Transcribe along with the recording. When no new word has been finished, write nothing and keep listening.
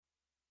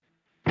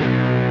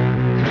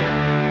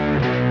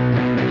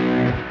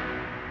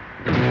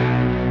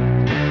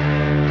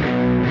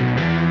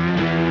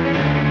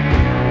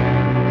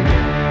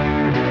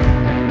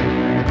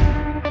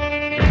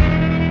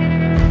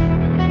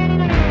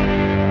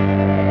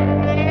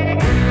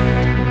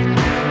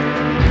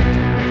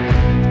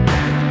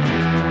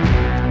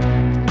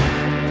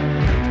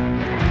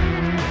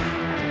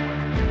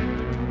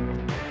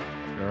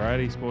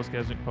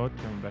Sportsgasmic Pod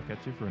coming back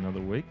at you for another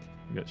week.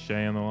 We got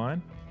Shay on the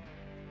line.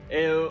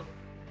 Ew.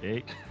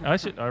 Hey.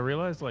 I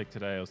realized like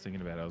today I was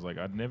thinking about it. I was like,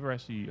 I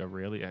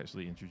rarely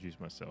actually introduce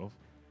myself,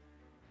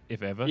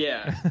 if ever.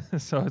 Yeah.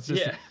 So it's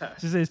just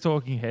this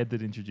talking head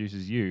that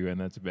introduces you,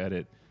 and that's about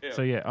it. Ew.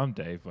 So yeah, I'm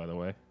Dave, by the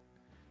way.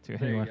 To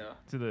There anyone,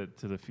 you go.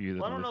 to the few that.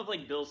 Well, I don't know if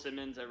like Bill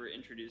Simmons ever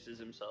introduces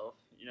himself.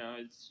 You know,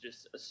 it's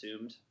just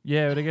assumed.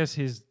 Yeah, but I guess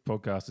his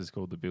podcast is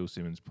called the Bill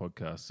Simmons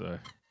Podcast. So.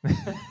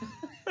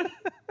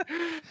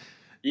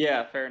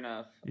 Yeah, fair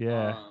enough.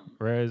 Yeah.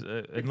 Whereas,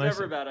 it's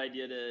never a bad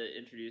idea to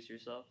introduce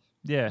yourself.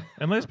 Yeah,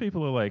 unless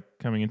people are like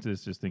coming into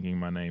this just thinking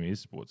my name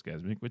is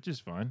Sportsgasmic, which is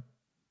fine.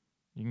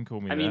 You can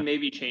call me. I mean,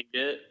 maybe change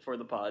it for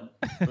the pod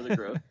for the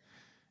growth.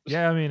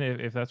 Yeah, I mean,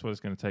 if that's what it's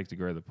going to take to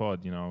grow the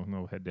pod, you know,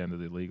 I'll head down to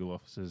the legal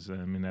offices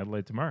in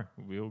Adelaide tomorrow.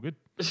 We'll be all good.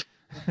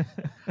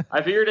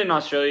 I figured in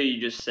Australia you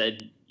just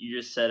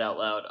said out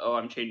loud, "Oh,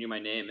 I'm changing my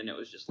name," and it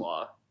was just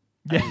law.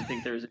 I didn't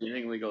think there was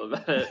anything legal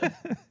about it.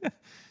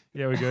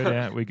 Yeah, we go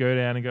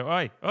down and go,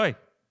 oi,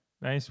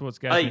 name's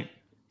Sportsgasmic.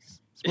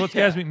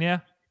 Sportsgasmic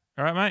now.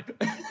 All right,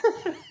 mate.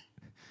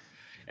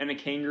 And a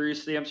kangaroo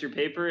stamps your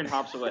paper and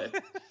hops away.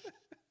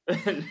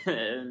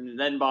 and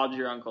then Bob's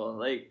your uncle.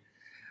 Like,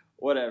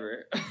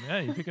 whatever. Yeah,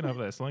 you're picking up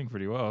that slang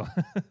pretty well.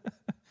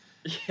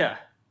 Yeah.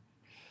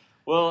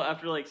 Well,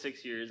 after like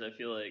 6 years, I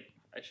feel like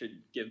I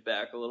should give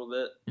back a little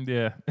bit.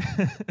 Yeah.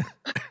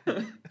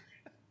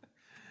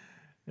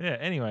 Yeah,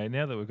 anyway,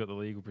 now that we've got the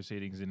legal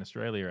proceedings in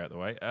Australia out the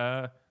way,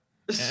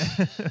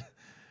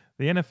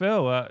 the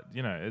NFL,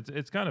 you know,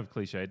 it's kind of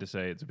cliche to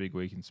say it's a big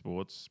week in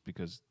sports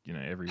because, you know,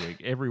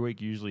 every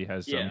week usually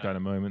has some kind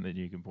of moment that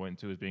you can point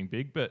to as being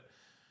big. But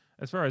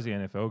as far as the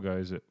NFL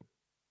goes, it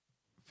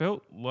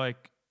felt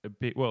like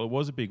it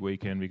was a big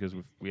weekend because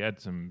we had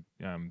some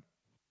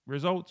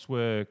results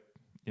were,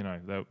 you know,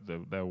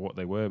 they were what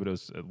they were, but it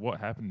was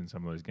what happened in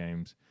some of those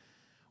games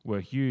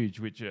were huge,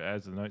 which,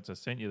 as the notes I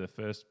sent you, the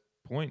first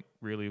point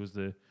really was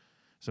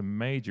some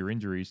major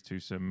injuries to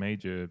some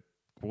major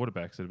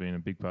quarterbacks that have been a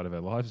big part of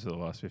our lives for the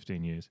last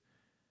 15 years.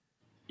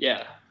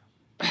 Yeah.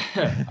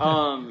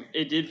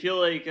 It did feel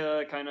like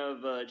kind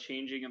of a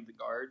changing of the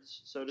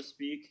guards, so to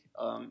speak,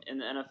 in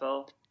the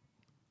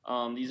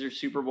NFL. These are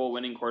Super Bowl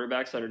winning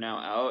quarterbacks that are now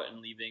out and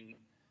leaving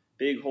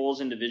big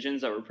holes in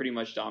divisions that were pretty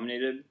much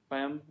dominated by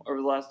them over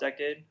the last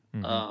decade.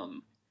 Mm-hmm.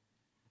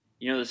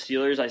 You know, the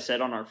Steelers, I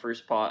said on our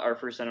first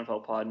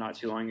NFL pod not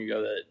too long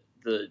ago that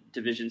the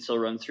division still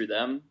runs through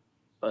them,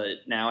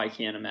 but now I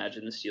can't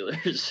imagine the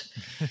Steelers.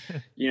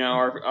 You know,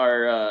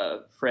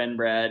 our friend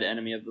Brad,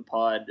 enemy of the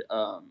pod,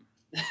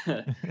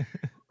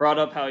 brought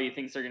up how he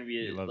thinks they're going to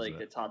be like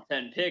a top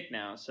 10 pick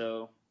now.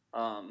 So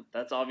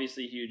that's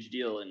obviously a huge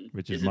deal, and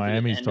which is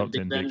Miami's top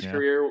 10 pick now.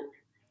 Career.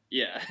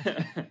 Yeah.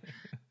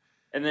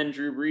 And then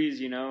Drew Brees,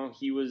 you know,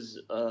 he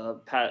was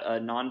a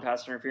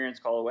non-pass interference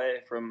call away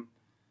from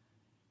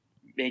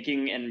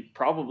making and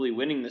probably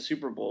winning the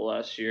Super Bowl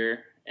last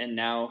year, and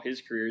now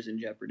his career is in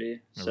jeopardy.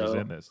 I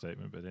resent that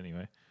statement, but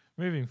anyway,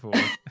 moving forward.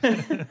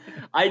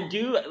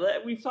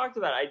 We've talked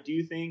about it. I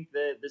do think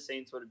that the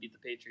Saints would have beat the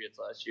Patriots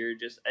last year,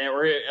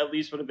 or at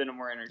least would have been a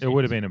more entertaining. It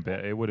would have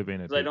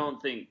been a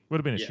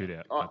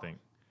shootout, I think.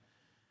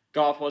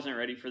 Goff wasn't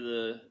ready for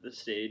the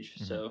stage,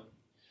 mm-hmm. So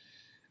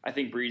I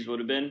think Brees would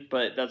have been,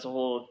 but that's a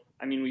whole.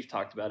 I mean, we've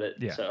talked about it.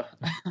 Yeah. So.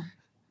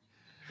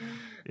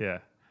 Yeah.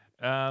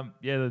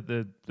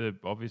 The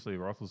obviously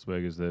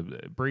Roethlisberger's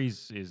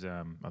Brees is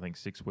I think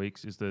 6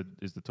 weeks is the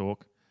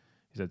talk.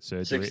 He's had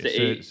surgery.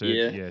 6 to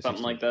 8,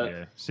 something like that.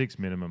 Yeah, 6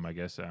 minimum, I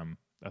guess.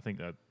 I think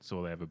that's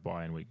all they have a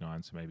bye in week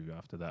 9, so maybe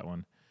after that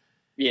one.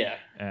 Yeah.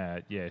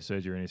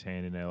 Surgery in his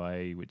hand in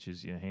LA, which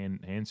is, you know,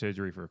 hand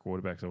surgery for a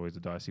quarterback's always a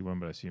dicey one,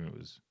 but I assume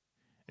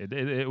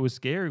it was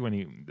scary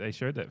when they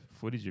showed that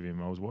footage of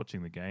him. I was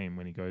watching the game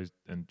when he goes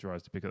and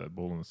tries to pick up that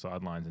ball on the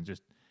sidelines and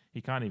just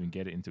he can't even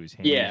get it into his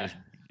hand. Yeah. Just,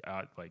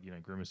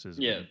 grimaces.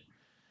 Yeah.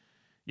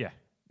 Yeah.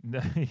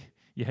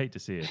 You hate to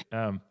see it.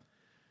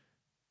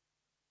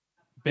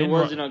 It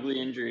was an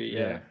ugly injury.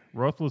 Yeah.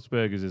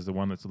 Roethlisberger's is the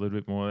one that's a little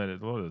bit more.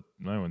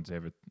 No one's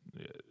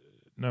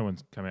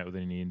come out with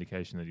any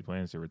indication that he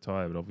plans to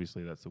retire, but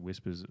obviously that's the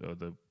whispers or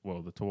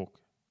the talk,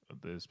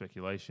 the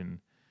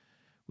speculation,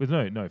 with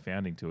no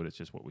founding to it. It's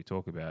just what we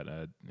talk about.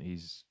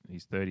 He's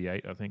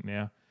 38, I think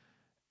now.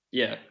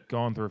 Yeah,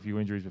 gone through a few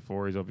injuries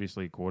before. He's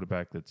obviously a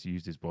quarterback that's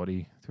used his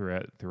body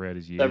throughout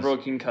his years. Several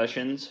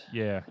concussions.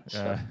 Yeah,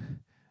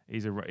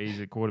 he's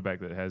a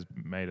quarterback that has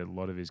made a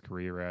lot of his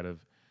career out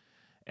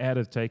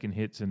of taking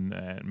hits and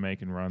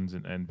making runs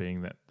and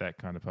being that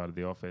kind of part of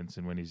the offense.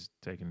 And when he's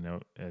taken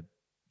a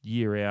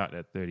year out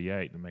at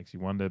 38, it makes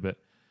you wonder. But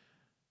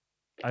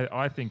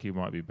I think he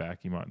might be back.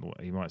 He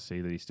might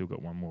see that he's still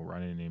got one more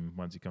run in him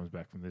once he comes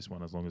back from this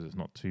one, as long as it's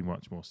not too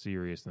much more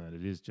serious than that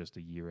it is just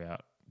a year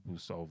out. Will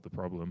solve the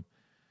problem.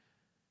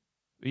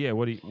 But yeah,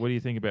 what do you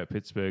think about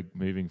Pittsburgh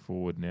moving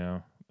forward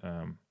now?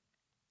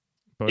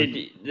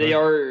 They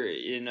are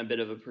in a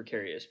bit of a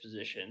precarious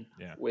position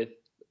with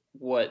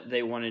what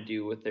they want to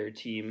do with their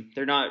team.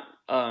 They're not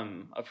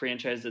a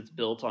franchise that's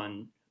built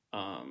on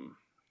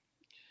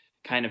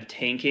kind of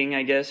tanking,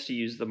 I guess, to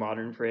use the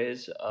modern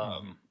phrase.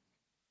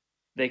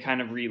 They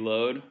kind of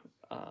reload,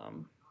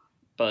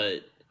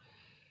 but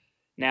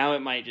now it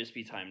might just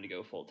be time to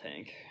go full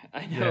tank.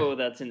 I know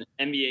that's an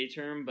NBA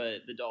term, but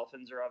the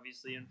Dolphins are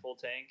obviously in full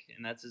tank,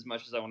 and that's as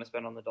much as I want to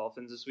spend on the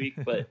Dolphins this week.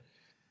 But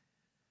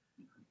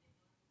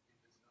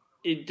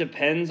it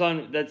depends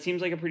on – that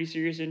seems like a pretty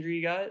serious injury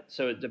you got,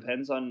 so it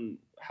depends on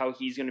how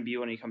he's going to be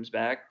when he comes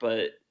back.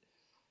 But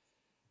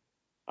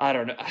I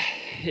don't know.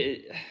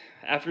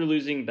 After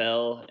losing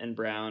Bell and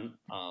Brown,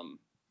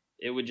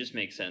 it would just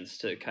make sense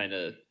to kind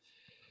of –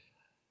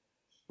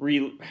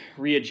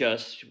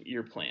 readjust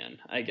your plan,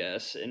 I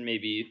guess, and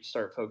maybe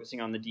start focusing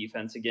on the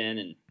defense again,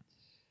 and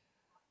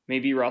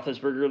maybe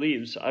Roethlisberger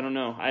leaves. I don't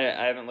know. I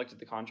haven't looked at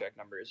the contract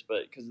numbers,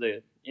 but because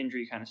the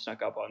injury kind of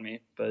snuck up on me.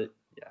 But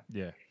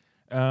yeah.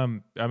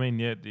 I mean,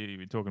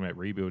 you're talking about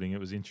rebuilding. It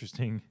was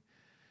interesting.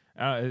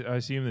 I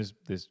assume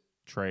this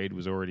trade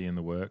was already in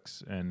the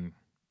works, and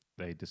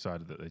they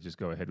decided that they just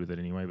go ahead with it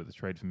anyway. But the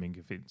trade for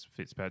Minkah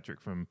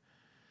Fitzpatrick from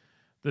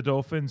the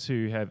Dolphins,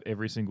 who have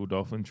every single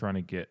Dolphin trying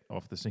to get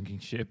off the sinking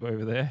ship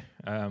over there.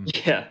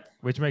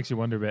 Which makes you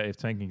wonder about if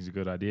tanking is a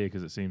good idea,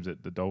 because it seems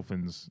that the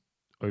Dolphins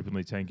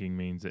openly tanking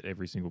means that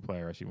every single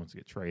player actually wants to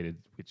get traded,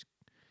 which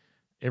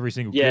every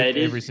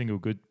single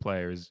good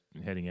player is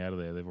heading out of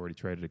there. They've already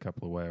traded a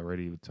couple away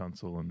already with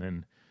Tunsil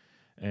and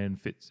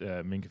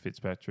Minkah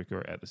Fitzpatrick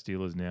are at the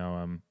Steelers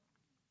now.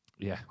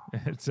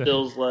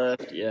 Bills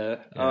left, it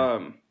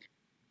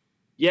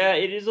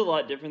is a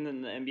lot different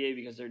than the NBA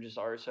because there just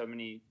are so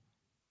many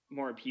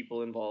more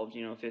people involved,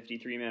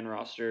 53-man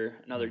roster,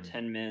 another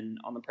 10 men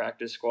on the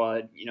practice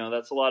squad.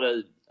 That's a lot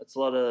of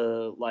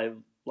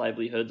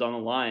livelihoods on the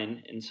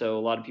line. And so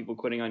a lot of people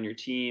quitting on your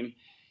team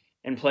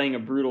and playing a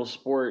brutal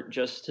sport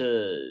just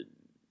to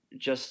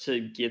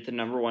get the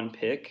number one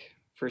pick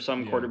for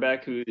some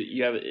quarterback who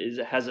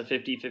has a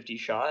 50-50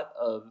 shot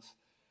of,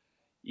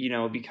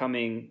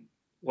 becoming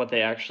what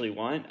they actually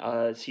want.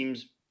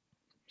 Seems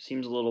a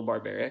little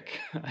barbaric,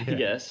 I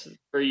guess,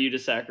 for you to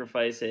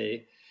sacrifice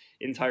a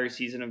entire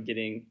season of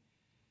getting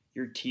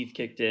your teeth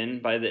kicked in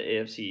by the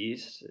AFC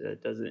East,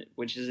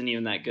 which isn't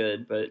even that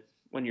good. But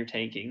when you're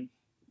tanking,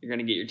 you're going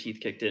to get your teeth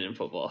kicked in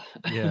football.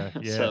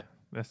 So,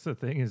 that's the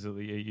thing, is that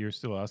you're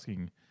still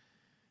asking.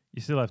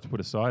 You still have to put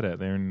a side out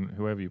there, and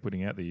whoever you're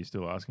putting out there, you're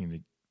still asking to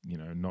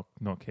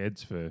knock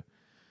heads for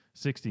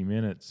 60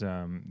 minutes.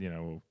 Or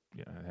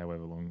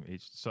however long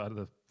each side of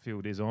the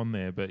field is on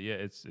there. But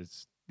it's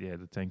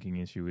the tanking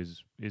issue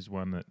is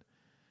one that.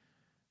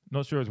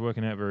 Not sure it's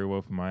working out very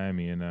well for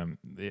Miami, and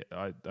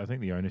I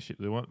think the ownership.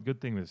 The one good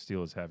thing the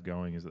Steelers have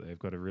going is that they've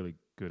got a really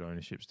good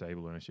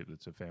stable ownership.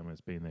 That's a family that's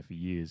been there for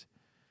years.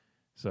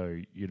 So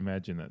you'd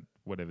imagine that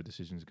whatever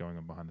decisions going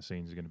on behind the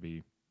scenes are going to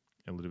be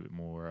a little bit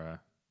more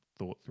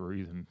thought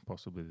through than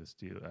possibly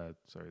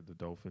the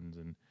Dolphins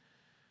and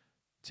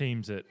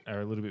teams that are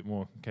a little bit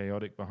more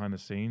chaotic behind the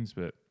scenes.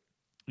 But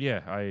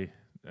the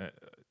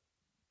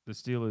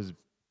Steelers.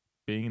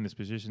 Being in this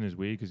position is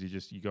weird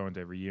because you go into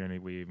every year,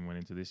 and we even went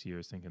into this year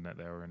as thinking that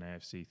they were an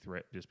AFC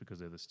threat just because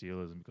they're the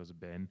Steelers and because of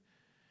Ben.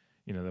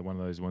 They're one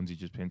of those ones you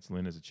just pencil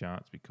in as a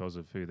chance because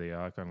of who they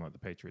are, kind of like the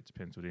Patriots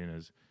penciled in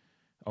as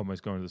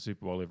almost going to the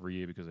Super Bowl every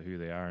year because of who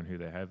they are and who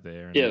they have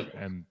there.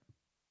 And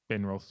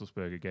Ben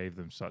Roethlisberger gave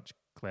them such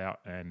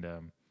clout and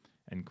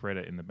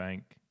credit in the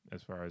bank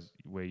as far as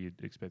where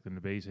you'd expect them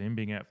to be. So him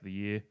being out for the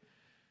year,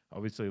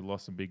 obviously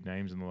lost some big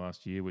names in the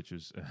last year, which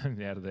was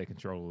out of their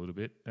control a little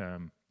bit.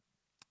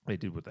 They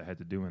did what they had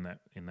to do in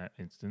that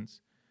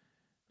instance.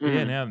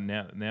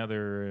 Mm-hmm. Now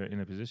they're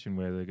in a position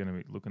where they're going to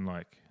be looking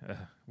like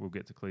we'll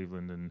get to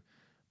Cleveland and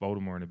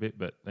Baltimore in a bit,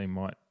 but they're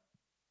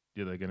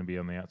going to be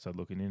on the outside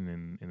looking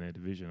in their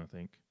division, I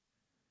think.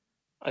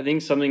 I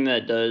think something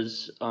that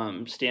does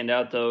stand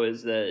out though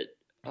is that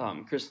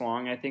Chris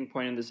Long, I think,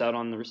 pointed this out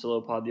on the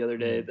Russillo pod the other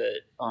day that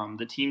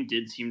the team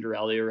did seem to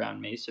rally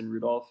around Mason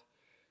Rudolph,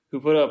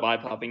 who put up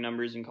eye-popping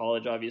numbers in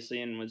college,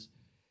 obviously, and was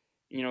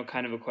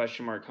kind of a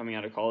question mark coming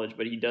out of college,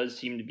 but he does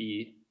seem to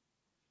be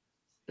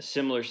a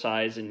similar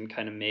size and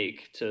kind of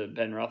make to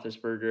Ben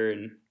Roethlisberger.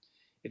 And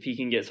if he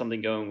can get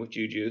something going with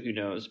Juju, who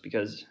knows?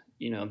 Because,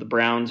 the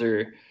Browns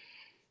are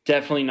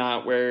definitely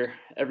not where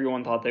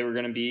everyone thought they were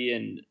going to be.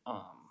 And,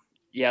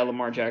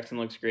 Lamar Jackson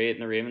looks great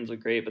and the Ravens look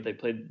great, but they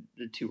played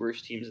the two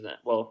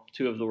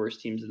of the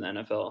worst teams in the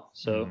NFL.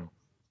 So,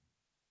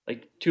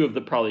 two of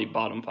the probably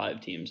bottom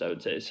 5 teams, I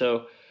would say.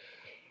 So,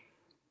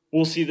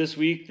 we'll see this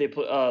week. They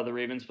play, the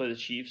Ravens play the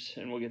Chiefs,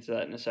 and we'll get to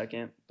that in a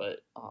second. But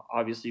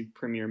obviously,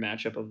 premier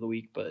matchup of the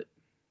week. But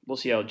we'll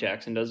see how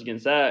Jackson does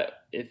against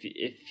that. If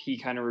he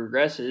kind of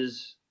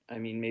regresses, I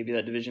mean, maybe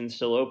that division's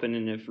still open.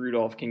 And if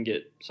Rudolph can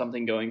get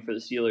something going for the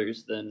Steelers,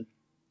 then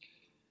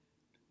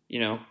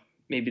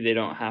maybe they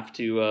don't have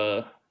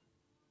to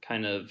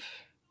kind of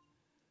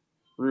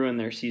ruin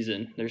their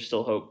season. There's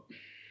still hope.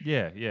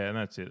 Yeah, and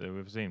that's it.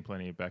 We've seen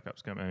plenty of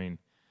backups come. I mean,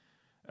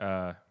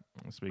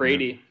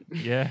 Brady.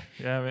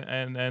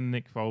 And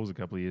Nick Foles a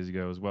couple of years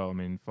ago as well. I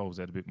mean, Foles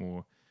had a bit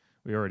more.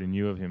 We already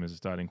knew of him as a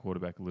starting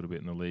quarterback a little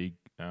bit in the league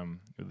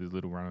with his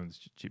little run with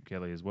Chip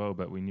Kelly as well,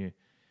 but we knew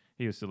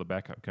he was still a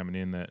backup coming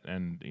in. That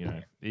and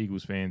the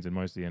Eagles fans and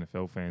most of the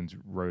NFL fans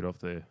wrote off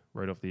the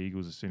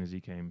Eagles as soon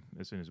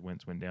as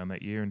Wentz went down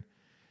that year and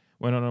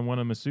went on and won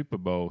him a Super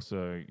Bowl.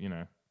 So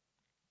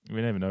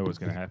we never know what's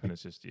going to happen.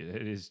 It's just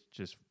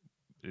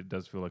it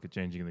does feel like a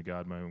changing of the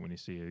guard moment when you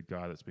see a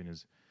guy that's been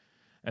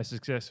as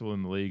successful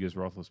in the league as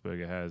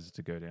Roethlisberger has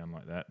to go down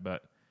like that.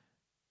 But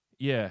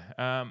yeah,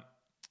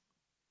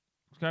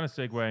 kind of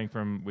segueing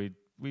from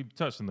we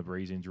touched on the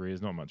Breeze injury.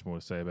 There's not much more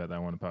to say about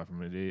that one apart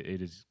from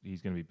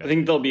he's going to be back. I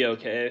think they'll be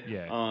okay.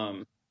 Yeah.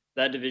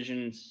 That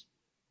division's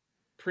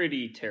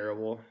pretty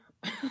terrible.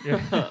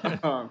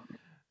 Yeah.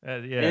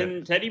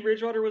 And Teddy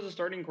Bridgewater was a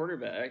starting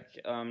quarterback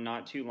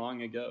not too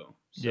long ago.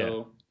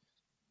 So,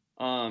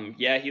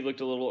 he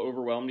looked a little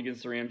overwhelmed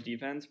against the Rams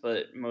defense,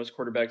 but most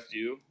quarterbacks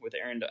do with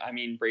Aaron. I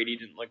mean, Brady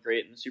didn't look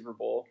great in the Super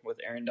Bowl with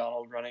Aaron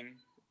Donald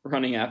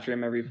running after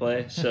him every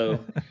play. So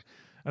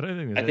I don't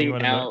think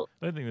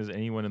there's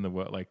anyone in the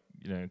world like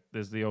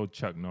there's the old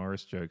Chuck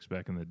Norris jokes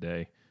back in the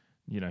day.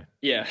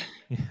 Yeah.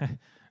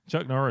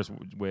 Chuck Norris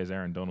wears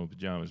Aaron Donald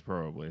pajamas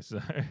probably.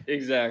 So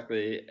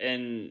exactly,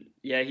 and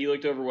he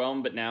looked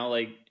overwhelmed. But now,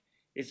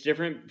 it's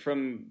different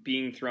from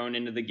being thrown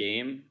into the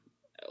game,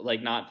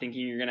 not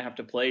thinking you're gonna have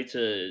to play,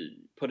 to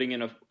putting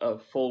in a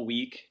full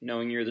week,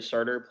 knowing you're the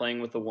starter,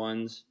 playing with the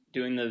ones,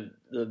 doing the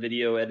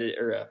video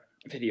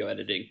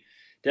editing,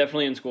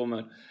 definitely in school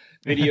mode,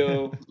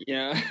 video,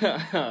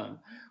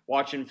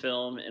 watching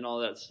film and all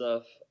that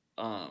stuff.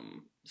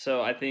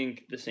 So I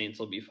think the Saints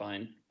will be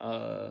fine.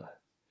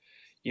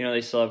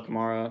 They still have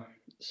Kamara,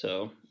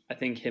 so I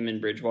think him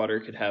and Bridgewater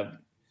could have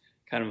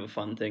kind of a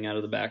fun thing out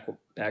of the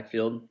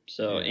backfield.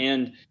 So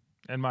and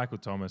Michael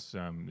Thomas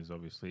is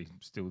obviously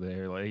still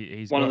there.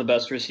 He's one of the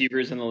best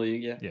receivers in the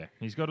league. Yeah,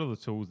 he's got all the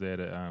tools there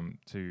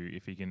to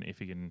if he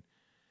can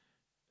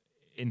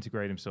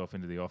integrate himself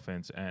into the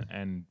offense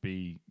and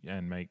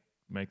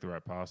make the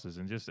right passes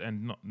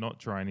and not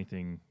try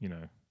anything.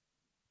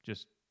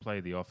 Just play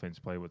the offense,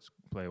 play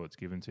what's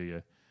given to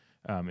you.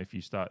 If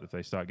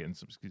they start getting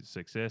some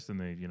success,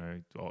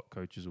 then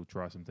coaches will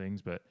try some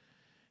things. But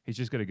he's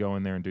just got to go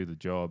in there and do the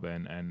job,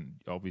 and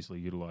obviously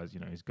utilize.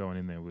 He's going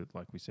in there with,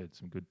 like we said,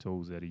 some good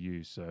tools there to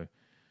use. So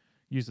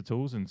use the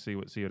tools and see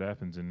what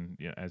happens. And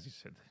as you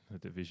said, the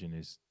division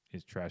is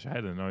trash. I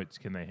had the notes,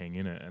 can they hang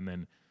in it? And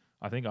then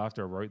I think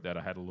after I wrote that,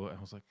 I had a look.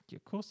 I was like,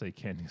 of course they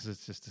can, because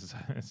it's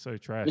so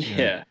trash.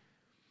 Yeah.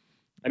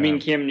 I mean,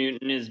 Cam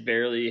Newton is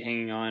barely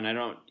hanging on. I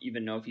don't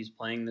even know if he's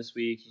playing this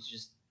week.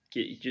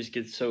 He just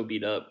gets so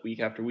beat up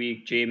week after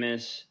week.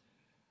 Jameis,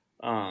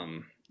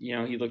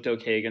 he looked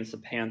okay against the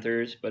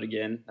Panthers, but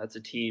again, that's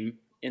a team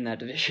in that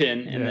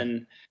division. And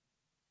then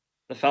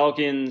the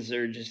Falcons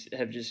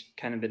have just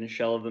kind of been a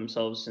shell of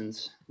themselves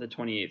since the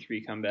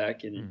 28-3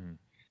 comeback, and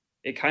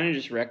it kind of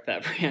just wrecked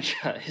that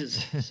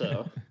franchise.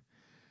 So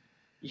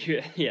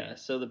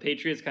so the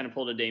Patriots kind of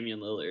pulled a Damian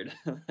Lillard,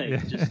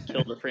 just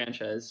killed the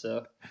franchise.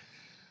 So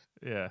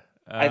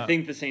I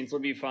think the Saints will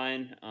be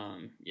fine.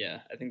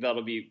 I think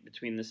that'll be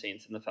between the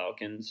Saints and the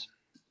Falcons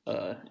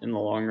in the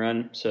long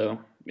run. So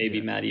maybe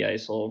Matty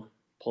Ice will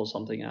pull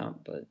something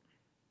out. But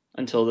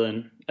until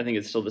then, I think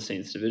it's still the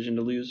Saints division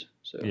to lose.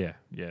 So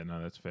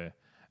no, that's fair.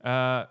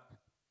 Kind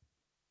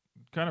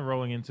of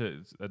rolling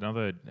into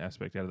another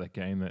aspect out of that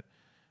game that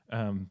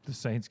the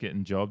Saints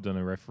getting jobbed on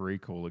a referee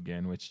call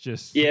again, which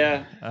just...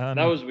 that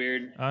was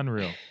weird.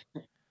 Unreal.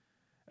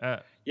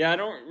 I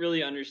don't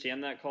really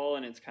understand that call,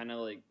 and it's kind of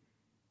like,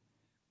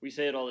 we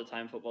say it all the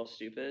time, football's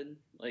stupid,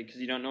 because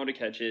you don't know what a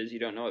catch is, you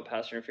don't know what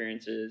pass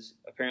interference is.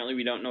 Apparently,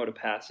 we don't know what a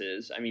pass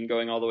is. I mean,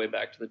 going all the way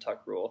back to the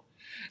Tuck rule.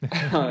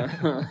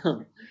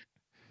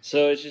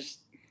 So it's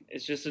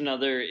just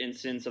another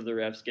instance of the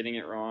refs getting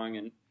it wrong,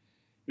 and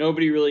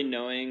nobody really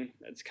knowing.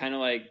 It's kind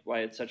of like why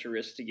it's such a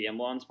risk to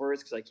gamble on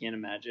sports, because I can't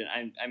imagine.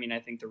 I mean, I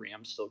think the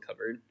Rams still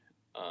covered.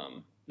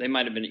 They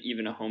might have been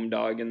even a home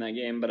dog in that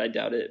game, but I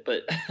doubt it.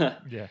 But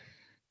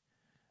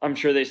I'm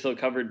sure they still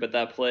covered, but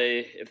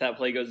if that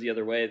play goes the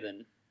other way,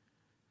 then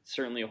it's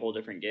certainly a whole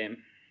different game.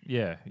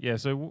 Yeah.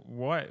 So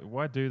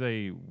why do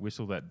they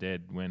whistle that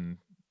dead when,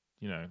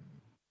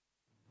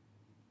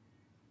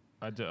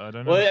 I don't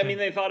know. Well, I mean,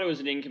 they thought it was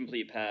an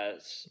incomplete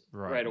pass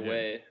right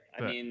away.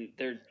 Yeah, I mean,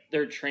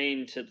 they're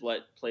trained to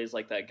let plays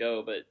like that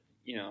go, but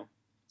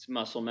it's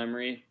muscle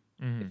memory.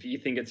 Mm-hmm. If you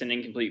think it's an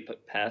incomplete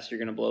pass, you're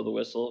going to blow the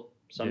whistle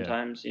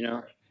sometimes.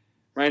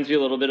 Reminds me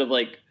a little bit of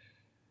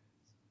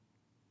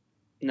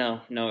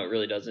No, it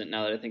really doesn't.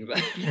 Now that I think about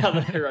it, now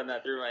that I run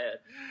that through my head,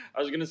 I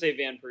was gonna say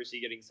Van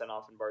Persie getting sent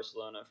off in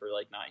Barcelona for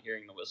not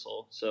hearing the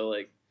whistle. So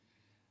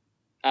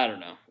I don't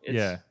know.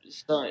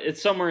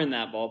 It's somewhere in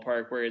that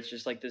ballpark where it's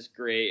just this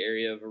gray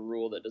area of a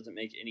rule that doesn't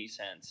make any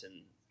sense,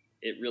 and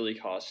it really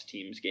costs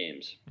teams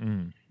games.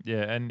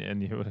 Yeah, and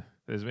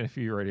there's been a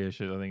few radio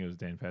shows. I think it was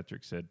Dan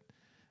Patrick said,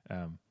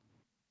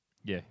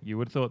 you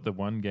would have thought the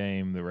one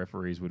game the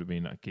referees would have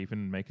been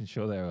making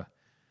sure they were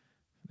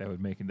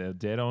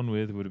dead on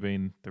with would have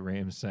been the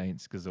Rams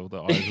Saints, because all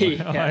the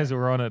eyes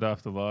were on it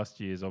after last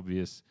year's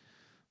obvious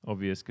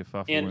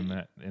kerfuffle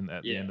at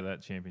the end of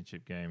that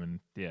championship game, and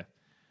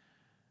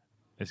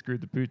they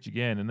screwed the pooch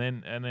again. And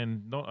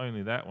then not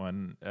only that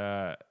one,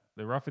 the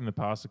roughing the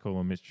passer call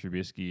on Mitch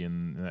Trubisky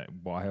and that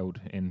wild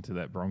end to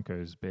that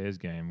Broncos-Bears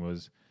game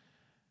was,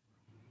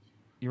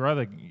 you're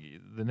either,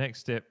 the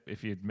next step,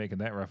 if you're making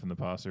that roughing the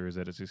passer, is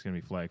that it's just going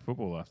to be flag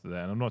football after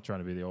that. And I'm not trying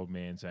to be the old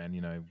man saying,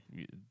 you know,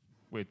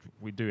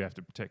 we do have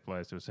to protect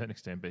players to a certain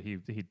extent, but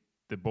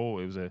the ball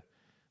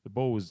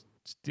was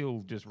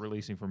still just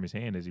releasing from his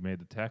hand as he made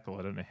the tackle.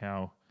 I don't know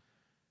how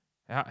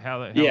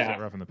is that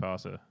roughing the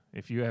passer?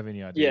 If you have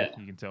any idea,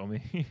 you can tell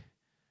me.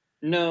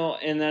 No,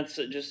 and that's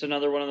just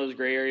another one of those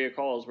gray area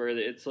calls where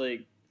it's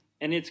like,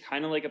 and it's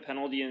kind of like a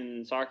penalty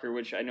in soccer,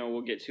 which I know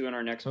we'll get to in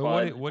our next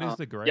pod. What is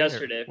the gray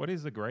yesterday? What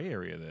is the gray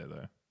area there,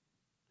 though?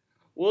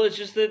 Well, it's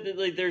just that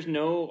like there's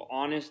no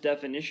honest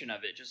definition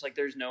of it. Just like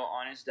there's no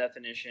honest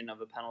definition of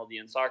a penalty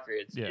in soccer.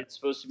 It's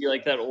supposed to be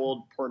like that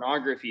old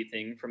pornography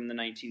thing from the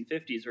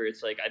 1950s where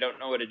it's like, I don't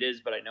know what it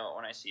is, but I know it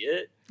when I see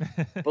it.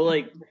 But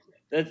like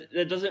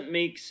that doesn't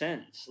make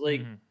sense.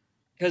 Like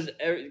because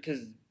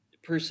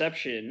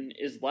perception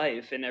is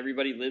life, and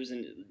everybody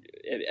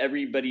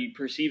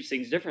perceives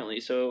things differently.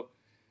 So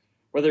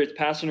whether it's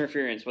pass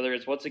interference, whether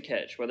it's what's a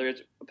catch, whether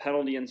it's a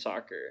penalty in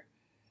soccer,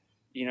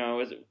 you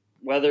know,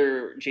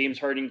 whether James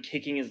Harden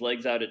kicking his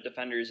legs out at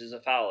defenders is a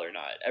foul or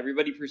not,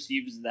 everybody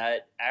perceives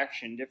that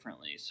action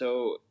differently.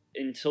 So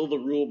until the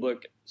rule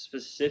book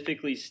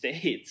specifically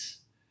states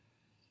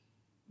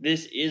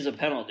this is a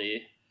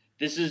penalty,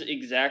 this is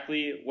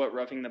exactly what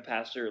roughing the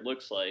passer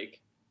looks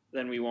like,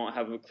 then we won't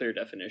have a clear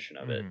definition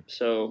of it.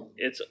 So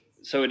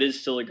it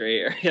is still a gray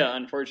area.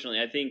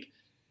 Unfortunately, I think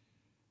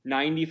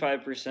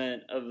 95%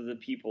 of the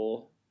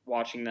people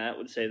watching that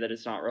would say that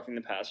it's not roughing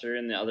the passer,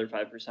 and the other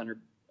 5%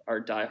 are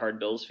diehard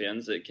Bills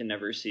fans that can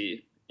never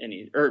see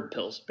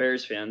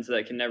Bears fans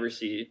that can never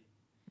see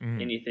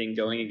anything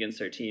going against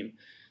their team.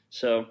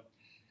 So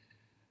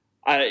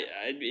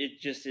it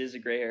just is a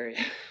gray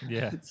area.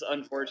 Yeah, it's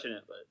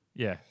unfortunate, but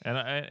yeah, and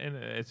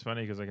it's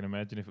funny because I can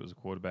imagine if it was a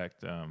quarterback,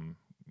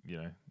 you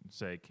know,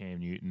 say Cam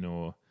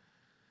Newton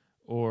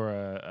or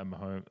a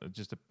Mahomes,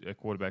 just a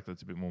quarterback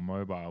that's a bit more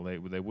mobile,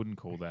 they wouldn't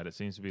call that. It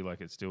seems to be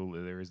like it's still,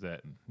 there is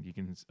that, you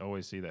can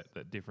always see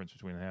that difference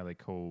between how they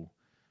call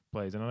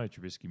plays. And I know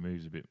Trubisky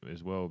moves a bit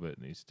as well, but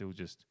he's still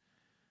just,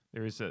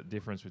 there is that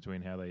difference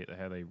between how they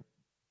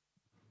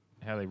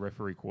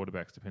referee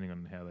quarterbacks depending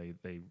on how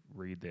they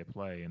read their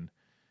play. And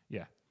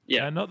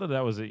yeah, not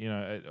that was it. You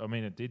know, I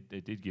mean, it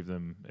did give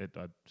them. It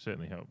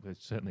certainly helped. It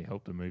certainly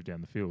helped them move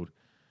down the field.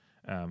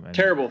 And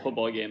terrible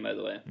football game, by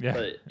the way. Yeah,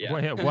 but, yeah.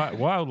 Well, yeah,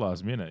 wild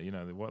last minute. You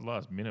know, the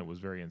last minute was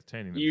very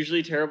entertaining.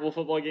 Usually, terrible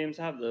football games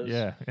have those.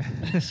 Yeah.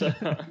 So.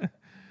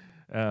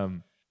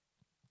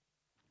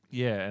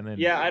 Yeah, and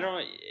then I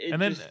don't.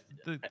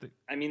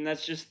 I mean,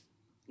 that's just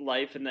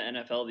life in the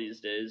NFL these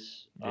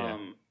days. Yeah.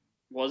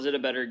 Was it a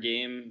better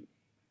game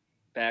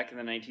back in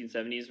the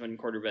 1970s when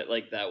quarterback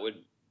like that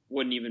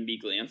wouldn't even be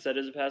glanced at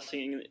as a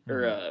passing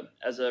or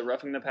as a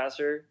roughing the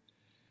passer?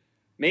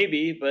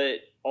 Maybe, but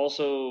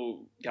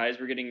also guys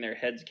were getting their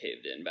heads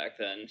caved in back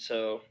then.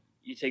 So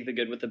you take the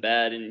good with the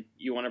bad, and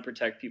you want to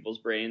protect people's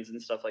brains and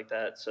stuff like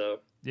that. So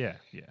yeah.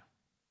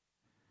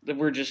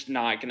 We're just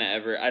not going to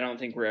ever, I don't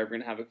think we're ever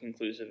going to have a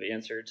conclusive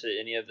answer to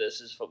any of this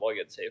as football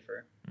gets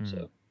safer.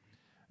 So,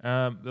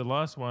 the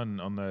last one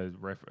on the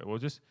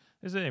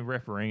isn't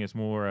refereeing, it's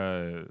more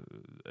a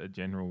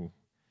general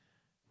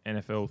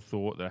NFL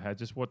thought that I had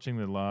just watching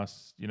the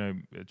last, you know,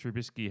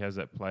 Trubisky has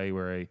that play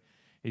where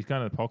he's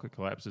kind of the pocket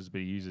collapses,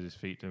 but he uses his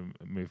feet to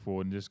move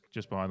forward and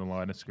just behind the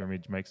line of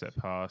scrimmage makes that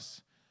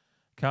pass.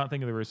 Can't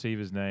think of the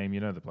receiver's name. You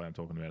know the play I'm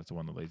talking about. It's the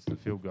one that leads to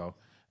the field goal.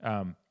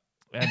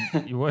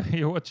 And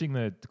you're watching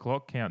the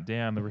clock count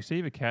down. The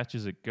receiver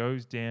catches it,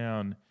 goes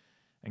down,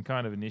 and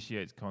kind of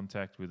initiates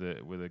contact with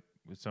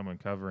someone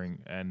covering,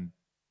 and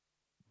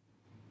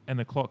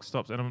the clock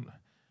stops. And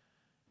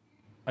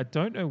I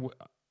don't know.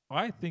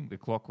 I think the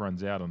clock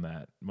runs out on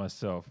that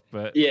myself,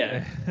 but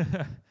yeah.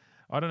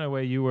 I don't know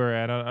where you were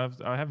at.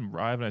 I haven't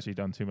actually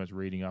done too much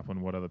reading up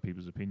on what other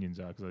people's opinions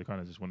are because I kind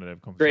of just wanted to have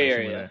a conversation.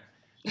 Gray area.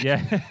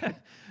 Yeah,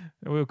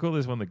 we'll call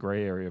this one the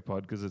gray area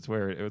pod because it's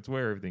where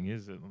everything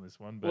is on this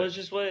one. But well, it's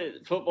just what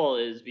football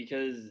is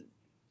because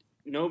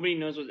nobody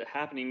knows what's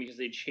happening because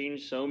they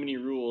change so many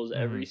rules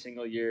every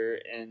single year,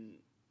 and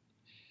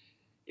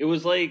it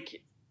was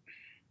like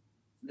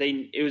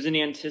it was an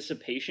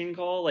anticipation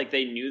call. Like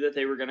they knew that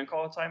they were going to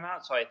call a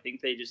timeout, so I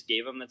think they just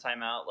gave them the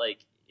timeout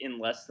like in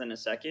less than a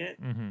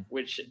second,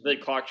 which the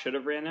clock should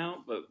have ran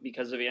out, but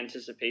because of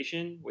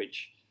anticipation,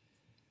 which.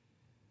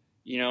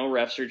 You know,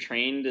 refs are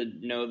trained to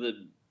know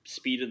the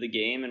speed of the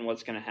game and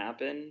what's going to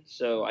happen.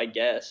 So I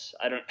guess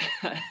I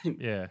don't.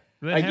 Yeah.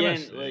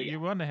 Again, you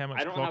wonder how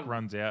much clock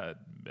runs out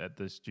at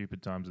the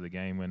stupid times of the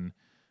game when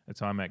a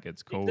timeout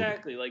gets called.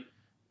 Exactly, like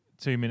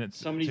 2 minutes.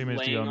 2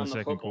 minutes to go in the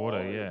second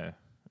quarter.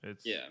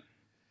 Yeah.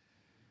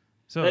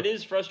 So that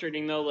is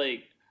frustrating though.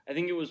 Like I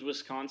think it was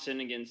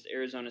Wisconsin against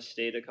Arizona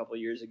State a couple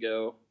years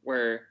ago,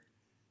 where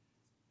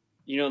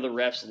the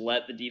refs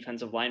let the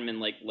defensive lineman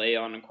like lay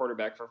on a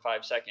quarterback for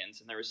 5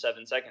 seconds, and there was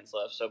 7 seconds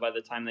left. So by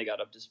the time they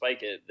got up to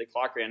spike it, the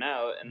clock ran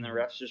out, and the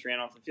refs just ran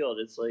off the field.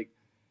 It's like,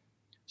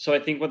 so I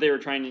think what they were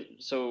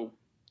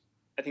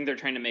I think they're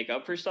trying to make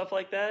up for stuff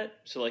like that.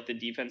 So like the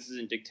defense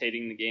isn't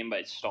dictating the game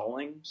by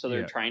stalling. So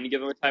they're trying to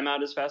give them a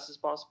timeout as fast as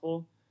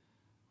possible,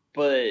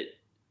 but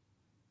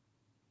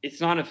it's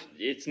not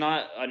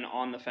an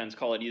on the fence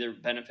call. It either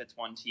benefits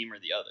one team or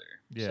the other.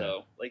 Yeah.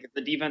 So like if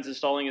the defense is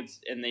stalling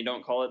and they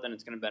don't call it, then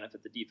it's going to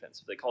benefit the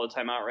defense. If they call a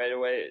timeout right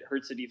away, it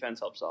hurts the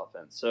defense, helps the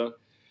offense. So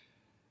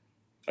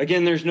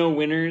again, there's no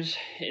winners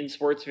in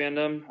sports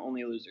fandom,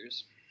 only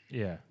losers.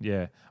 Yeah.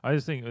 I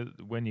just think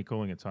when you're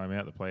calling a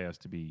timeout, the play has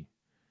to be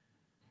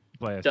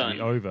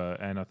over,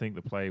 and I think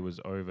the play was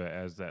over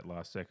as that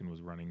last second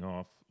was running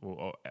off,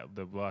 or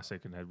the last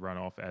second had run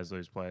off as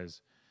those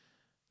players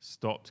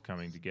stopped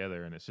coming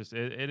together. And it's just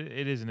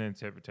it is an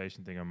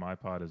interpretation thing on my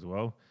part as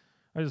well.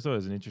 I just thought it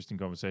was an interesting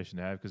conversation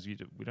to have, because we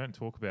don't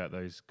talk about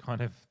those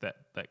kind of that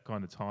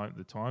kind of time,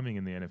 the timing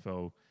in the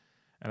NFL.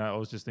 And I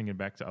was just thinking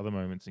back to other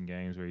moments in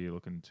games where you're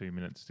looking 2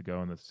 minutes to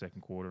go in the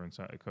second quarter, and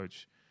so a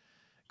coach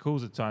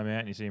calls a timeout,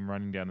 and you see him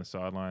running down the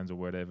sidelines or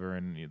whatever,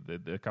 and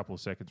a couple of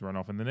seconds run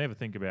off, and they never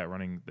think about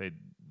running.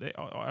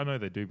 I know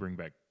they do bring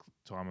back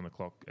time on the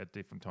clock at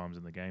different times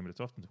in the game, but it's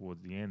often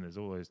towards the end. There's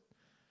all those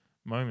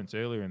moments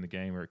earlier in the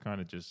game where it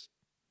kind of just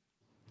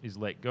is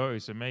let go.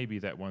 So maybe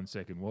that 1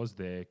 second was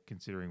there,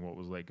 considering what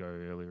was let go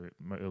earlier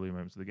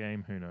moments of the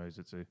game. Who knows?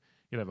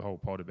 You'd have a whole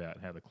pod about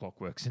how the clock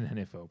works in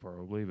NFL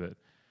probably, but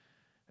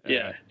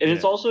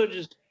it's also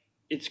just.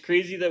 It's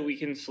crazy that we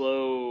can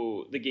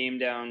slow the game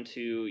down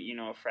to,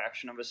 a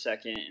fraction of a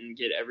second and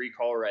get every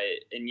call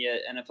right, and yet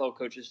NFL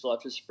coaches still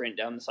have to sprint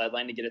down the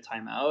sideline to get a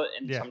timeout,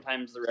 and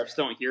sometimes the refs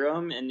don't hear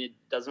them, and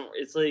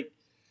it's like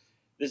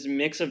this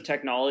mix of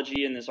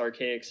technology and this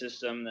archaic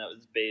system that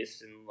was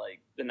based in like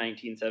the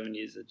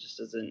 1970s. It just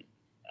doesn't,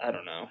 I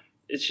don't know.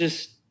 It's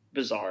just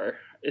bizarre.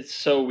 It's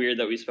so weird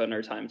that we spend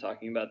our time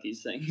talking about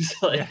these things.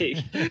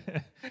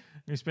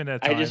 We spend our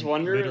time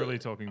literally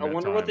talking about I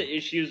wonder what the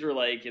issues were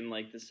like in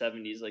like the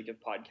 70s, like if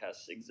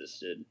podcasts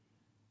existed,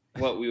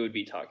 what we would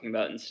be talking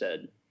about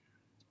instead,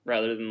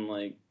 rather than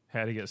like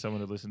how to get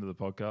someone to listen to the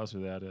podcast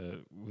without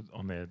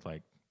on their,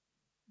 like,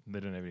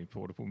 they don't have any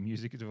portable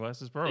music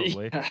devices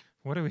probably. Yeah.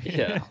 What do we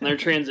on their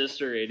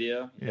transistor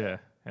radio. Yeah.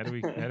 How do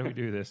we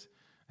do this?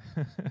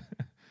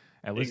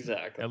 Our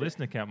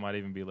listener count might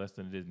even be less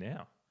than it is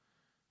now.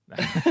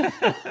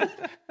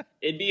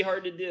 It'd be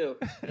hard to do.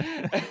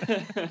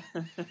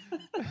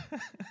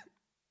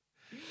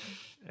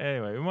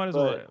 Anyway, we might as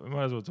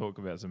well talk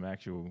about some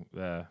actual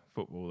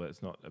football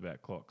that's not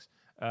about clocks.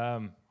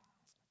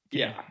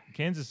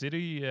 Kansas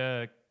City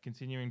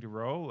continuing to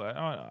roll.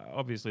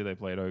 Obviously, they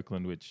played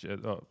Oakland, which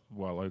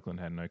while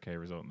Oakland had an okay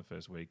result in the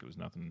first week, it was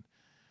nothing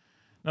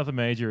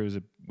major. It was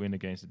a win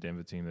against a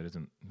Denver team that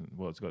isn't.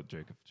 Well, it's got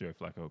Joe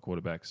Flacco at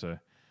quarterback, so.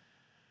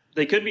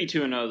 They could be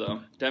 2-0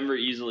 though. Denver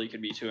easily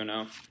could be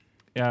 2-0.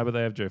 Yeah, but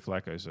they have Joe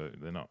Flacco, so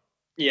they're not.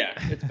 Yeah,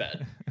 it's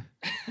bad.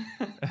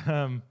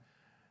 I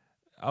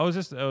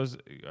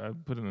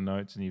put in the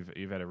notes, and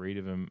you've had a read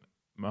of him.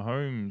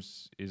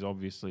 Mahomes is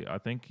obviously, I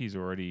think he's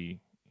on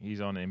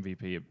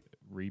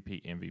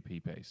repeat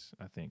MVP pace,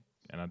 I think,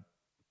 and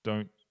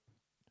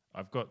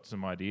I've got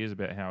some ideas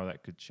about how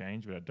that could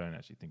change, but I don't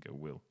actually think it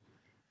will.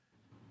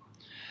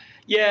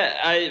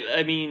 Yeah,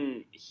 I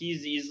mean,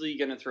 he's easily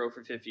going to throw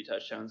for 50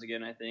 touchdowns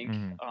again, I think.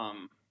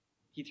 Mm-hmm.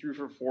 He threw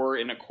for 4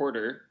 in a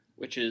quarter,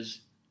 which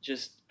is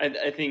just,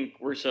 I think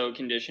we're so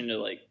conditioned to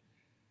like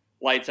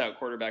lights out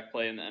quarterback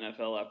play in the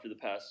NFL after the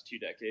past 2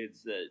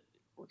 decades that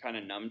we're kind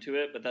of numb to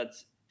it, but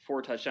that's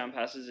 4 touchdown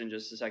passes in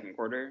just the second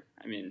quarter.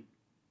 I mean,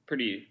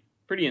 pretty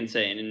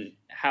insane, and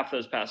half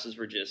those passes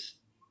were just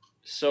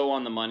so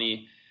on the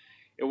money.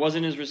 It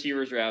wasn't his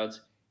receivers' routes.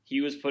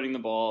 He was putting the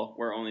ball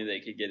where only they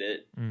could get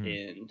it,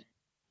 and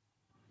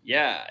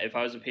yeah, if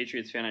I was a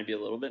Patriots fan, I'd be a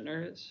little bit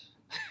nervous.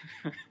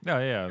 No,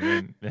 yeah, I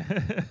mean,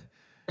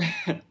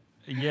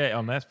 yeah,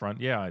 on that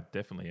front, yeah, I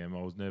definitely am.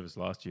 I was nervous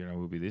last year, and I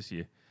will be this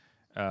year.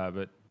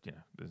 But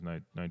there's no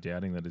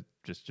doubting that it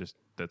just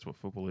that's what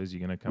football is.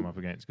 You're going to come up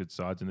against good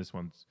sides, and this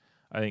one's.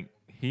 I think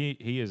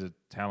he as a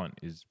talent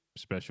is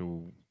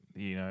special.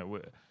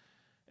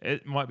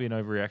 It might be an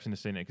overreaction to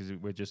seeing it because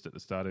we're just at the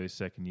start of his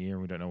second year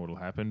and we don't know what will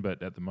happen.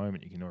 But at the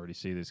moment, you can already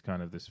see this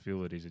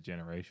feel that he's a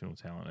generational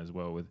talent as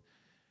well, with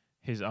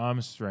his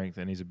arm strength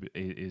and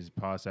his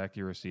pass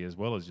accuracy as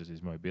well as just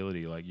his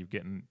mobility. Like you're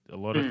getting a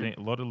lot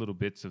of little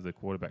bits of the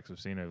quarterbacks we've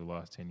seen over the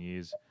last 10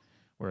 years,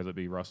 whether it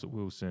be Russell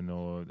Wilson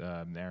or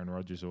Aaron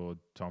Rodgers or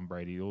Tom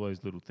Brady, all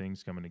those little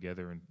things coming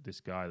together, and this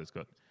guy that's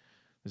got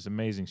this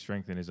amazing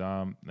strength in his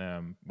arm,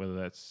 whether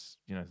that's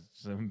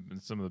some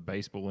of the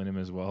baseball in him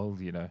as well,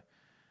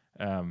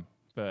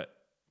 but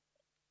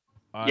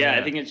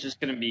I think it's just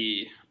going to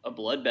be a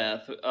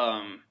bloodbath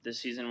this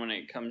season when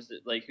it comes to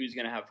like who's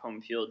going to have home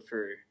field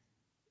for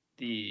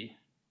the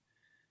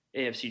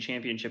AFC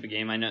Championship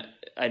game. I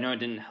know it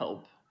didn't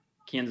help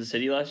Kansas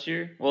City last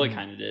year. Well, it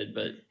kind of did,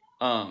 but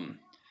I'm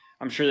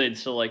sure they'd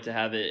still like to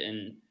have it.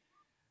 And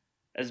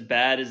as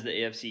bad as the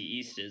AFC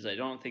East is, I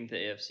don't think the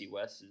AFC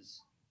West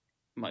is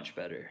much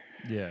better.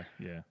 Yeah.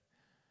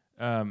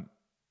 The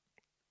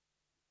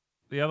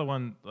other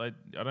one, I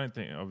don't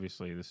think.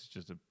 Obviously, this is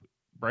just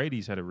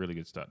Brady's had a really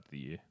good start to the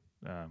year.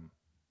 I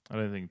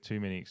don't think too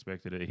many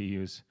expected it. He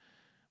was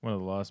one of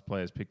the last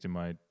players picked in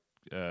my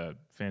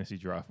fantasy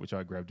draft, which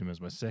I grabbed him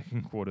as my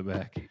second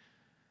quarterback.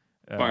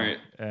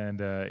 And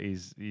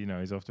he's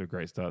off to a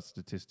great start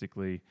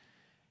statistically.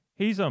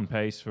 He's on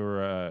pace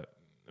for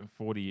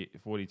 40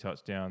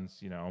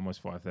 touchdowns,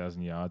 almost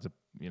 5,000 yards.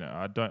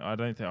 I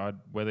don't think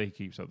whether he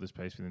keeps up this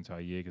pace for the entire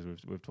year,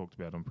 because we've talked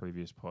about on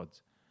previous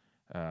pods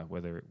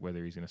whether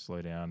he's going to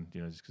slow down,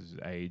 just because of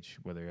his age,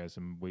 whether he has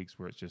some weeks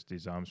where it's just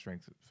his arm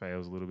strength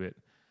fails a little bit.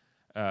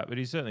 But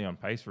he's certainly on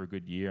pace for a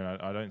good year,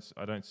 and I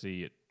don't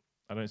see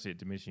it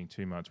diminishing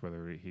too much.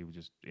 Whether he will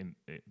just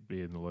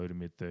be in the low to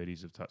mid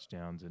 30s of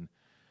touchdowns, and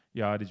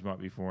yardage might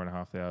be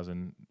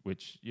 4,500,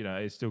 which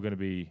is still going to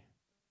be.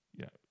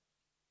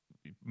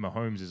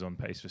 Mahomes is on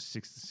pace for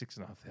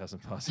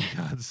 6,500 passing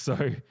yards. So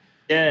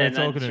we're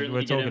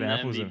talking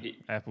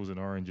apples and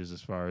oranges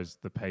as far as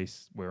the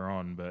pace we're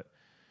on. But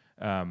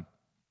I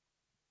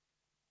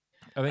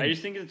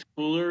just think it's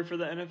cooler for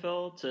the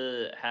NFL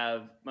to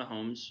have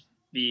Mahomes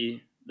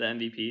be the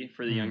MVP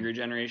for the younger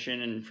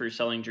generation and for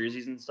selling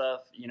jerseys and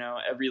stuff.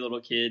 Every little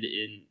kid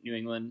in New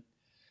England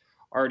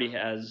already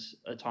has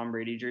a Tom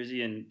Brady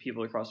jersey, and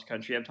people across the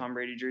country have Tom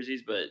Brady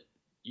jerseys. But,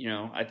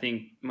 I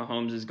think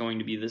Mahomes is going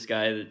to be this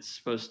guy that's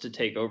supposed to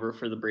take over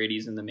for the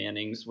Bradys and the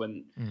Mannings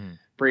when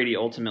Brady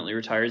ultimately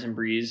retires, and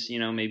Breeze,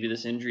 maybe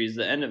this injury is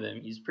the end of him.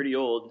 He's pretty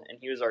old, and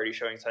he was already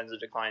showing signs of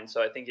decline.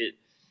 So I think it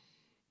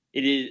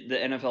is the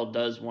NFL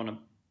does want to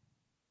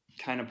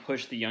kind of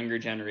push the younger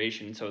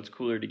generation, so it's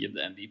cooler to give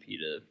the MVP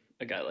to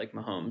a guy like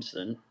Mahomes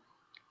than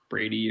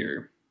Brady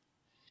or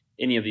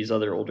any of these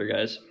other older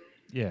guys.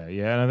 Yeah,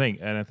 and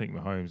I think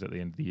Mahomes at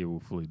the end of the year will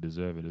fully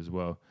deserve it as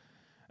well.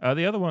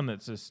 The other one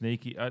that's a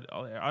sneaky,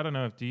 I don't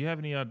know, do you have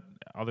any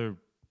other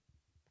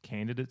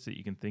candidates that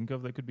you can think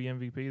of that could be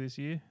MVP this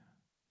year?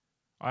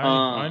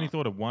 I only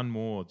thought of one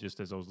more just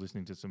as I was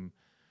listening to some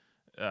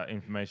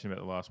information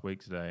about the last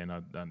week today, and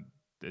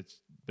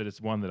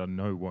it's one that I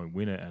know won't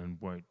win it, and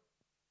won't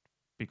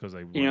because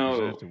they won't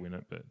deserve to win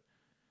it. But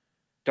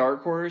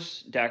dark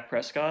horse, Dak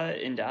Prescott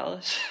in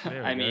Dallas.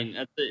 I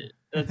mean,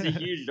 that's a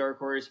huge dark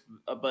horse,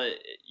 but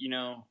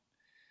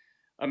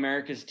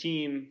America's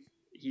team.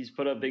 He's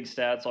put up big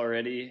stats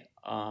already.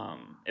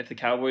 If the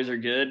Cowboys are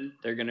good,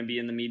 they're going to be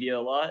in the media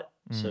a lot,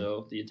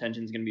 so the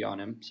attention's going to be on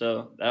him.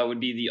 So that would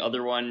be the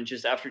other one.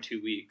 Just after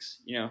 2 weeks,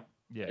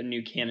 a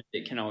new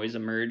candidate can always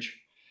emerge.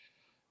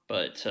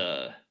 But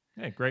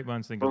great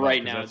minds think. But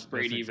right now, it's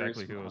Brady that's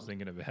exactly versus who I was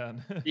thinking about.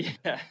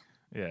 Yeah.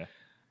 Yeah.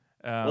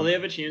 Well, they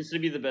have a chance to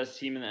be the best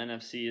team in the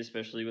NFC,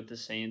 especially with the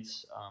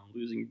Saints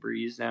losing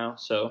Breeze now.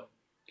 So.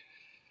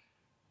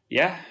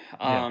 Yeah,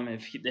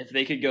 if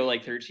they could go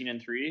like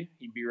 13-3,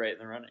 he'd be right in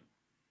the running.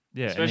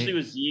 Yeah, especially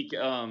with Zeke.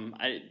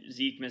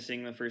 Zeke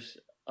missing the first.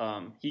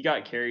 He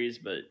got carries,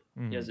 but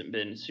he hasn't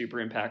been super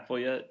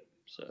impactful yet.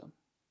 So.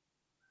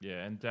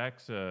 Yeah, and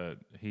Dak's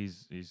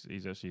he's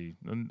actually.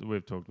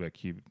 We've talked about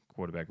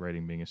quarterback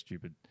rating being a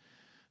stupid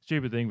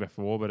thing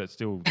before, but it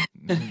still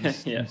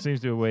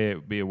seems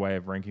to be a way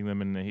of ranking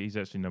them, and he's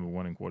actually number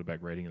one in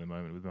quarterback rating at the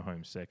moment, with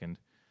Mahomes second.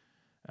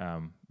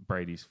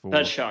 Brady's fourth.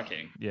 That's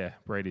shocking. Yeah,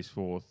 Brady's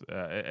fourth.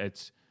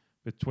 It's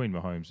between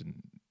Mahomes and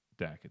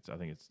Dak. I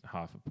think it's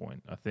half a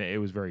point. I think it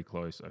was very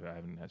close. I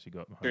haven't actually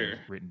got Mahomes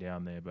written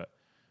down there, but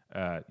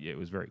it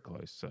was very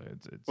close. So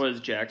it's was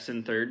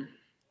Jackson third?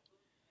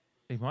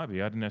 He might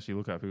be. I didn't actually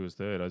look up who was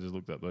third. I just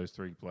looked up those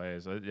three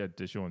players.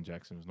 Deshaun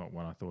Jackson was not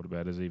one I thought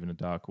about as even a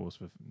dark horse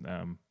for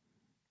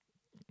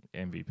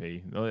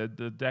MVP.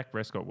 The Dak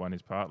Prescott one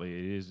is partly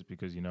it is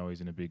because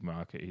he's in a big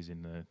market. He's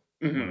in the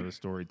one of the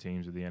storied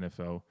teams of the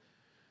NFL.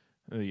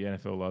 The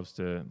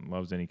NFL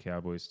loves any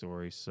Cowboys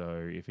story.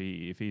 So if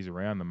he's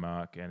around the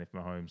mark, and if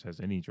Mahomes has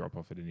any drop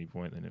off at any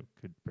point, then it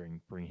could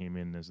bring him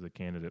in as the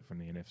candidate from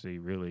the NFC.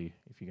 Really,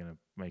 if you're going to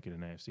make it an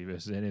AFC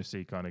versus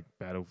NFC kind of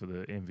battle for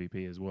the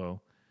MVP as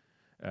well.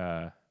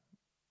 I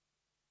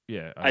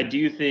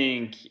do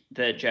think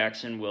that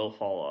Jackson will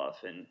fall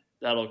off, and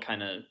that'll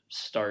kind of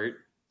start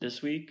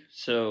this week.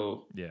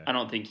 So I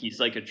don't think he's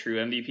like a true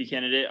MVP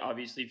candidate.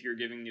 Obviously, if you're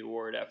giving the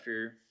award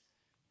after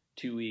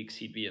 2 weeks,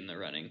 he'd be in the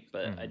running.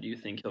 But I do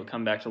think he'll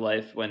come back to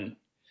life when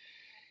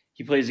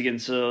he plays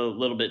against a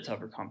little bit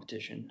tougher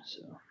competition.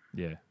 So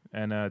yeah,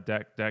 and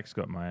Dak's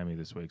got Miami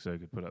this week, so he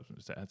could put up some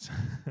stats.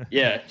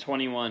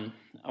 21.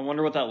 I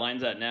wonder what that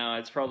line's at now.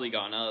 It's probably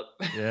gone up.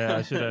 Yeah,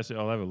 I should actually.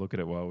 I'll have a look at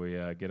it while we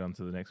get on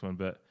to the next one.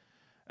 But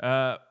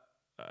I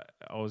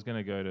was going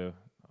to go to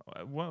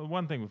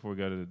one thing before we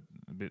go to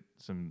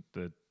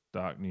the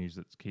dark news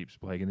that keeps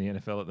plaguing the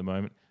NFL at the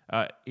moment.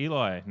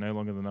 Eli no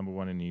longer the number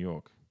one in New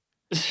York.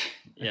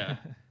 Yeah.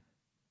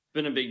 It's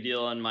been a big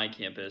deal on my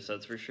campus,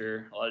 that's for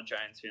sure. A lot of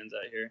Giants fans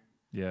out here.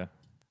 Yeah.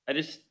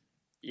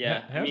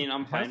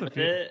 I'm fine with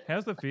it.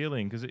 How's the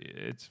feeling? Because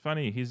it's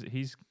funny.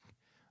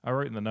 I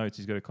wrote in the notes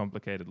he's got a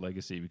complicated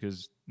legacy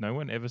because no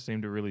one ever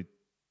seemed to really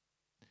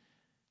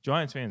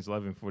Giants fans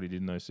love him for what he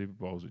did in those Super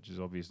Bowls, which is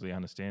obviously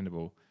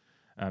understandable.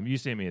 You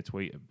sent me a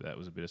tweet that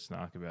was a bit of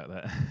snark about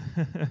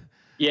that.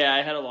 Yeah,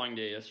 I had a long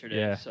day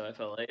yesterday, so I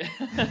felt like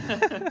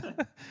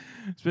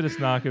it's a bit of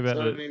snark about it.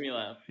 So it made me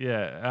laugh.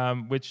 Yeah,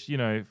 which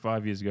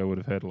 5 years ago would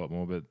have hurt a lot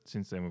more, but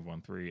since then we've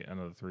won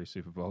another three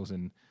Super Bowls,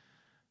 and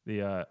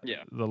the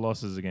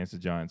losses against the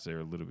Giants are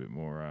a little bit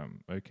more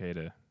okay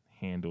to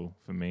handle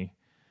for me.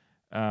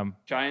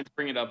 Giants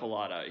bring it up a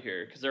lot out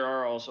here because there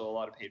are also a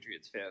lot of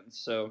Patriots fans,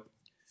 so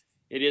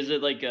it is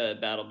like a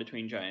battle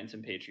between Giants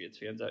and Patriots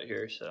fans out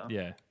here. So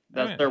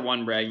that's their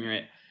one bragging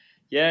right.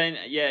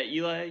 Yeah,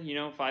 Eli,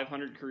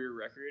 500 career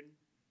record,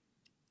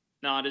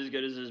 not as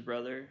good as his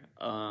brother.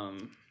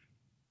 Kind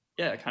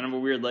of a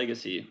weird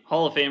legacy.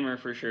 Hall of Famer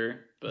for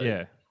sure. But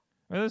well,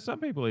 there's some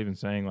people even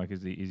saying like,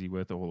 is he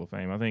worth the Hall of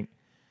Fame? I think,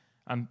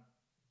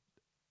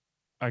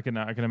 I can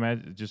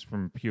imagine just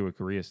from pure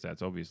career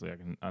stats. Obviously, I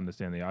can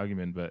understand the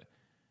argument, but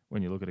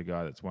when you look at a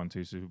guy that's won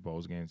 2 Super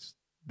Bowls against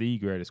the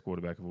greatest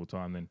quarterback of all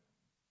time, then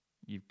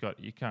you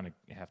kind of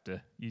have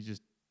to.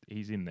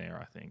 He's in there.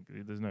 I think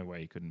there's no way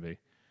he couldn't be.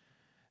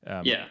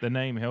 The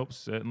name helps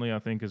certainly, I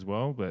think, as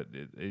well, but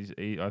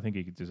I think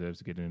he deserves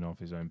to get in off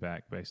his own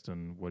back based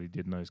on what he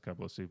did in those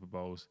couple of Super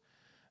Bowls.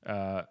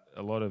 A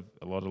lot of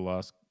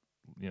last,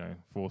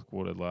 fourth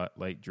quarter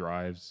late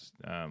drives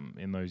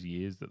in those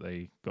years that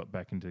they got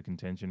back into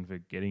contention for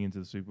getting into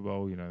the Super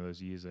Bowl.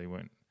 Those years they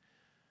weren't.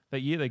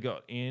 That year they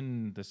got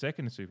in the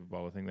second Super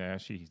Bowl, I think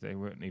they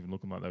weren't even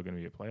looking like they were going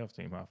to be a playoff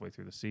team halfway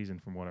through the season,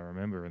 from what I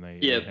remember, and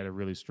they had a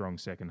really strong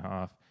second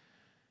half.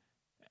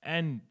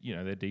 And,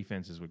 their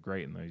defenses were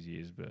great in those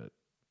years, but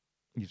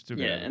you've still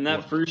got to... and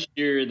that first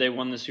year they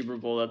won the Super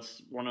Bowl,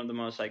 that's one of the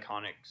most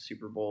iconic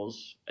Super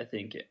Bowls, I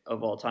think,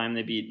 of all time.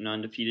 They beat an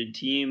undefeated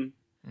team.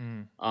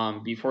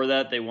 Before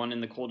that, they won in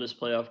the coldest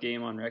playoff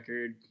game on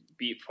record,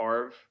 beat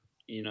Favre,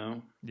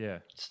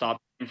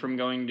 stopped him from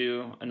going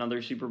to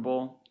another Super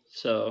Bowl.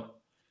 So,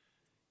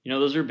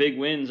 those are big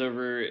wins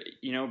over,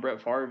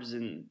 Brett Favre's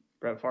in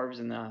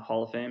the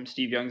Hall of Fame.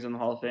 Steve Young's in the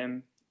Hall of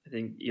Fame. I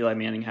think Eli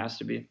Manning has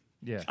to be.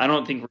 Yeah, I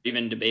don't think we're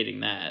even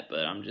debating that, but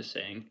I'm just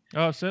saying.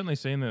 Oh, I've certainly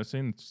seen the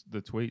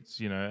tweets,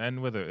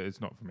 and whether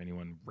it's not from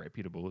anyone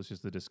reputable, it's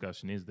just the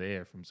discussion is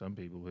there from some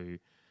people who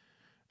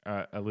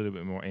are a little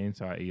bit more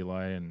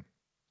anti-Eli and,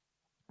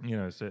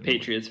 certainly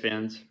Patriots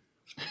fans.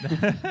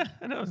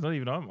 No, it's not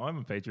even. I'm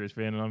a Patriots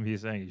fan, and I'm here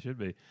saying he should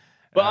be.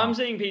 But I'm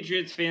saying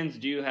Patriots fans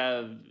do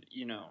have,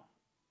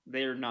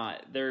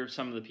 they're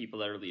some of the people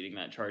that are leading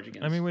that charge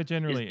against. I mean, we're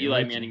generally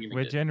Eli Manning.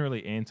 We're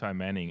generally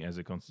anti-Manning as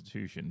a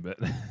constitution, but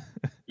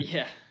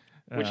yeah,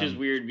 which is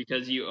weird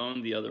because you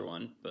own the other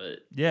one. But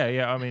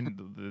yeah. I mean,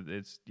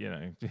 it's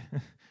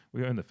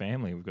we own the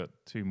family. We've got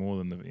 2 more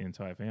than the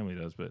entire family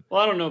does. But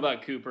I don't know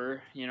about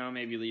Cooper.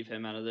 Maybe leave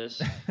him out of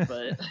this.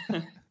 But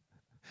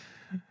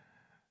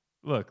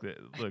look,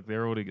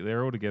 they're all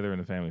together in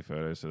the family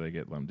photo, so they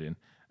get lumped in.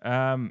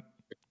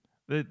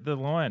 The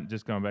line,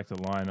 just going back to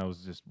the line, I was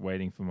just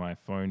waiting for my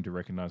phone to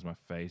recognize my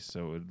face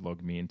so it would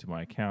log me into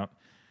my account.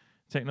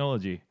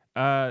 Technology.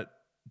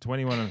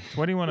 21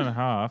 and a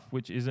half,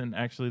 which isn't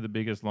actually the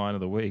biggest line of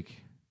the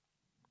week.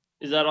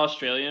 Is that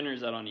Australian or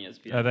is that on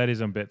ESPN? That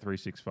is on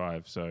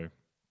Bet365, so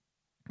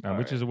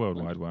which is a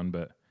worldwide one.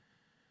 But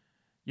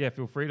yeah,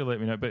 feel free to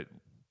let me know. But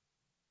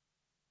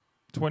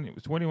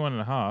 21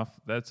 and a half,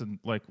 that's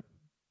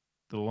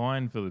the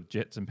line for the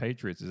Jets and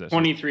Patriots is actually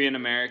 23 in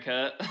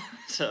America.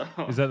 So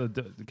is that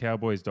the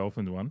Cowboys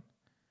Dolphins one?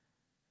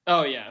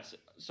 Oh yeah,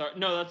 sorry.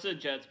 No, that's a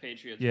Jets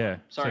Patriots. Yeah,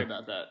 one. Sorry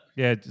about that.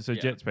 Yeah, so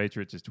Jets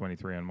Patriots is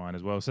 23 on mine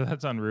as well. So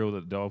that's unreal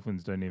that the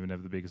Dolphins don't even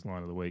have the biggest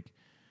line of the week.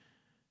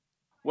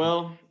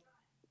 Well,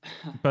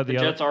 but the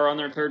Jets are on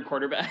their third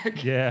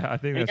quarterback. Yeah, I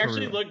think that's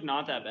actually looked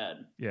not that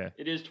bad. Yeah,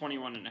 it is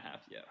 21 and a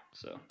half. Yeah,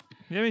 so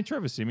yeah, I mean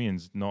Trevor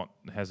Simeon's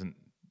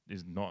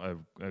is not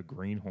a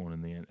greenhorn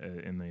in the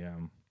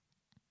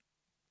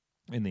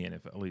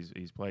NFL.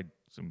 He's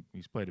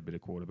played a bit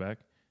of quarterback.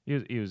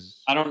 He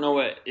was. I don't know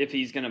if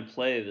he's going to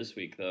play this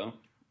week though.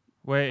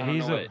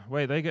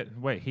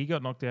 He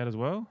got knocked out as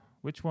well.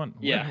 Which one?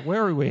 Yeah.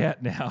 Where are we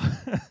at now?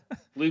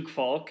 Luke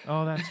Falk.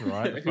 Oh, that's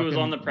right. Who was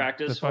on the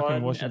practice squad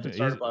at the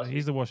start of last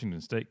He's the Washington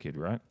State kid,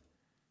 right?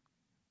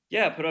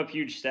 Yeah, put up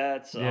huge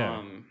stats.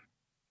 Yeah.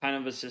 Kind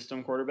of a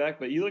system quarterback,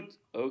 but you looked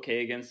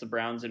okay against the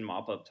Browns in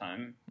mop-up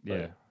time.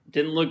 Yeah.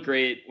 Didn't look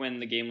great when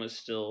the game was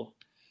still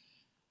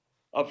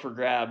up for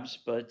grabs,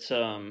 but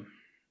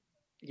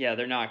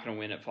they're not going to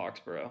win at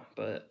Foxborough.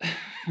 But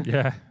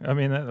yeah, I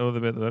mean that'll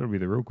be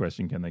the real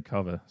question: can they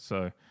cover?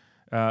 So,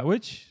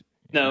 which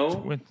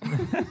no.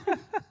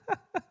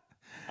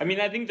 I mean,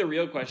 I think the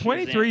real question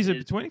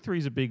 23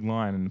 is a big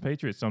line, and the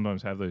Patriots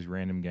sometimes have those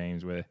random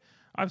games where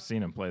I've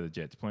seen them play the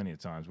Jets plenty of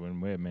times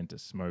when we're meant to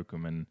smoke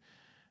them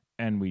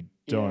and we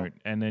don't.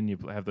 Yeah. And then you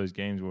have those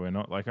games where we're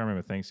not. Like I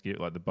remember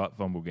Thanksgiving, like the butt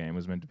fumble game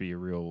was meant to be a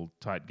real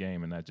tight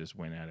game, and that just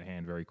went out of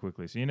hand very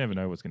quickly. So you never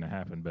know what's going to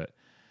happen. But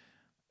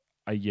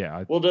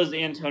does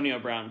Antonio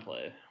Brown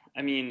play?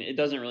 I mean, it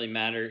doesn't really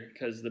matter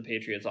because the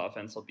Patriots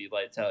offense will be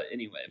lights out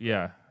anyway.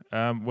 Yeah.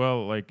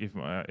 Well, like if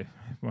my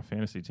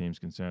fantasy team's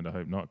concerned, I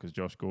hope not, because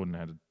Josh Gordon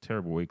had a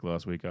terrible week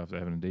last week after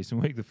having a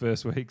decent week the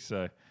first week.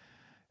 So,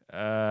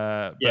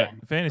 but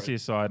fantasy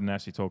aside, and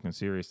actually talking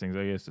serious things,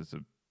 I guess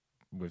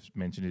we've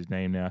mentioned his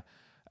name now.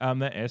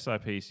 That SI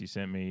piece he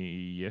sent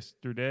me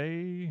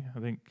yesterday, I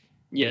think.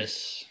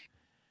 Yes.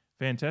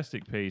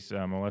 Fantastic piece.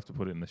 I'll have to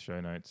put it in the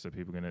show notes so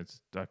people can.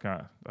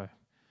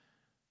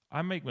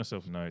 I make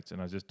myself notes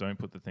and I just don't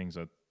put the things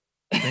I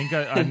think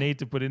I need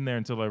to put in there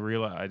until I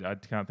realize I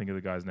can't think of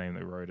the guy's name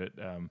that wrote it.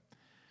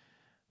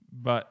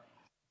 But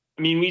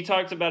I mean, we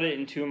talked about it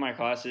in 2 of my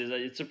classes.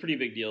 It's a pretty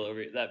big deal.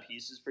 That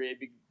piece is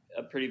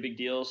a pretty big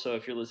deal. So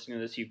if you're listening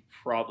to this, you've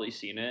probably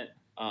seen it.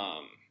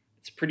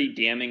 It's a pretty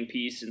damning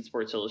piece in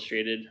Sports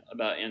Illustrated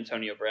about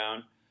Antonio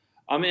Brown.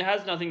 It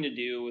has nothing to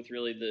do with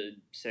really the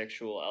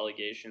sexual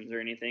allegations or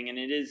anything, and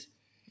it is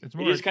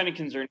kind of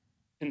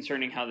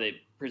concerning how they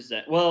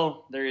present.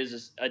 Well, there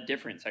is a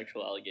different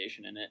sexual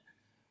allegation in it,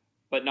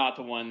 but not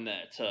the one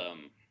that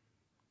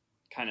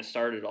kind of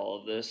started all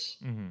of this.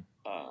 Mm-hmm.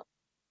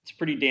 It's a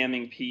pretty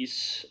damning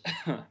piece.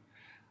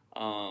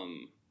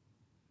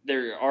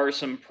 There are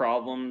some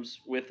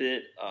problems with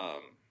it.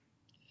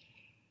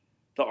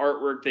 The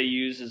artwork they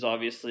use is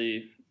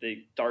obviously,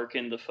 they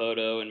darkened the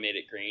photo and made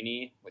it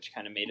grainy, which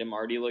kind of made him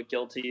already look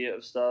guilty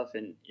of stuff.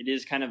 And it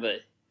is kind of a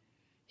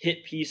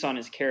hit piece on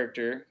his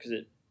character because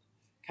it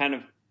kind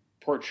of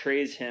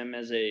portrays him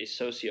as a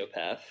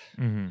sociopath.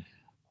 Mm-hmm.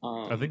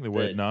 I think the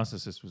word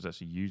narcissist was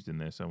actually used in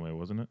there somewhere,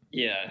 wasn't it?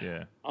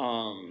 Yeah.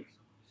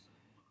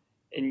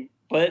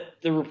 But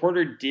the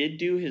reporter did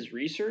do his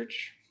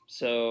research.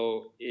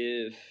 So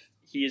if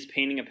he is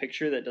painting a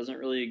picture that doesn't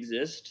really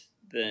exist,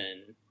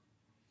 then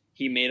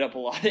he made up a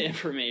lot of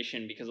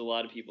information because a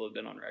lot of people have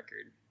been on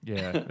record.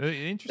 Yeah. The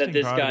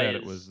interesting part about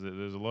it was that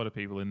there's a lot of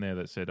people in there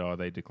that said,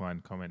 they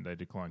declined comment.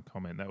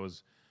 That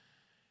was,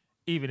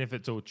 even if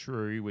it's all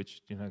true,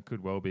 which,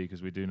 could well be,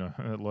 because we do know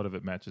a lot of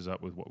it matches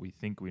up with what we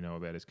think we know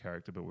about his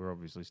character, but we're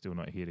obviously still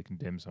not here to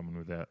condemn someone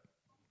without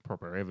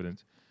proper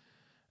evidence.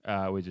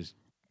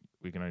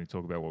 We can only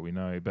talk about what we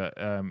know. But,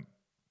 there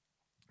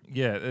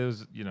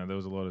was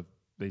a lot of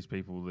these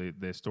people,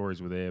 their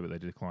stories were there, but they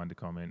declined to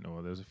comment.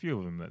 Or there was a few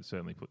of them that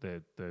certainly put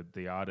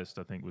the artist,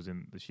 I think,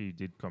 she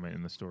did comment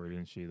in the story,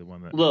 didn't she? The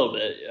one that... A little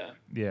bit, yeah.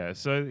 Yeah,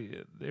 so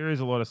there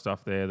is a lot of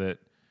stuff there that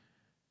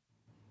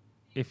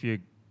if you're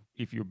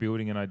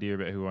building an idea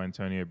about who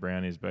Antonio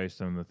Brown is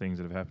based on the things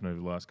that have happened over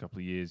the last couple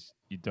of years,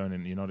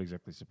 you're not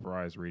exactly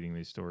surprised reading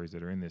these stories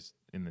that are in this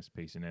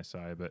piece in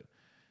SI. But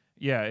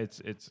yeah, it's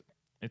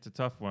a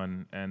tough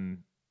one,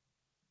 and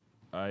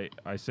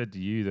I said to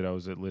you that I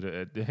was it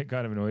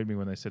kind of annoyed me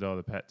when they said,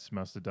 the Pats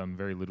must have done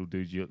very little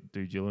due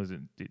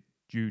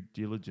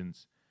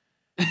diligence.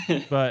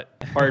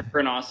 But hard for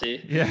an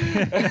Aussie.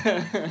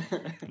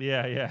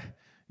 Yeah.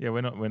 Yeah,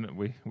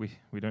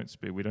 we don't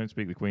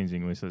speak the Queen's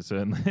English, so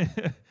certainly.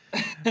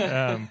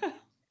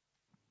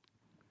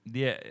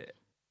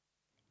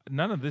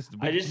 None of this.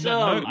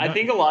 I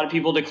think a lot of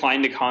people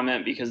declined to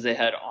comment because they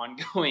had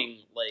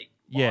ongoing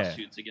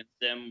lawsuits against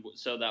them,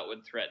 so that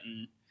would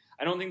threaten.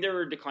 I don't think they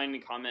were declining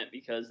to comment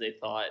because they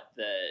thought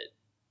that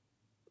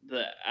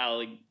the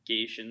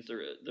allegations,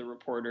 the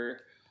reporter,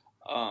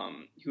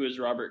 who is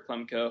Robert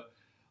Klemko,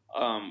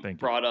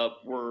 brought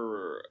up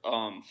were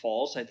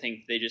false. I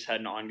think they just had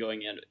an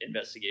ongoing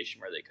investigation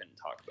where they couldn't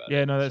talk about it.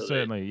 Yeah, no, that's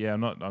certainly. I'm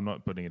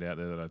not putting it out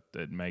there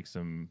that makes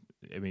them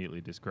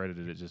immediately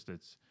discredited.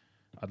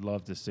 I'd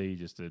love to see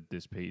just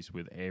this piece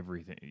with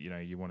everything.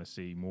 You want to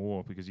see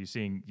more because you're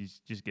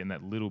just getting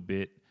that little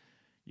bit.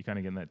 You're kind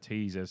of getting that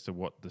tease as to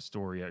what the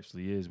story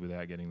actually is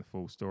without getting the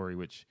full story,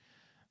 which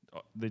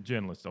the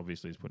journalist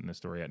obviously is putting the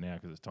story out now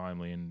because it's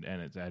timely and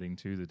it's adding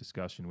to the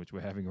discussion which we're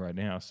having right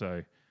now.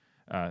 So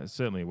it's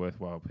certainly a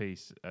worthwhile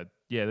piece.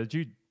 The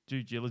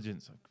due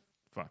diligence.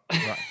 Fuck.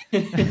 Right.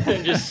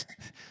 We're just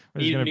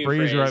going to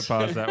breeze right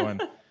past that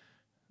one.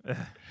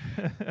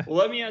 Well,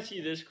 let me ask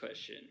you this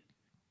question.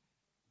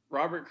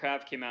 Robert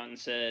Kraft came out and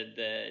said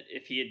that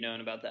if he had known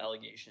about the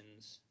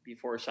allegations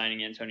before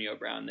signing Antonio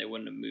Brown, they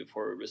wouldn't have moved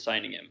forward with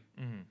signing him.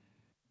 Mm-hmm.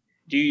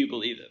 Do you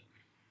believe it?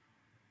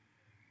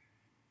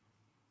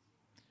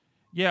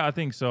 Yeah, I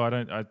think so.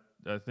 I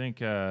think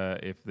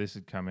if this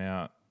had come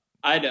out,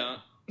 I don't.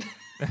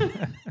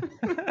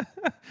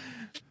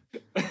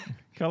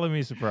 Color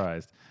me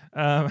surprised.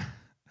 I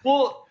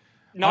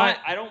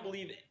don't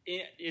believe it.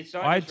 It's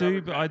not. I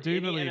do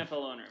believe NFL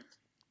owner.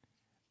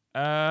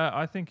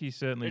 I think he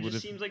certainly would have. It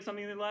just seems like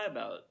something they lie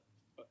about.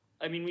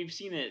 I mean, we've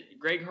seen it.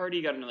 Greg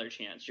Hardy got another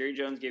chance. Jerry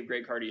Jones gave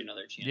Greg Hardy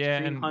another chance.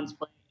 Yeah, Kareem Hunt's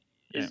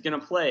is going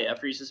to play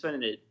after he's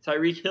suspended it.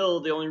 Tyreek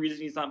Hill, the only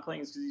reason he's not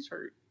playing is because he's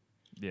hurt.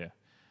 Yeah.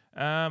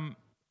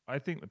 I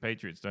think the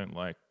Patriots don't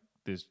like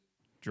this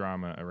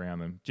drama around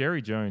them.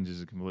 Jerry Jones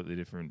is a completely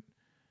different...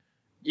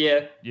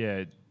 Yeah,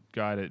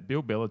 guy.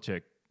 Bill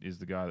Belichick is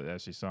the guy that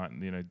actually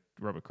signed...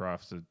 Robert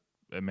Kraft's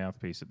a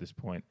mouthpiece at this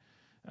point.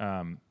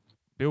 Bill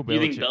Belichick... You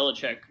think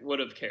Belichick would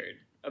have cared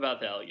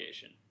about the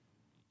allegation?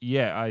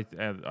 Yeah,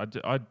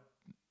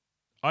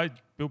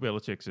 Bill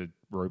Belichick's a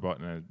robot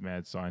and a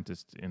mad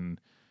scientist, and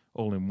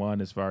all in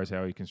one as far as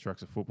how he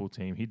constructs a football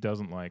team. He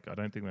doesn't like. I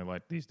don't think they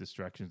like these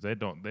distractions. They're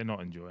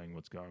not enjoying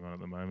what's going on at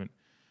the moment.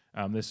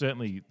 They're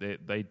certainly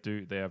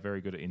they are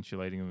very good at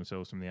insulating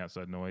themselves from the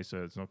outside noise,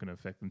 so it's not going to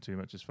affect them too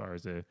much as far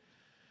as their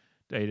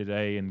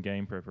day-to-day and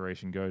game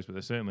preparation goes, but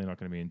they're certainly not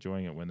going to be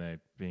enjoying it when they're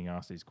being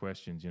asked these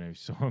questions. You know, you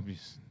saw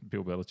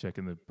Bill Belichick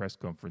in the press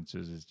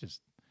conferences is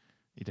just,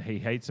 he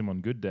hates them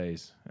on good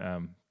days.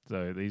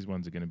 So these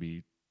ones are going to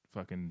be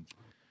fucking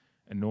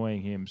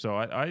annoying him. So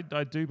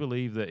I do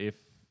believe that if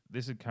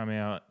this had come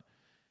out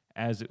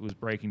as it was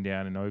breaking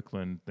down in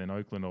Oakland, then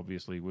Oakland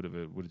obviously would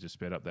have just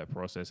sped up that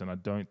process. And I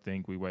don't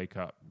think we wake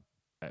up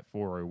at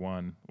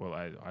 4:01. Well,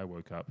 I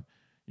woke up.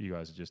 You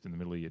guys are just in the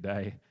middle of your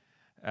day.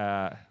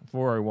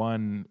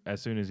 4:01 as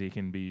soon as he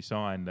can be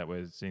signed, that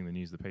we're seeing the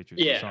news the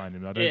Patriots have signed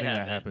him. I don't think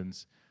that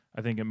happens.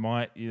 I think it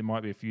might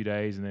be a few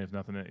days, and then if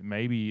nothing,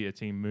 maybe a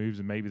team moves,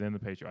 and maybe then the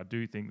Patriots. I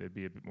do think there'd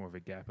be a bit more of a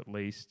gap at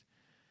least,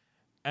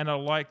 and I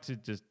like to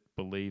just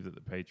believe that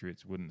the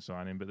Patriots wouldn't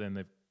sign him, but then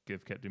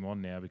they've kept him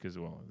on now because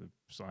they've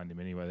signed him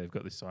anyway. They've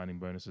got this signing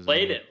bonuses.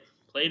 Played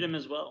him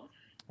as well.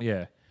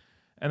 Yeah,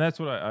 and that's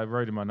what I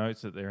wrote in my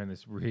notes, that they're in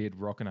this weird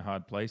rock and a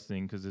hard place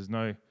thing because there's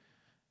no.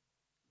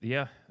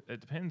 Yeah,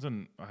 it depends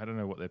on. I don't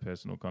know what their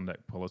personal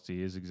conduct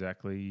policy is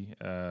exactly.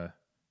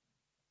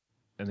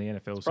 And the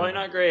NFL it's probably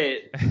not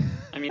great.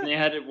 I mean, they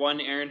had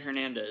one Aaron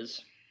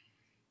Hernandez.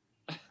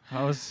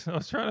 I was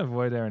trying to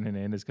avoid Aaron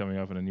Hernandez coming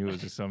up, and I knew it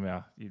was just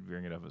somehow you'd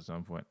bring it up at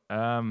some point.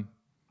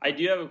 I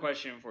do have a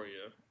question for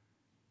you.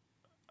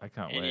 I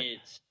can't wait.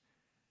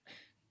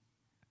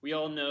 We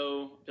all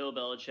know Bill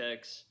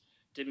Belichick's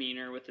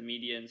demeanor with the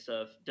media and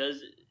stuff.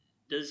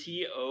 Does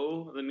he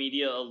owe the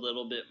media a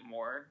little bit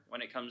more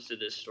when it comes to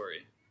this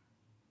story,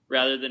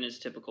 rather than his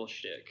typical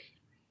shtick?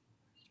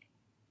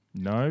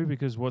 No,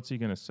 because what's he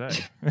going to say?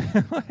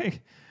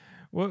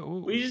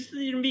 We just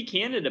need to be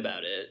candid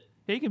about it.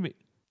 He can be.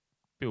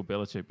 Bill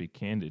Belichick be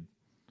candid.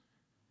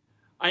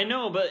 I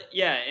know, but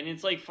yeah, and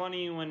it's like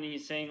funny when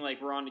he's saying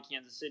like we're on to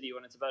Kansas City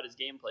when it's about his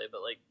gameplay,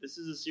 but like this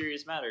is a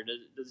serious matter.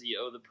 Does he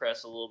owe the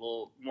press a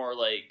little more?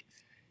 Like,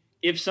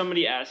 if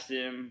somebody asked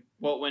him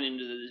what went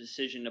into the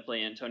decision to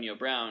play Antonio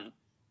Brown,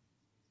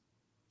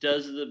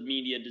 does the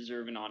media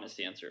deserve an honest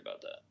answer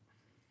about that?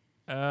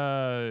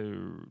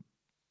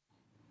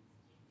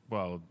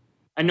 Well,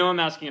 I know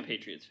I'm asking a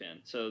Patriots fan,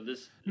 so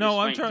this. No,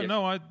 I'm trying.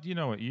 No, you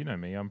know what? You know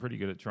me. I'm pretty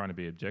good at trying to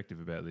be objective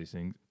about these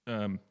things.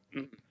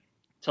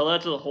 Tell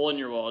that to the hole in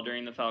your wall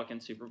during the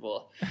Falcons Super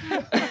Bowl.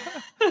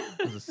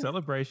 There's a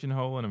celebration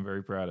hole, and I'm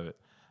very proud of it.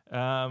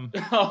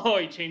 Oh,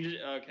 he changed it.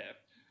 Okay.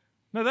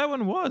 No, that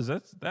one was.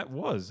 That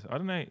was. I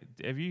don't know.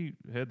 Have you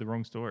heard the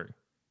wrong story?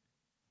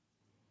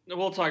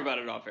 We'll talk about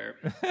it off air.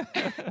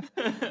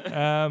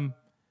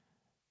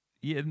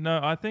 Yeah.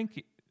 No, I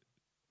think.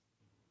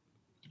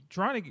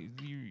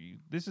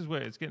 This is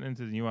where it's getting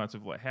into the nuance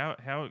of like how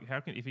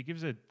can, if he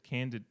gives a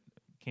candid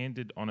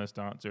honest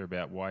answer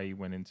about why he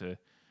went into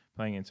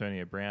playing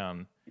Antonio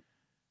Brown,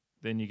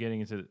 then you're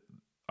getting into.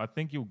 I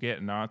think you'll get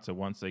an answer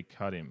once they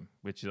cut him,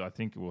 which I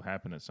think will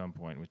happen at some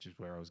point, which is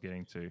where I was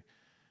getting to.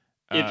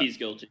 If he's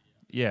guilty.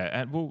 Yeah,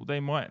 and well,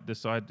 they might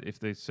decide if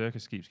the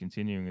circus keeps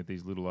continuing and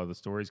these little other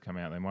stories come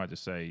out, they might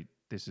just say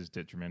this is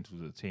detrimental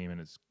to the team,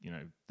 and it's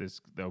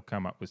they'll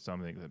come up with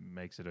something that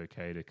makes it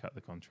okay to cut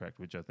the contract,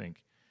 which I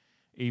think.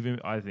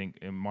 I think,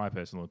 in my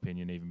personal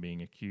opinion, even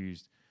being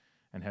accused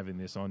and having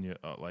this on you,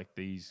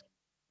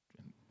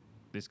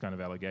 this kind of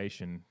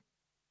allegation,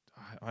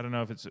 I don't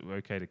know if it's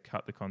okay to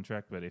cut the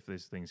contract, but if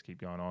these things keep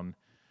going on,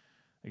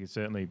 they could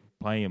certainly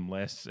play him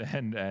less,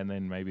 and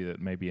then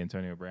maybe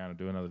Antonio Brown will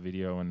do another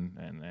video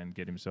and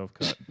get himself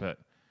cut. But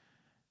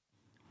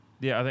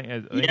yeah, I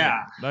think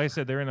like I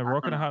said, they're in a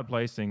rock and a hard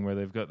place thing where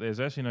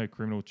there's actually no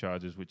criminal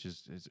charges, which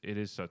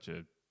is such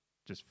a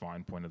just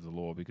fine point of the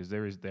law because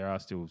there are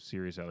still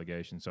serious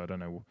allegations. So I don't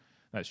know,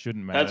 that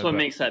shouldn't matter. That's what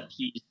makes that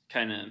piece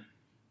kind of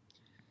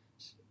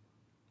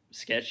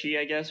sketchy,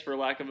 I guess, for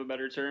lack of a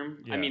better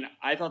term. Yeah. I mean,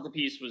 I thought the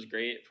piece was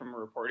great from a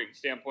reporting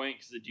standpoint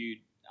because the dude,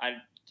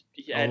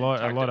 a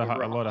lot of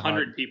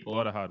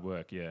hard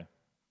work, yeah.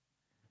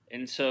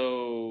 And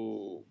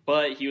so,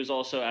 but he was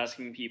also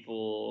asking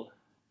people.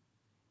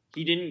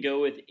 He didn't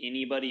go with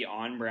anybody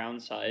on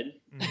Brown's side,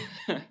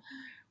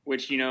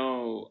 which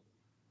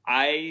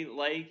I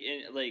like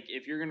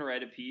if you're gonna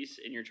write a piece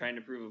and you're trying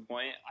to prove a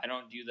point, I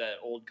don't do that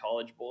old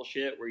college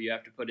bullshit where you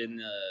have to put in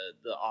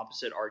the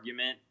opposite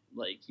argument,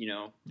 like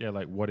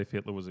like what if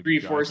Hitler was a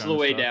 3/4 of the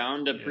way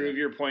down to prove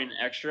your point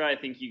extra. I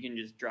think you can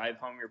just drive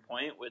home your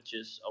point with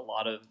just a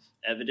lot of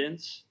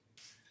evidence.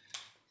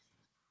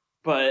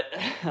 But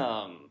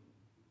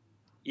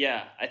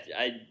yeah,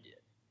 I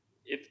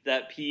if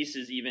that piece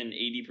is even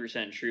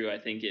 80% true, I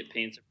think it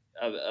paints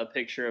a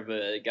picture of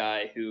a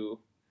guy who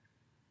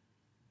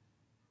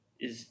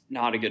is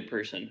not a good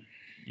person.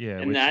 Yeah.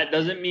 And that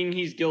doesn't mean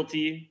he's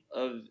guilty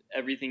of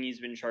everything he's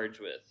been charged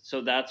with.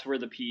 So that's where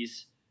the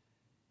piece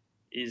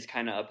is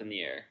kind of up in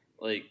the air.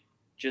 Like,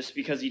 just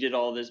because he did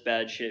all this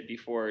bad shit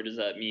before, does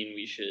that mean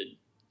we should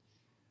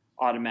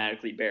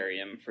automatically bury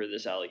him for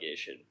this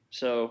allegation?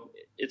 So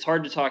it's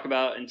hard to talk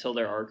about until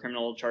there are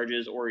criminal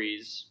charges or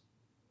he's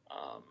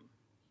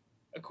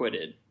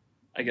acquitted.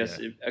 I guess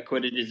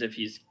acquitted is if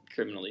he's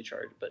criminally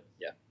charged, but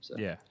yeah. So.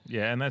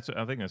 Yeah, and I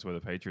think that's where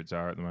the Patriots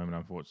are at the moment.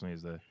 Unfortunately,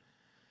 is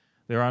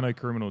there are no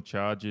criminal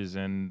charges,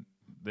 and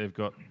they've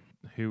got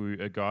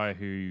a guy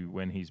who,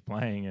 when he's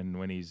playing and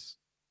when he's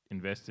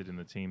invested in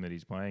the team that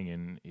he's playing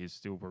in, is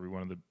still probably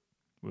one of the.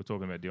 We were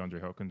talking about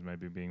DeAndre Hopkins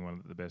maybe being one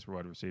of the best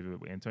wide receivers.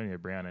 Antonio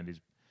Brown and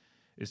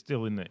is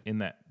still in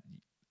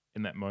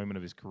that moment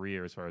of his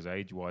career as far as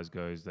age wise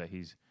goes, that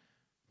he's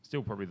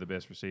still probably the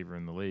best receiver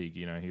in the league.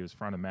 You know, he was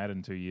front of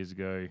Madden 2 years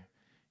ago.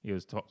 He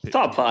was top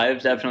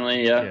 5,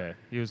 definitely. Yeah. Yeah,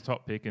 he was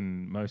top pick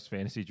in most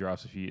fantasy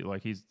drafts. If you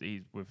like,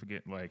 we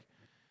forget like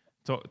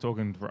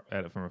talking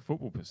at it from a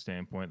football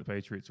standpoint, the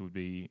Patriots would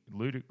be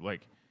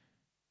like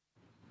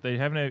they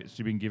haven't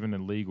actually been given a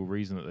legal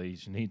reason that they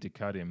need to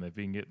cut him.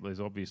 There's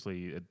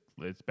obviously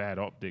it's bad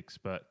optics,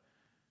 but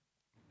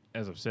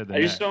as I've said, I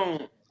just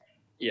don't.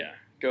 Yeah,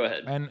 go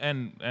ahead.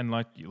 And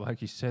like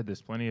you said,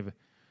 there's plenty of.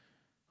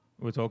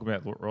 We were talking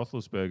about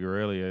Roethlisberger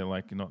earlier,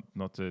 like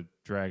not to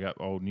drag up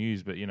old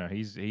news, but you know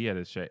he had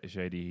a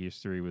shady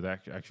history with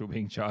actual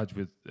being charged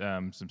with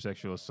some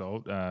sexual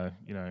assault.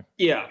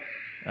 Yeah.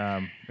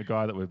 A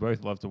guy that we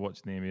both love to watch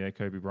in the NBA,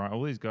 Kobe Bryant.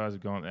 All these guys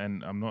have gone,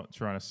 and I'm not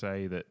trying to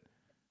say that.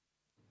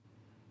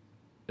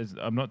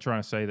 I'm not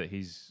trying to say that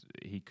he's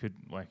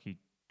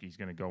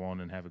going to go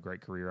on and have a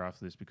great career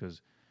after this,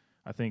 because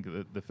I think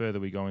that the further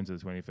we go into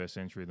the 21st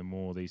century, the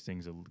more these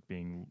things are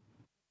being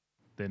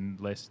then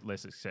less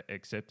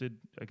accepted,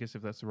 I guess,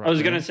 if that's the right. I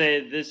was going to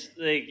say this,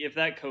 like, if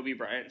that Kobe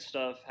Bryant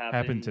stuff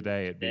happened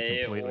today, it'd be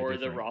completely or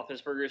different. The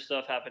Roethlisberger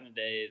stuff happened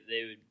today,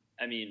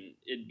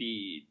 it'd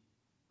be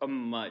a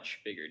much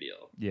bigger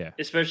deal. Yeah.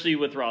 Especially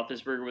with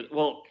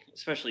Roethlisberger,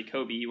 especially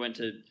Kobe, he went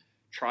to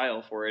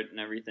trial for it and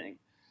everything.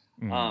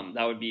 Mm.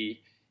 That would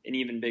be an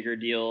even bigger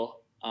deal.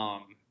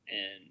 And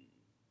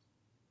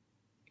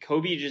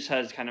Kobe just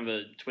has kind of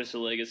a twisted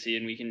legacy,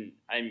 and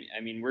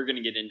we're going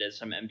to get into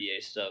some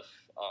NBA stuff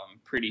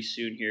pretty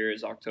soon here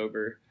as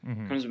October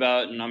comes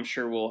about, and I'm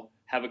sure we'll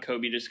have a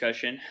Kobe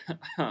discussion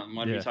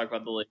when we talk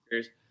about the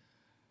Lakers.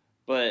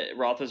 But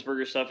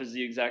Roethlisberger stuff is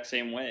the exact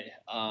same way.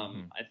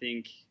 I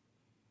think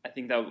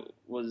that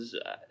was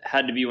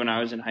had to be when I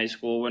was in high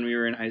school, when we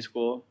were in high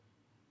school.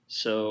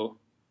 So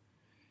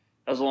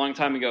that was a long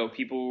time ago.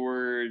 People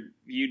were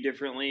viewed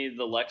differently.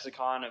 The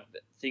lexicon of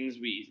things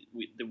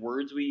the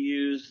words we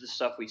used, the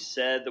stuff we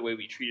said, the way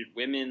we treated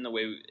women, the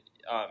way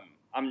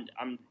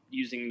I'm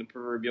using the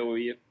proverbial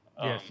we.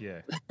 Yes,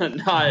 yeah.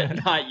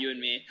 not you and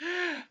me.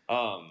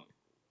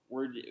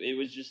 It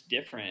was just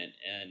different,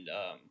 and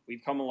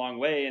we've come a long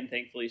way, and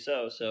thankfully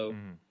so. So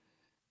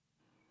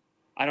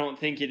I don't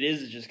think it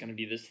is just going to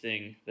be this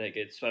thing that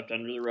gets swept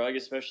under the rug,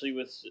 especially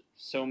with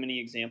so many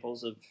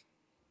examples of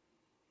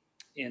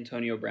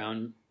Antonio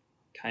Brown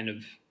kind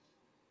of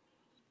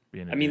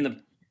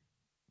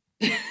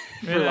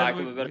for lack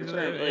of a better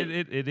term.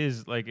 It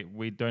is like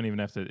we don't even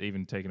have to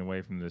even take it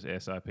away from this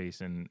SI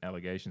piece and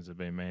allegations have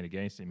been made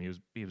against him.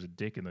 He was a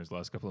dick in those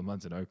last couple of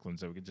months in Oakland,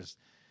 so we could just,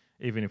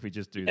 even if we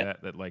just do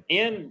that like,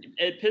 and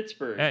at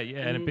Pittsburgh,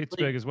 and at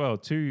Pittsburgh as well,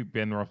 to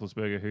Ben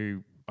Roethlisberger,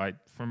 who I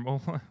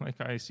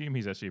assume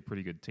he's actually a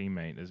pretty good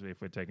teammate. As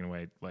if we're taking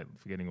away, like,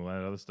 forgetting all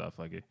that other stuff,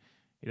 like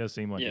he does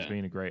seem like he's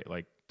been a great,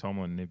 like,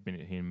 Tomlin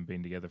and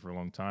been together for a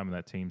long time, and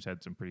that team's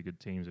had some pretty good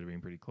teams that have been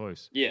pretty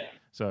close. Yeah.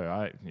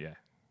 So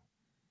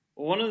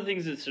One of the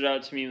things that stood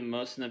out to me the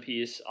most in the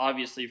piece,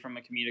 obviously from a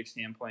comedic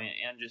standpoint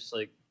and just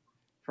like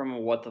from a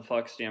what the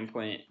fuck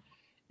standpoint,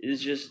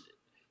 is just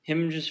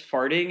him just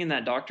farting in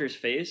that doctor's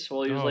face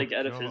while he was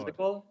at a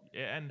physical.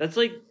 Yeah, and that's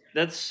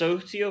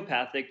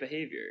sociopathic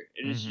behavior,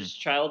 and it's just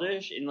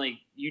childish. And like,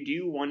 you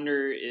do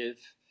wonder if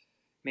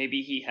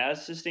maybe he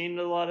has sustained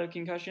a lot of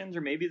concussions,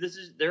 or maybe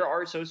there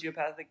are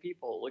sociopathic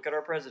people. Look at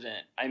our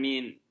president. I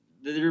mean,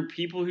 there are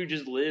people who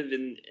just live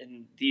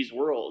in these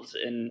worlds,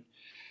 and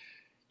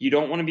you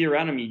don't want to be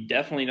around them. You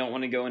definitely don't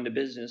want to go into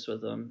business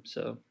with them.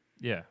 So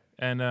yeah,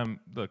 and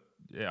look,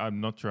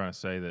 I'm not trying to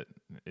say that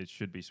it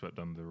should be swept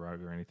under the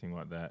rug or anything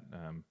like that.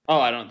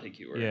 I don't think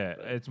you were. Yeah,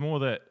 but it's more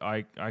that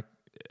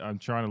I'm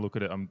trying to look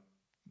at it. I'm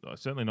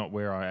certainly not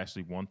where I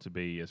actually want to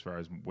be as far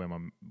as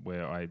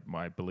where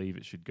I believe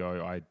it should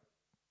go. I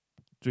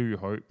do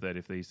hope that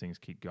if these things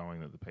keep going,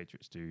 that the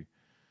Patriots do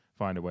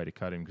find a way to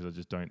cut him, because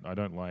I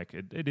don't like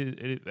it.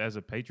 It as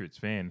a Patriots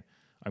fan,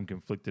 I'm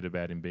conflicted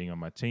about him being on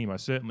my team. I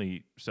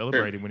certainly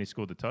celebrated him when he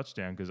scored the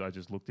touchdown, because I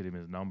just looked at him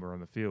as a number on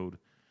the field.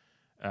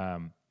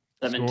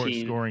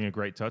 17. Scoring a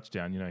great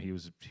touchdown. You know,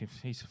 he's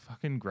a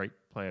fucking great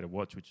player to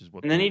watch, which is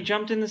what. And then he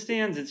jumped in the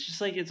stands. It's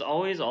just like, it's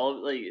always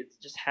all like, it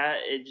just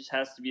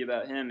has to be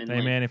about him. And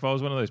hey, man, if I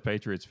was one of those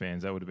Patriots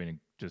fans, that would have been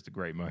just a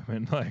great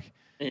moment. Like,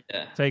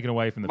 taken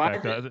away from the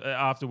fact that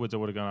afterwards I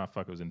would have gone, oh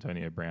fuck, it was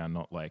Antonio Brown,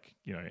 not like,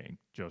 you know,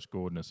 Josh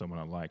Gordon or someone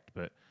I liked.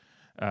 But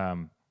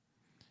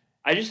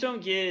I just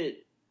don't get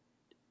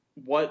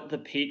what the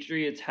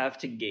Patriots have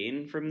to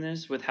gain from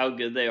this with how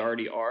good they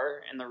already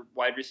are and the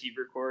wide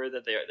receiver core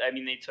that they are. I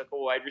mean, they took a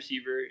wide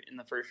receiver in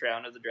the first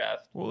round of the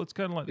draft. Well, it's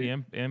kind of like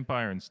the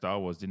Empire in Star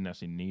Wars didn't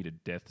actually need a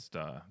Death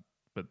Star,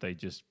 but they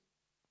just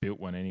built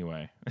one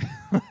anyway.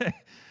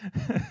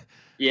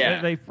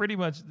 Yeah. They pretty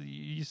much,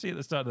 you see at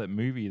the start of that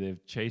movie, they're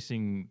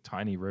chasing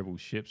tiny rebel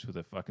ships with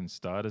a fucking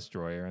Star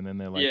Destroyer, and then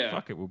they're like,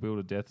 fuck it, we'll build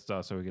a Death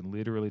Star so we can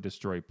literally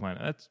destroy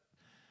planet.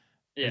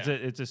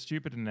 It's a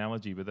stupid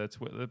analogy, but that's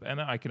what,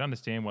 and I can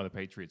understand why the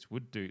Patriots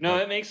would do. No,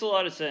 it makes a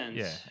lot of sense.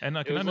 Yeah, and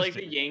it was like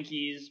the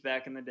Yankees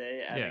back in the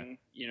day, adding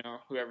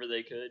whoever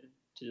they could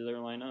to their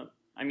lineup.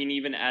 I mean,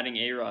 even adding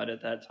A-Rod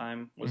at that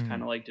time was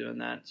kind of like doing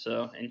that.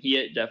 So, and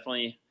he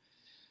definitely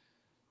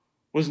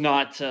was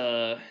not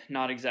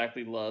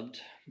exactly loved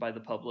by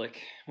the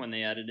public when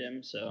they added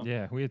him. So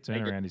yeah, weird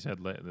turnaround he's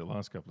had the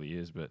last couple of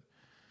years, but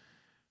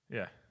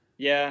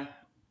yeah.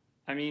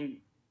 I mean,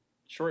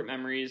 short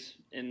memories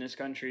in this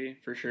country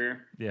for sure.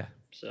 Yeah.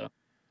 So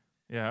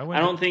yeah,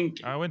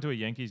 I went to a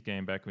Yankees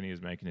game back when he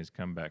was making his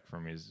comeback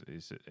from his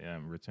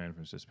return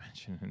from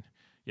suspension, and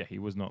yeah, he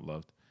was not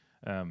loved.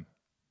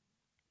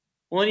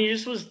 Well, and he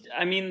just was.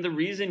 I mean, the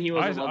reason he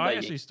wasn't loved by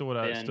actually stood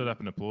up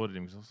and applauded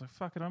him because I was like,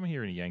 "Fuck it, I'm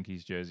here in a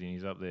Yankees jersey, and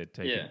he's up there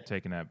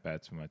taking out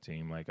bats for my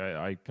team." Like,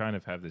 I kind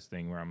of have this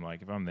thing where I'm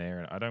like, if I'm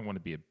there, I don't want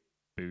to be a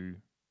boo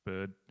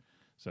bird.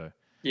 So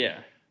yeah,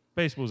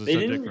 baseball's a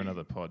subject for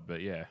another pod,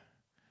 but yeah.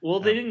 Well,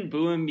 they didn't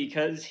boo him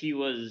because he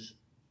was,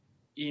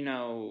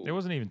 there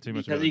wasn't even too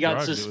much because he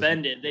got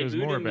suspended. They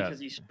booed him because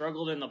he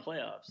struggled in the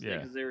playoffs. Yeah,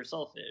 because they were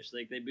selfish.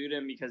 Like they booed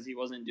him because he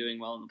wasn't doing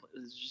well in the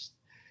playoffs. It's just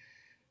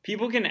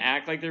people can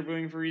act like they're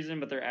booing for a reason,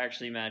 but they're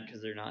actually mad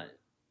because they're not.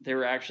 They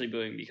were actually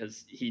booing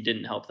because he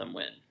didn't help them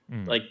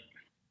win. Like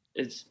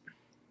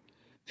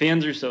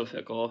fans are so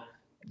fickle.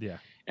 Yeah,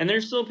 and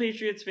there's still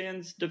Patriots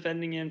fans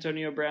defending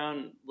Antonio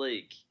Brown.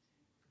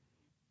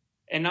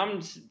 And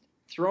I'm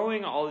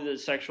throwing all of the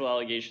sexual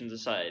allegations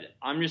aside,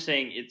 I'm just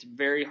saying it's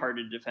very hard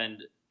to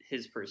defend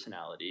his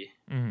personality.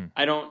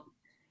 I don't,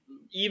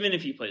 even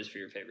if he plays for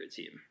your favorite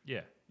team.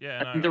 Yeah.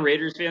 I think the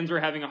Raiders fans were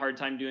having a hard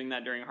time doing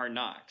that during Hard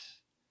Knocks.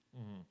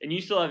 And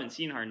you still haven't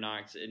seen Hard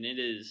Knocks, and it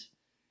is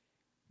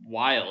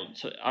wild.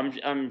 So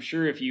I'm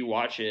sure if you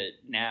watch it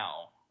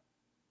now,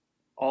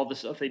 all the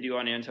stuff they do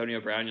on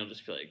Antonio Brown, you'll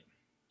just be like,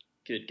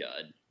 good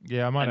God.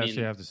 Yeah, I might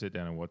actually have to sit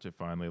down and watch it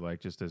finally,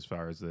 like just as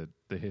far as the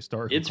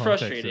historical it's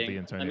context frustrating. of the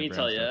Antonio Let me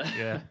Brown tell stuff.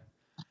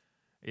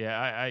 you.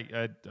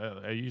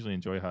 Yeah. I usually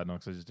enjoy Hard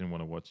Knocks. I just didn't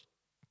want to watch.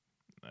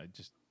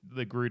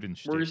 The Gruden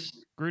shtick.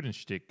 Gruden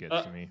shtick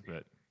gets to me,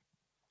 but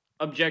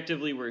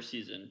objectively worst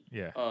season.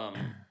 Yeah.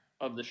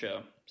 Of the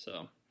show.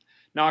 So,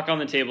 knock on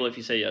the table if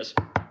you say yes.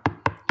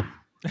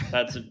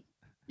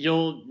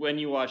 When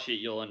you watch it,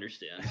 you'll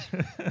understand.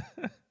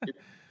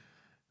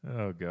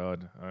 Oh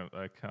God,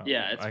 I can't.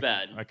 Yeah, it's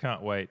bad. I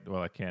can't wait.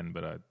 Well, I can,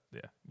 but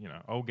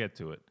I'll get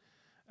to it.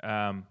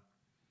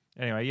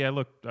 Anyway, yeah.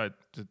 Look, to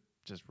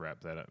just wrap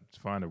that up.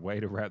 Find a way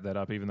to wrap that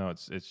up, even though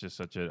it's just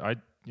such a. I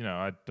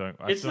don't.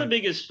 It's the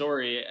biggest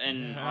story,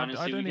 and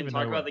honestly, we can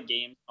talk about the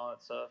games and all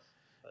that stuff.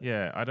 But.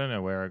 Yeah, I don't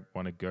know where I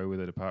want to go with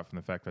it, apart from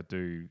the fact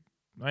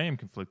I am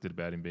conflicted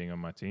about him being on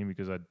my team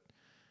because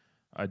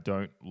I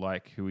don't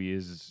like who he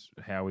is,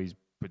 how he's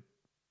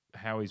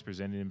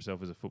presented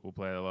himself as a football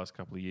player the last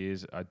couple of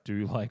years. I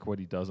do like what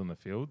he does on the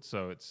field.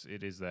 So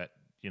it is that,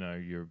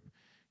 you're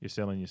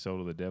selling your soul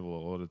to the devil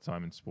a lot of the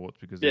time in sports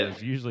because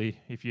there's usually,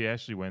 if you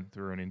actually went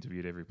through and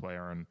interviewed every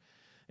player on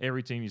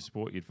every team you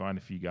support, you'd find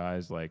a few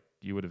guys like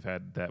you would have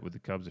had that with the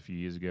Cubs a few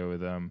years ago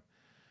with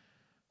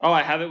Oh,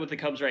 I have it with the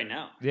Cubs right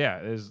now. Yeah,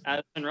 there's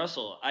Addison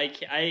Russell. I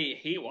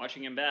hate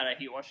watching him bat. I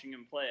hate watching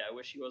him play. I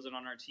wish he wasn't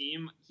on our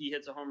team. He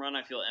hits a home run,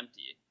 I feel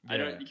empty. Yeah. I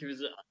don't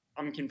because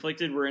I'm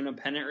conflicted. We're in a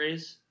pennant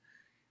race,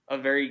 a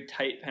very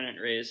tight pennant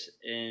race,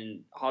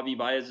 and Javi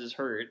Baez is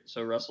hurt,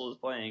 so Russell is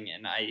playing,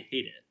 and I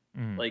hate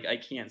it. Like I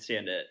can't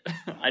stand it.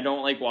 I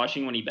don't like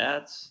watching when he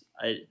bats.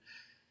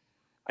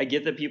 I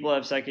get that people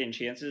have second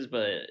chances,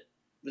 but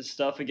the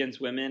stuff against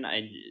women,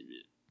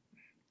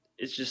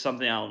 it's just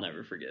something I'll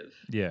never forgive.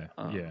 Yeah,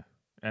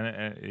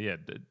 and yeah.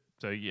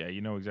 So yeah,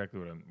 you know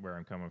exactly where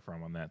I'm coming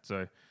from on that.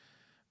 So,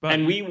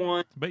 and we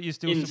won, but you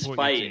still in support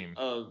spite your team.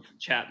 of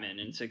Chapman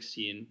in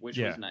 16, which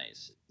was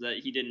nice. That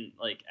he didn't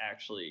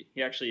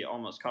he actually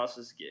almost cost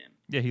us the game.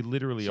 Yeah, he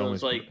literally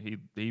almost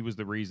he was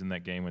the reason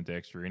that game went to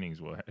extra innings.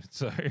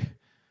 So,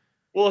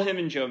 well, him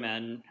and Joe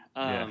Madden.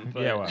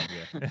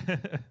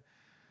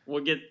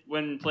 We'll get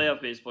when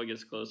playoff baseball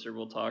gets closer.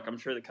 We'll talk. I'm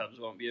sure the Cubs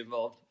won't be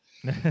involved.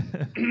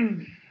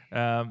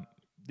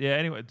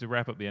 Anyway, to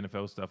wrap up the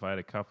NFL stuff, I had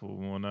a couple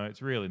more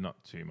notes. Really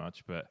not too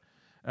much, but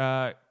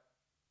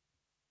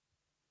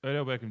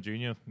Odell Beckham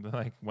Jr.,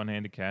 like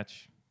one-handed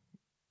catch.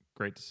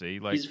 Great to see.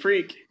 Like he's a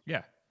freak.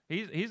 Yeah.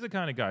 He's the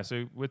kind of guy.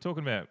 So we're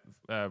talking about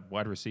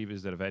wide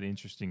receivers that have had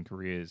interesting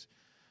careers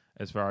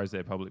as far as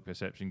their public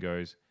perception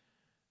goes.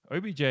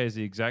 OBJ is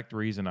the exact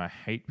reason I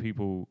hate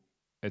people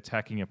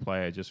attacking a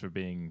player just for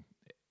being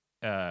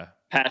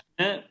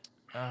passionate.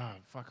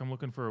 I'm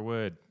looking for a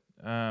word.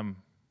 God,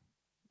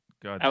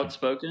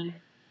 outspoken.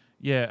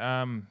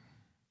 Yeah.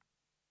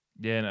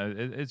 Yeah. No,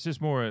 it's just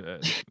more.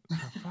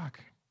 Fuck.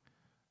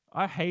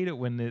 I hate it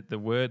when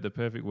the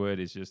perfect word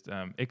is just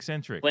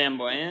eccentric.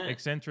 Flamboyant.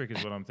 Eccentric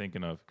is what I'm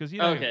thinking of, because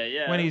Okay,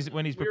 yeah.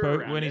 when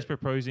he's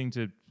proposing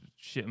to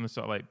shit on the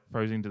side, like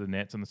proposing to the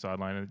nets on the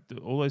sideline, and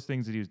all those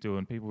things that he was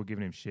doing, people were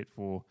giving him shit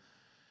for.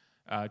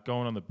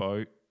 Going on the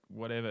boat,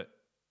 whatever.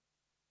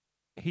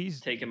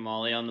 He's taking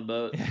Molly on the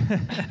boat.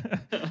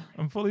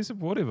 I'm fully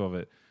supportive of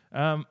it.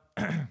 I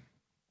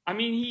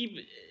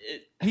mean,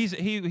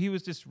 he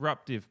was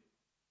disruptive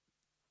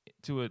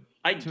to a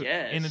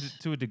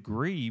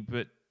degree,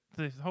 but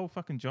the whole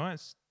fucking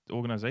Giants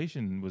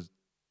organization was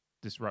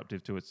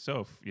disruptive to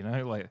itself. You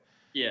know, like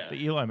the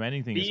Eli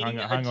Manning thing being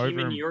is hung a over team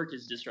in him. New York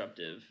is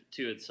disruptive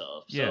to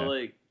itself. So Yeah.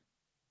 like,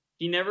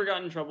 he never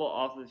got in trouble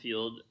off the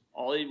field.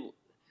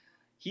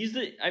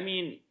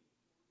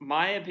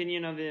 My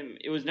opinion of him,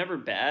 it was never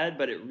bad,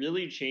 but it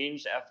really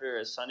changed after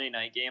a Sunday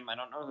night game. I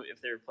don't know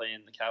if they were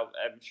playing the Cowboys.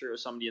 I'm sure it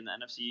was somebody in the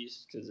NFC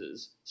East because it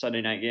was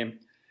Sunday night game.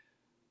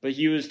 But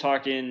he was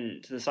talking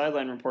to the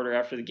sideline reporter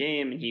after the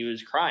game, and he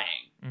was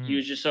crying. Mm-hmm. He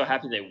was just so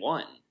happy they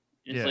won.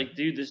 And it's like,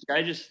 dude, this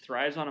guy just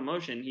thrives on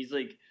emotion. He's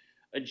like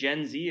a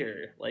Gen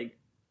Zer, like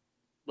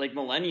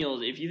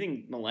millennials. If you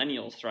think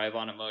millennials thrive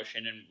on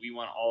emotion and we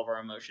want all of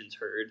our emotions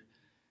heard,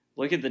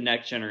 look at the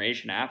next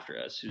generation after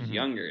us who's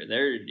younger.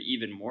 They're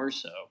even more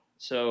so.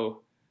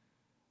 So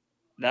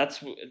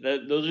those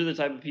are the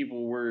type of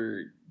people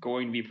we're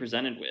going to be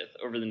presented with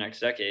over the next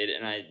decade,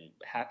 and I'm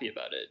happy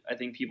about it. I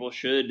think people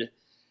should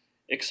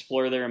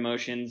explore their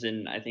emotions,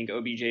 and I think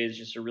OBJ is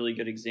just a really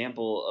good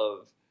example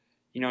of,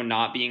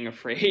 not being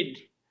afraid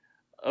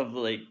of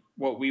like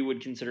what we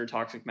would consider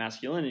toxic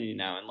masculinity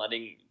now, and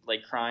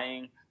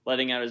crying,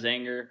 letting out his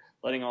anger,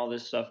 letting all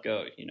this stuff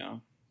go. Yeah,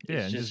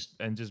 it's just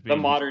being the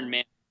modern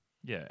man.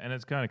 Yeah, and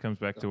it kind of comes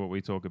back to what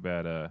we talk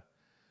about.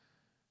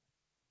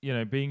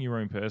 Being your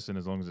own person,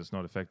 as long as it's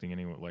not affecting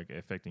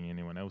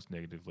anyone else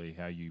negatively.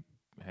 How you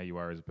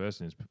are as a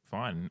person is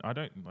fine. I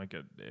don't like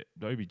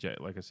OBJ.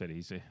 Like I said,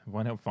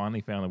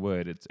 finally found the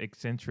word. It's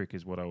eccentric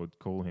is what I would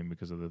call him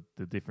because of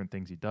the different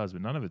things he does.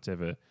 But none of it's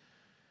ever.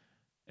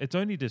 It's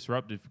only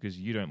disruptive because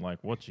you don't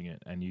like watching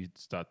it and you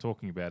start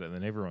talking about it, and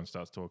then everyone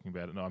starts talking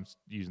about it. And I'm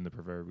using the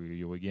proverbial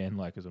you again,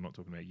 because I'm not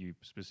talking about you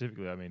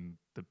specifically. I mean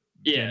the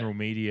general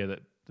media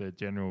that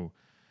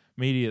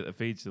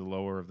feeds to the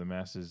lower of the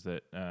masses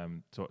that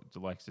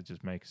likes to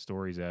just make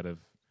stories out of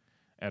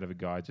a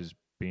guy just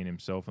being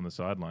himself on the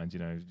sidelines.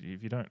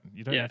 If you don't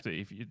have to,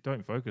 if you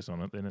don't focus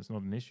on it, then it's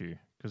not an issue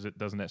because it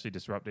doesn't actually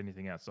disrupt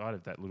anything outside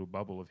of that little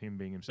bubble of him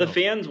being himself.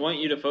 The fans want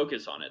you to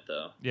focus on it,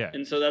 though. Yeah,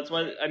 and so that's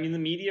why the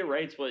media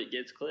writes what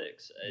gets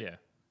clicks. Yeah,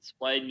 it's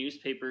why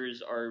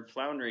newspapers are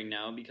floundering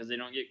now because they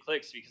don't get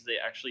clicks because they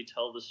actually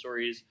tell the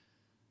stories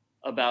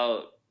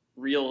about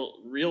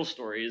real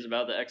stories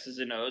about the X's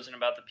and O's and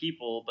about the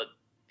people, but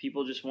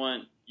people just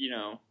want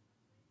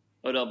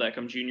Odell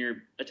Beckham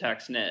Jr.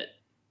 attacks net.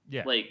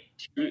 Yeah. Like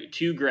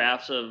two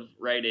graphs of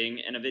writing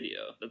and a video.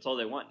 That's all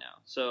they want now.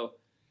 So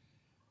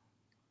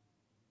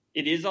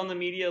it is on the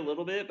media a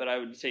little bit, but I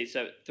would say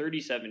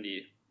 30-70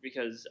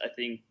 because I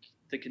think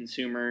the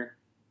consumer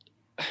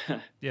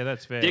yeah,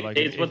 that's fair.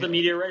 Dictates what the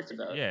media writes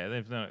about. Yeah,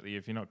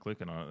 if you're not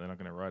clicking on it, they're not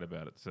going to write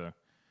about it. So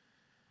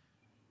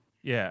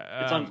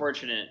yeah, it's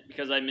unfortunate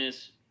because I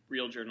miss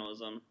real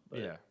journalism. But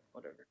yeah,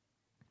 whatever.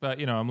 But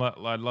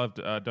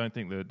I don't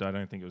think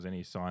it was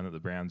any sign that the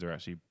Browns are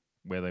actually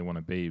where they want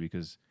to be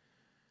because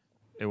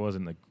it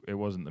wasn't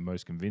the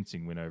most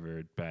convincing win over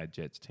a bad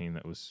Jets team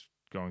that was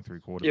going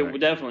through quarterbacks. It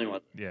definitely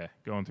was. Yeah,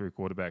 going through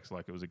quarterbacks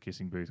like it was a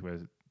kissing booth where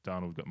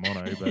Darnold got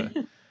mono, but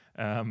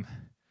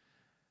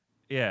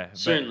yeah,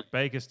 certainly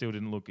Baker still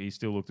didn't look. He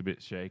still looked a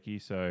bit shaky.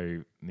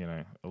 So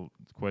the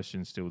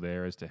question's still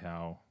there as to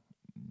how.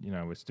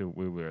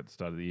 We were at the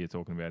start of the year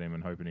talking about him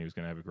and hoping he was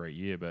going to have a great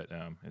year, but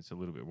it's a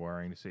little bit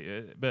worrying to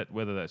see. But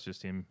whether that's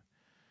just him,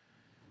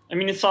 I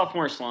mean, it's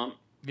sophomore slump.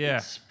 Yeah,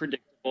 it's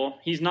predictable.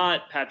 He's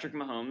not Patrick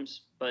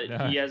Mahomes, but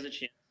he has a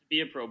chance to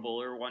be a Pro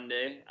Bowler one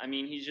day. I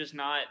mean, he's just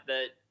not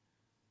that.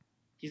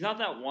 He's not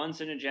that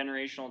once in a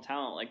generational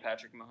talent like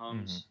Patrick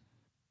Mahomes,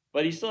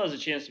 but he still has a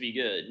chance to be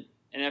good.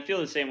 And I feel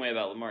the same way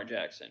about Lamar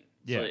Jackson.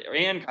 Yeah,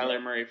 and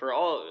Kyler Murray.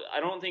 I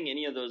don't think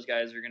any of those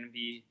guys are going to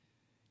be,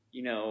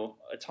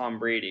 a Tom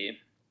Brady,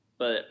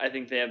 but I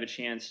think they have a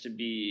chance to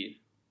be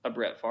a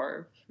Brett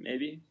Favre,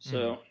 maybe.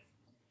 So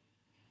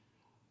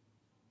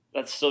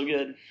that's still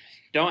good.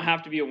 Don't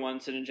have to be a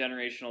once in a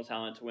generational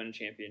talent to win a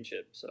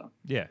championship. So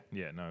yeah,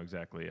 no,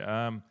 exactly.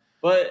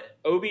 But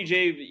OBJ,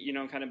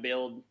 kind of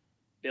bailed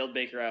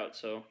Baker out.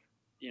 So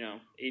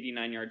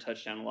 89-yard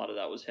touchdown. A lot of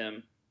that was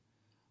him.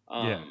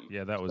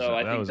 That was. So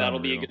I think that'll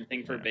unreal. be a good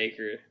thing for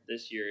Baker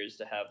this year is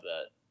to have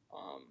that.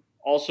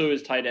 Also,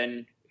 his tight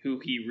end, who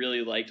he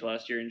really liked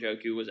last year,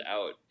 Njoku, was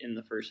out in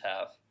the first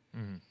half.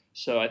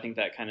 So I think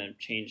that kind of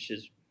changed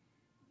his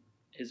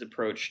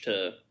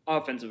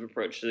offensive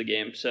approach to the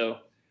game. So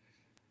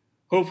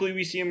hopefully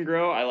we see him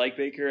grow. I like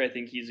Baker. I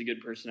think he's a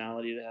good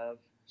personality to have.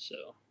 So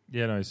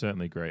yeah, no,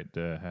 certainly great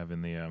to have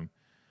in the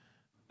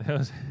That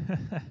was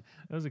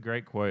that was a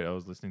great quote I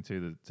was listening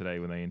to today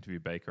when they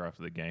interviewed Baker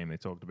after the game. They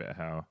talked about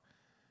how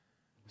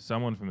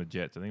someone from the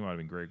Jets, I think it might have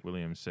been Greg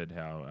Williams, said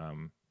how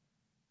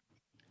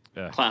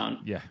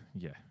Clown. Yeah,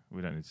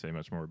 we don't need to say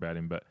much more about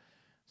him, but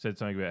said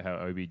something about how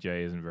OBJ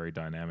isn't very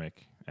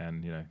dynamic,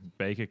 and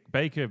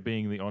Baker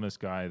being the honest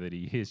guy that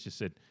he is, just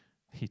said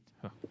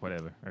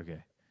whatever,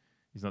 okay,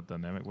 he's not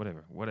dynamic,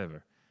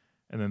 whatever.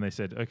 And then they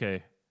said,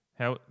 okay,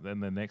 how? Then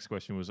the next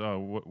question was,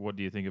 what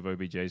do you think of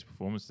OBJ's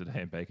performance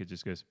today? And Baker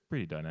just goes,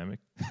 pretty dynamic.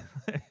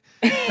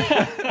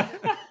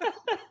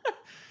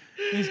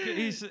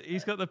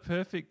 He's got the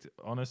perfect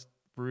honest,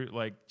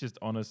 just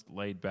honest,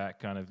 laid back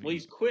kind of. Well,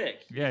 he's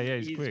quick. Yeah,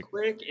 he's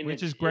quick, and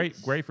which is great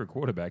for a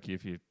quarterback.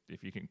 If you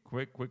can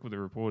quick with the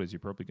reporters, you're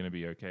probably going to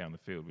be okay on the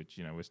field. Which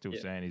we're still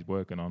saying he's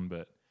working on,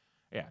 but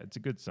yeah, it's a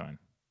good sign.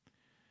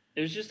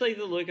 It was just like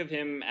the look of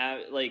him I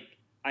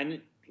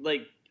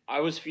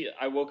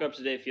woke up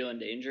today feeling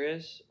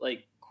dangerous.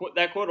 Like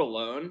that quote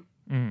alone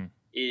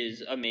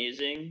is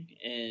amazing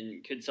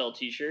and could sell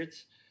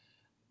T-shirts,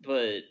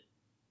 but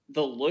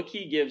the look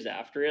he gives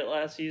after it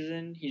last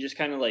season, he just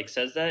kind of like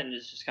says that and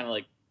it's just kind of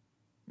like,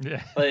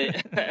 yeah.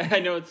 Like, I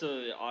know it's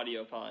an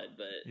audio pod,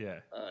 but yeah,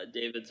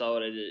 David saw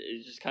what I did.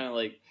 It's just kind of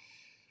like,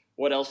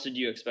 what else did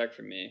you expect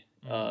from me?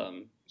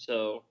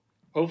 So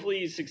hopefully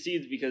he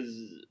succeeds because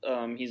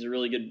he's a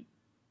really good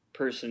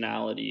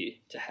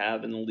personality to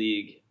have in the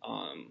league.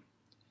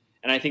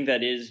 And I think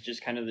that is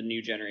just kind of the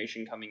new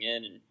generation coming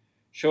in and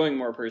showing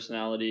more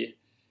personality.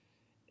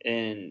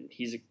 And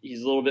he's a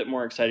little bit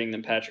more exciting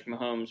than Patrick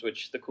Mahomes,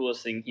 which the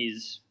coolest thing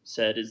he's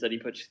said is that he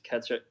puts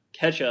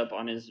ketchup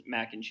on his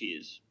mac and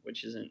cheese,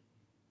 which isn't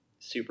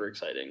super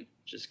exciting.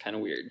 Just kind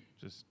of weird.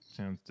 Just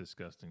sounds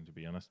disgusting, to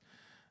be honest.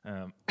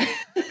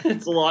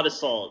 It's a lot of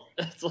salt.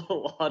 It's a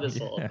lot of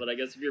salt. But I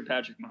guess if you're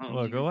Patrick Mahomes,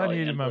 look, all I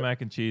need in my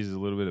mac and cheese is a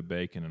little bit of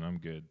bacon, and I'm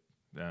good.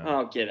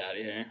 Oh, get out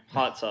of here!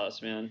 Hot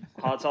sauce, man.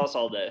 Hot sauce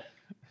all day.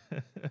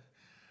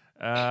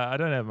 I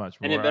don't have much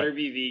more. And it better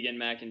be vegan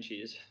mac and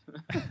cheese.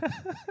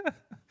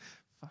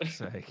 Fuck's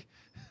sake.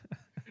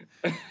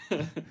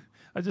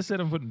 I just said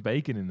I'm putting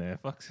bacon in there.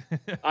 Fuck's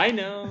I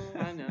know.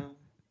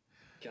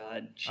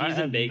 God, cheese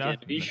and bacon. Are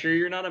you sure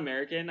you're not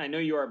American? I know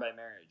you are by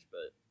marriage,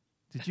 but...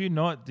 Did you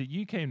not?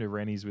 You came to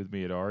Rennie's with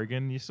me at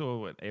Oregon. You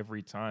saw it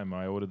every time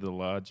I ordered the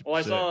large. Well,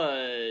 I saw.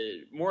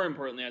 More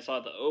importantly, I saw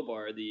at the O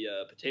Bar the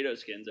potato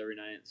skins every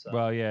night. So.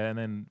 Well, yeah, and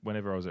then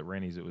whenever I was at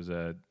Rennie's, it was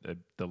the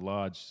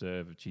large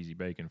serve of cheesy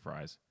bacon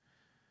fries.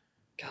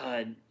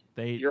 God,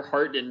 your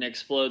heart didn't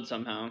explode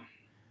somehow.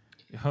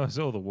 It was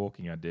all the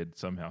walking I did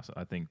somehow.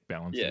 I think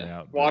balanced it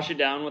out. Wash it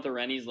down with a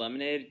Rennie's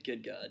lemonade.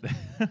 Good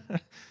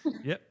God.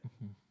 Yep.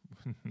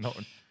 Not.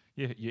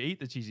 You eat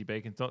the cheesy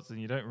bacon tots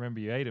and you don't remember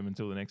you ate them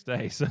until the next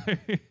day. So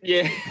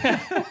yeah.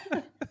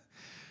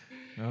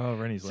 Oh,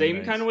 Rennie's same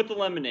lemonades. kind of with the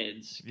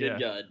lemonades. Good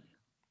God.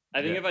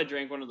 I think if I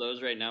drank one of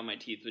those right now, my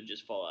teeth would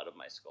just fall out of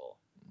my skull.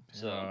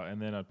 So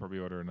and then I'd probably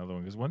order another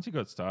one because once you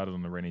got started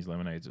on the Rennie's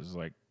lemonades, it was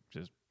like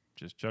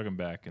just chug them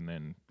back and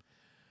then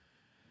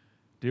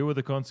deal with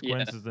the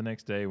consequences the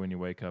next day when you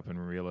wake up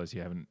and realize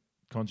you haven't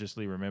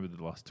consciously remembered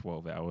the last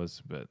 12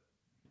 hours. But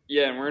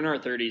yeah, and we're in our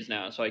 30s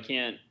now, so I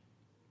can't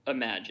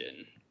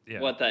imagine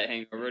what that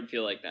hangover would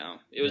feel like now.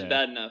 It was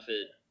bad enough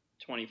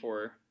at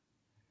 24.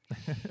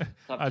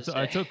 I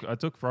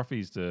took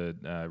Frothies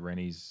to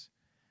Rennie's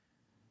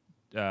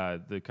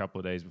the couple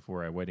of days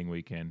before our wedding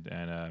weekend,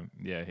 and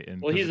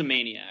he's a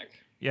maniac.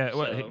 Yeah,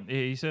 well, so.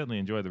 he certainly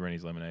enjoyed the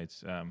Rennie's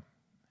lemonades.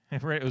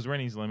 It was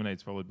Rennie's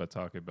lemonades followed by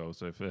Taco Bell.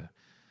 So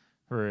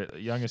for a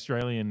young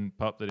Australian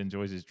pup that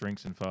enjoys his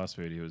drinks and fast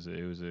food,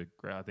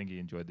 I think he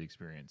enjoyed the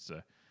experience.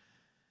 So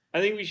I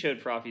think we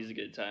showed Frothies a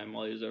good time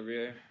while he was over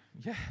here.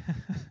 Yeah.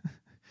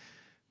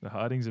 The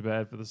hidings are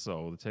bad for the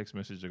soul. The text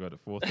message I got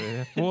at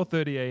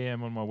 4:30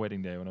 a.m. on my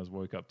wedding day when I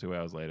woke up 2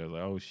 hours later. I was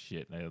like, oh,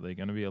 shit, they're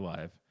going to be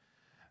alive.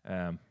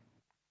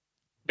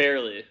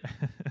 Barely.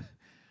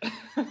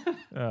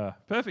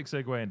 Perfect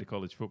segue into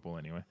college football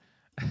anyway.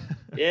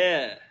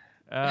 Yeah.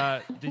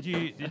 Did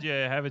you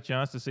have a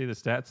chance to see the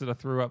stats that I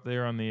threw up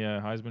there on the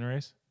Heisman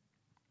race?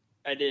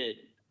 I did.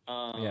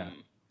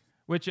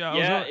 Which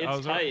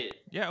it's tight.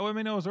 Yeah, well, I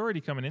mean, I was already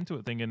coming into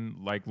it thinking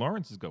like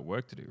Lawrence has got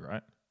work to do,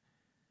 right?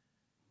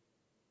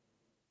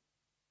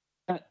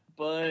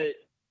 But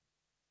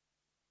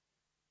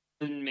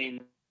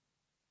main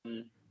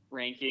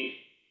ranking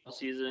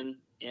season,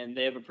 and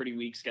they have a pretty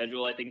weak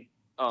schedule. I think.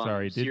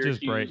 Sorry,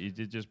 you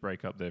did just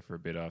break up there for a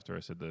bit after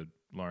I said that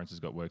Lawrence has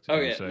got work to do.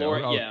 Okay,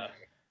 so yeah.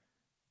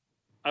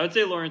 I would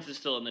say Lawrence is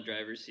still in the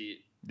driver's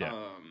seat.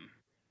 Yeah.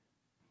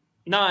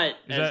 Not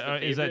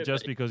is that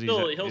just because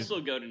he'll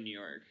still go to New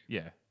York?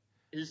 Yeah.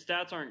 His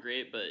stats aren't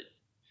great, but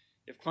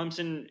if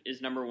Clemson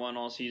is number one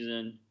all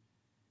season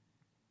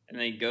and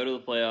they go to the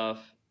playoff,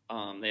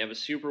 they have a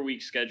super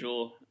weak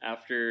schedule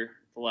after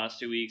the last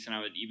 2 weeks, and I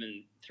would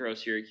even throw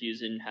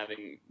Syracuse in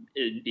having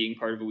it being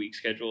part of a weak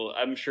schedule.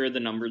 I'm sure the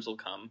numbers will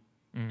come.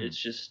 Mm-hmm. It's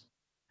just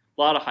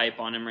a lot of hype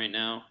on him right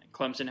now.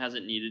 Clemson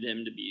hasn't needed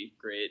him to be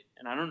great,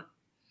 and I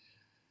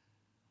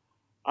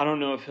don't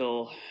know if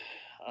he'll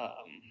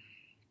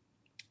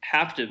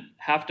have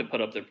to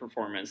put up the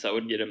performance that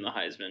would get him the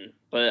Heisman.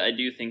 But I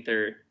do think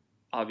they're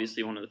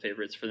obviously one of the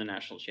favorites for the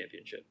national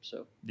championship.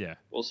 So yeah,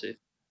 we'll see.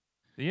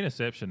 The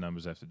interception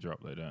numbers have to drop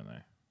though, don't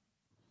they?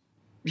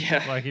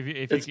 Yeah, like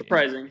it's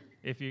surprising.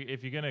 If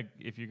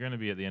you're gonna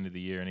be at the end of the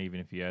year, and even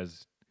if he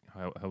has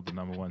held the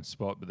number one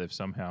spot, but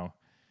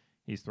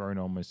he's thrown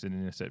almost an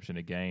interception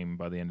a game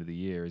by the end of the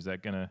year, is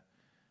that gonna?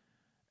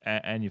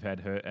 And you've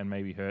had Hurt, and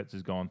maybe Hurts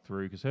has gone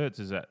through, because Hurts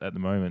is at the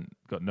moment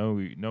got no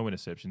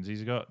interceptions.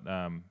 He's got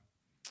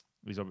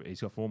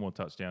he's got 4 more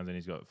touchdowns, and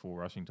he's got 4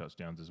 rushing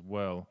touchdowns as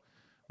well,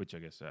 which I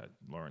guess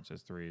Lawrence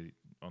has 3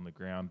 on the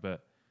ground.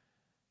 But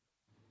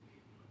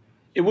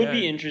it would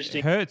be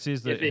interesting. Hurts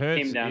is if it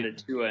came down to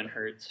Tua and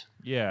Hurts.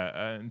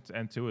 Yeah,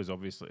 and Tua's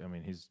obviously. I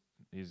mean, he's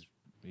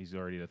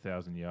already at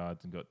 1,000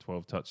 yards and got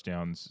 12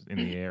 touchdowns in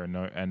the air, and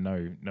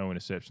no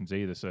interceptions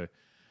either. So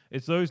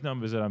it's those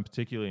numbers that I'm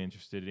particularly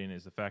interested in.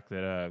 Is the fact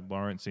that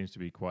Lawrence seems to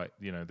be quite,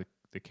 the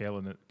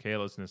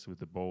carelessness with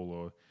the ball,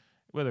 or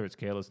whether it's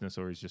carelessness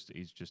or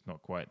he's just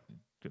not quite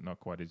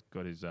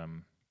got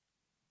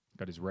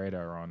his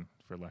radar on,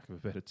 for lack of a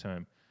better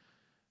term.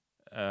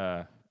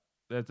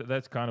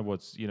 That's kind of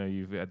what's,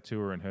 you've had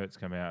Tua and Hurts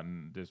come out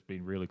and just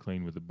been really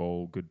clean with the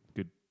ball, good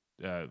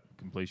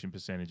completion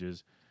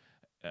percentages,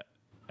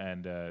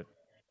 and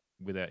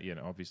without,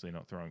 obviously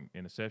not throwing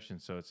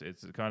interceptions. So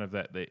it's kind of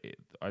that.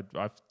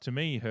 To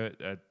me,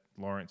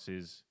 Lawrence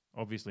is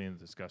obviously in the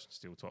discussion,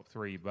 still top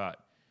 3, but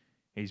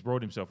he's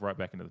brought himself right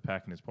back into the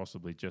pack and is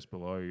possibly just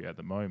below at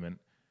the moment.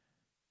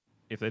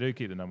 If they do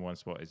keep the number 1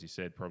 spot, as you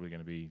said, probably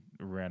going to be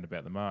around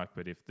about the mark.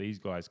 But if these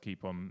guys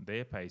keep on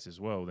their pace as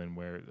well, then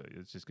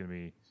it's just going to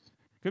be,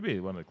 could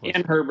be one of the closest.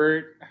 And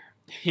Herbert.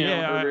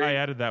 Herbert. I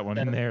added that one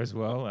in there as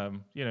well.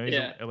 He's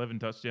 11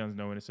 touchdowns,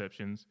 no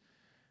interceptions,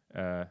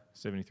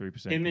 73%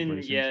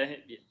 completion.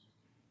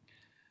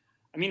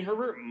 I mean,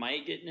 Herbert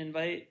might get an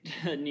invite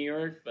to New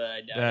York, but I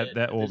doubt it.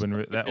 That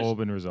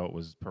Auburn result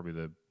was probably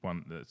the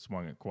one that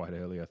swung it quite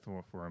early, I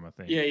thought, for him, I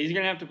think. Yeah, he's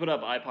going to have to put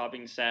up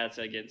eye-popping stats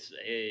against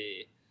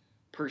a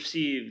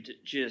perceived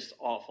just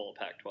awful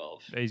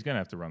Pac-12. He's going to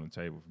have to run the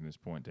table from this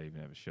point to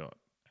even have a shot,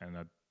 and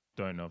I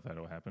don't know if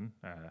that'll happen.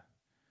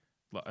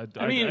 I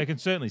can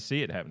certainly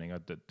see it happening. I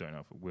don't know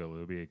if it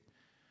will.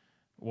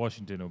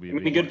 Washington will be.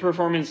 A good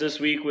performance this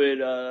week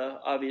would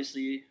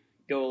obviously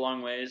go a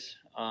long ways.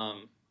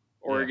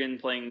 Oregon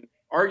playing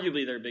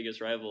arguably their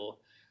biggest rival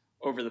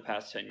over the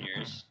past 10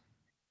 years.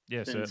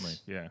 Yeah, certainly.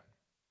 Yeah.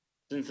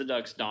 Since the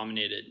Ducks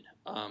dominated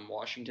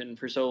Washington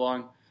for so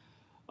long.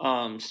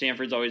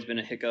 Stanford's always been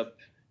a hiccup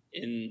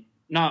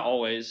not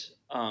always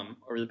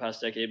over the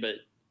past decade, but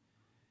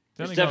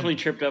it's definitely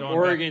tripped up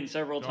Oregon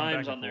several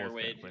times on their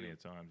way. Plenty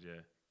of times,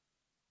 yeah.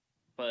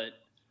 But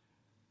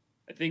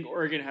I think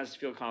Oregon has to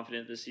feel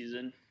confident this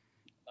season.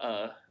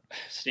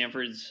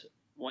 Stanford's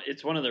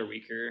it's one of their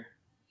weaker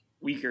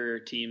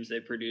teams they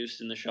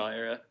produced in the Shaw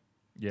era.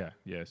 Yeah,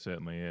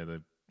 certainly. Yeah,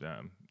 the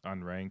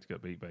unranked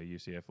got beat by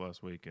UCF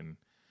last week, and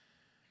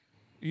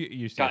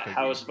UCF got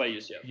housed by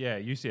UCF. Yeah,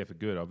 UCF are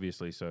good,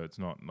 obviously, so it's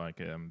not like,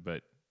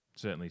 but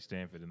certainly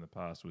Stanford in the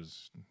past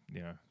was,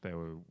 they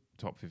were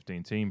top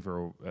 15 team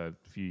for a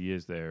few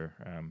years there,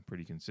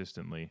 pretty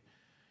consistently.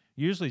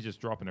 Usually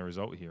just dropping a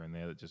result here and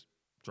there that just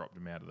dropped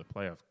them out of the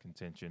playoff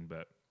contention,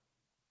 but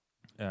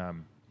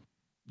Heisman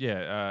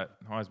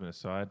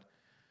aside,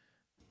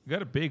 we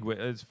got a big.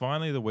 It's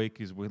finally the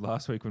week.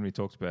 Last week when we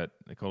talked about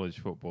the college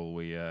football,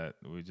 we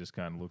just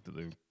kind of looked at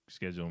the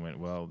schedule and went,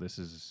 "Well, this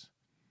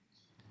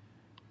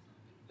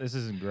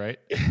isn't great."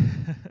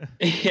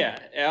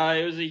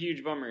 It was a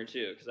huge bummer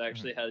too, because I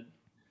actually had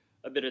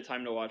a bit of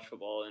time to watch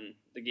football, and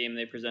the game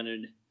they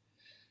presented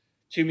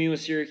to me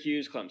was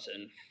Syracuse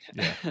Clemson.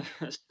 Yeah.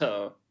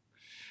 So,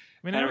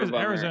 I mean,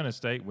 Arizona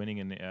State winning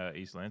in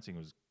East Lansing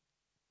was,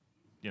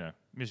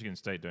 Michigan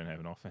State don't have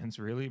an offense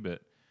really,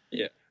 but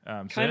yeah.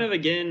 Kind of,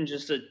 again,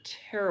 just a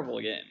terrible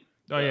game.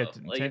 Oh, yeah.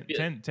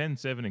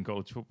 10-7 in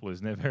college football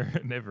is never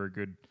a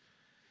good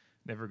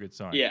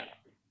sign. Yeah.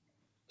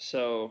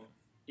 So,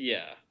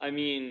 yeah. I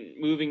mean,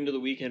 moving to the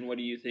weekend, what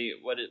do you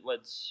think? What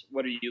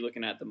are you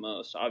looking at the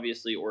most?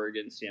 Obviously,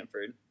 Oregon,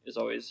 Stanford is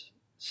always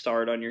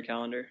starred on your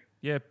calendar.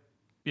 Yeah.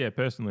 Yeah,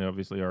 personally,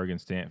 obviously, Oregon,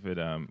 Stanford.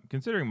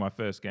 Considering my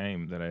first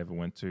game that I ever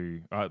went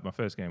to, my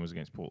first game was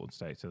against Portland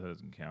State, so that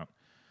doesn't count.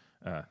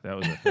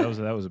 That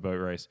was a boat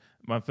race.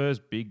 My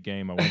first big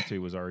game I went to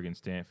was Oregon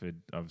Stanford.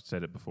 I've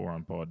said it before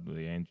on pod.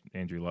 The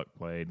Andrew Luck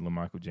played.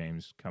 LaMichael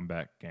James come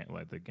back,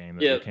 like the game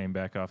that they came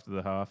back after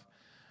the half.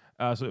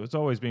 So it's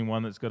always been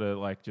one that's got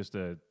just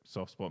a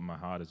soft spot in my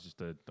heart. It's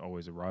just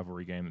always a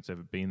rivalry game that's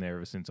ever been there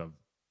ever since I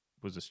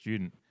was a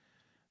student.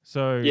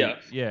 So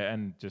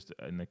and just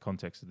in the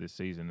context of this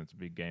season, it's a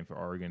big game for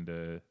Oregon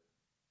to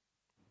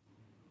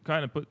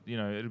kind of put.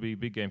 It'll be a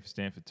big game for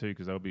Stanford too,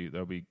 because they'll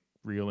be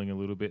reeling a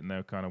little bit, and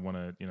they'll kind of want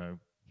to,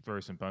 throw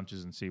some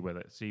punches and see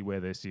where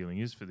their ceiling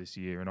is for this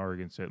year. And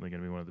Oregon's certainly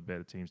going to be one of the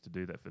better teams to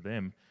do that for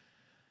them.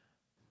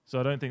 So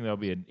I don't think there'll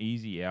be an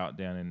easy out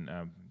down in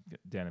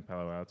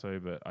Palo Alto,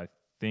 but I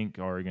think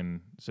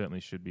Oregon certainly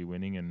should be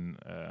winning. And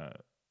I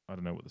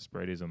don't know what the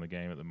spread is on the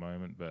game at the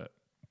moment, but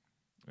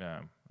I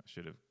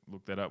should have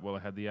looked that up while I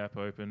had the app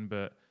open,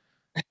 but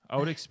I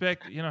would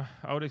expect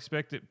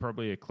it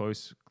probably a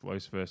close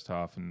first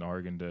half, and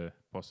Oregon to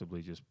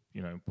possibly just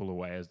pull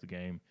away as the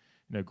game,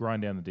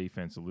 grind down the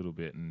defense a little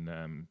bit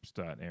and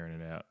start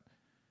airing it out.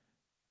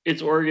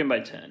 It's Oregon by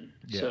 10,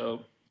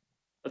 so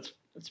that's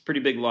a pretty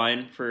big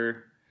line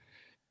for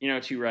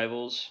two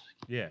rivals.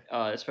 Yeah,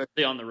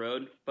 especially on the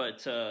road,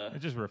 but it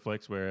just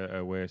reflects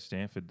where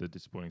Stanford, the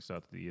disappointing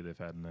start to the year they've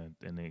had,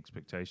 and the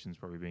expectations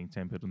probably being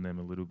tempered on them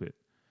a little bit.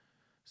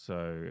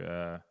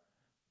 So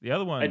the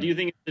other one, I do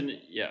think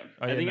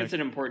it's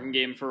an important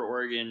game for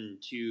Oregon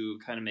to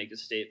kind of make a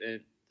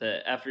statement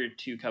that after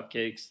 2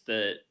 cupcakes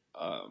that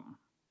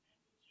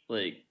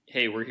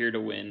hey, we're here to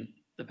win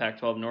the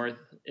Pac-12 North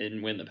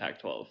and win the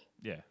Pac-12.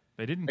 Yeah,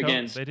 they didn't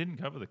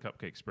cover the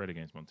cupcake spread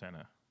against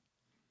Montana.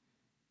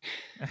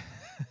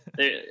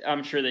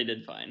 I'm sure they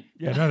did fine.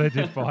 Yeah, no, they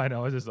did fine.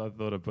 I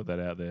thought I'd put that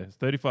out there. It's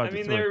 35. I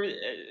mean,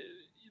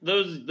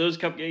 those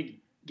cupcake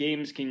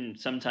games can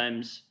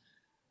sometimes.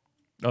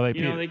 Oh,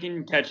 they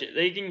can catch it.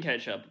 They can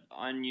catch up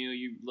on you.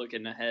 You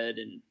looking ahead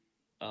and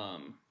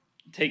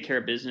take care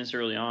of business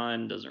early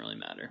on. Doesn't really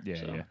matter.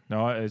 Yeah.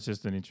 No, it's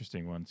just an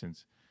interesting one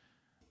since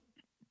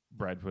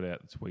Brad put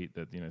out the tweet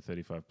that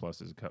 35 plus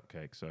is a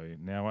cupcake. So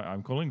now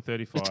I'm calling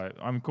 35.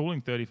 I'm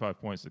calling 35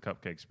 points the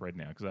cupcake spread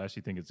now because I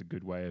actually think it's a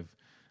good way of.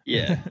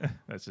 Yeah,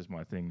 that's just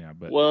my thing now.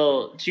 But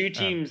 2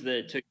 teams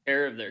that took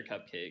care of their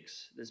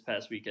cupcakes this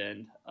past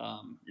weekend,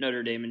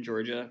 Notre Dame and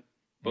Georgia,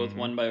 both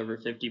won by over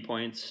 50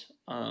 points.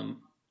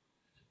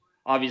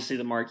 Obviously,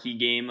 the marquee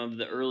game of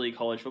the early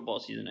college football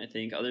season, I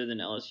think, other than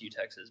LSU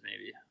Texas,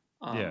 maybe.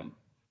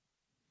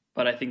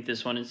 But I think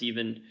this one is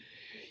even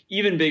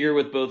bigger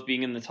with both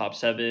being in the top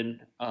 7.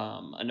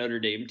 A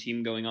Notre Dame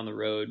team going on the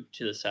road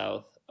to the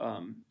South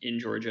in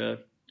Georgia.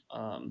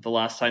 The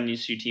last time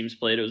these 2 teams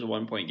played, it was a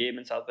 1-point game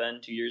in South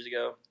Bend 2 years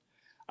ago.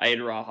 I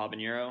had raw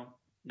habanero,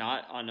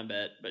 not on a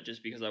bet, but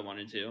just because I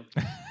wanted to.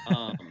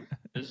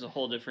 This is a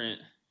whole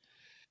different.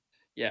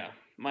 Yeah,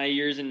 my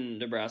years in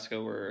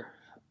Nebraska were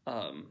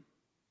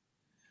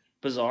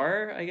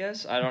bizarre, I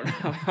guess. I don't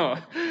know,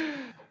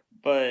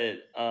 but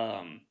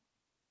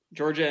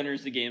Georgia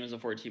enters the game as a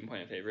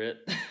 14-point favorite,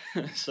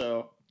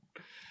 so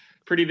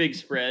pretty big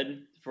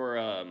spread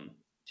for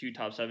 2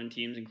 top 7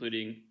 teams,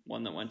 including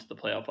one that went to the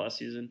playoff last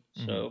season.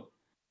 Mm-hmm. So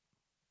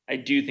I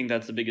do think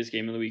that's the biggest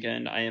game of the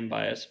weekend. I am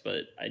biased,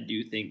 but I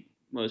do think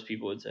most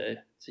people would say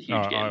it's a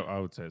huge game. I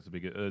would say it's the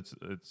biggest.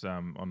 It's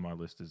on my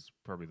list is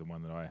probably the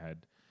one that I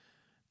had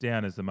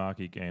down as the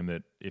marquee game.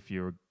 That if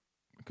you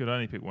could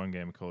only pick one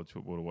game of college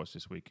football to watch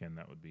this weekend,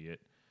 that would be it.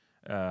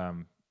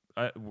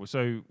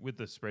 So with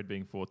the spread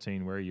being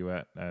 14, where are you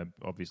at?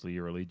 Obviously,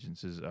 your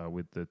allegiances are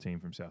with the team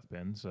from South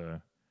Bend. So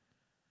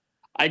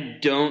I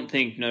don't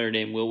think Notre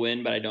Dame will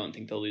win, but I don't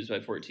think they'll lose by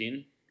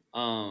 14.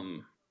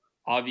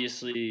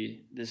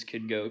 Obviously, this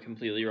could go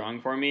completely wrong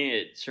for me.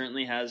 It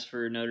certainly has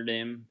for Notre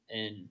Dame,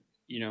 and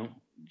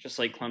just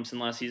like Clemson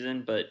last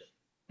season. But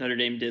Notre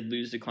Dame did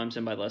lose to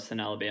Clemson by less than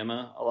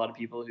Alabama. A lot of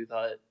people who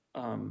thought,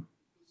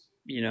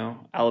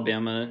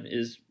 Alabama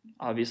is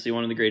obviously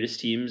one of the greatest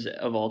teams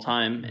of all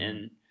time,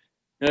 and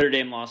Notre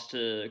Dame lost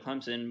to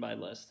Clemson by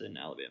less than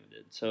Alabama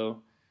did.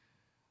 So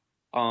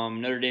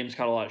Notre Dame's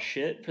caught a lot of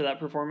shit for that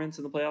performance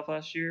in the playoff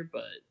last year,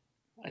 but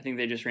I think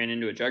they just ran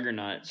into a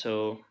juggernaut.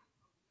 So,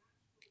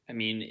 I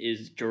mean,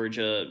 is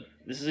Georgia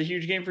 – this is a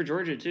huge game for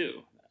Georgia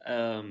too.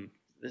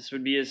 This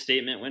would be a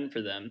statement win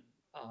for them.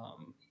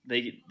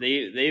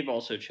 They've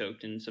also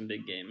choked in some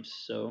big games,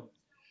 so –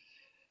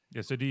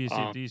 yeah. So do you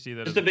see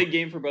that? It's a big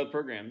game for both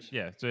programs.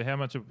 Yeah. So how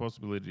much of a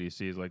possibility do you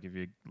see is like if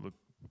you look?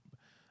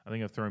 I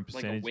think I've thrown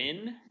percentage. Like a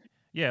win.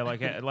 Yeah.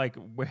 Like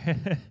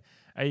where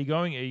are you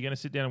going? Are you going to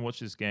sit down and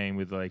watch this game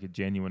with like a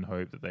genuine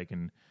hope that they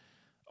can?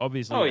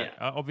 Obviously,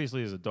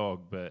 obviously as a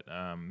dog, but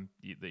that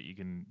you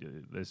can.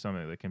 There's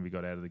something that can be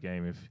got out of the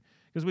game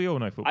because we all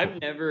know football. I've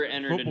never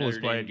entered a Notre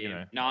Dame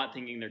game not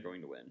thinking they're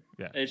going to win.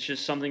 Yeah. It's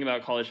just something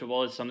about college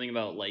football. It's something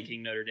about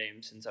liking Notre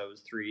Dame since I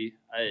was 3.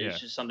 It's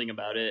just something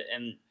about it.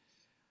 And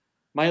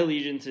my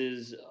allegiance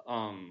is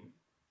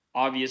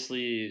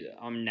obviously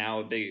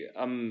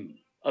I'm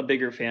a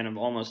bigger fan of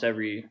almost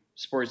every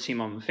sports team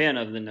I'm a fan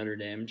of than Notre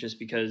Dame, just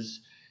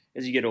because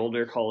as you get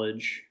older,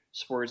 college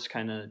sports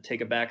kind of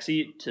take a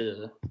backseat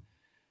to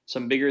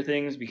some bigger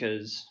things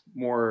because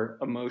more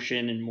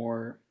emotion and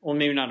more, well,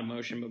 maybe not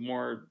emotion, but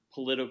more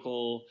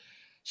political,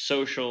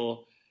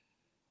 social,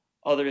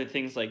 other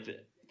things like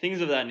that.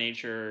 Things of that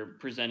nature are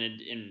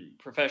presented in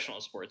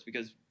professional sports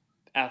because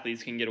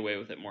athletes can get away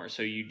with it more.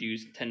 So you do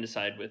tend to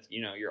side with,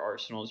 your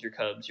Arsenals, your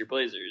Cubs, your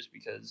Blazers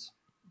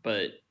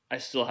but I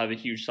still have a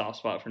huge soft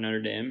spot for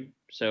Notre Dame.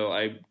 So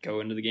I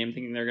go into the game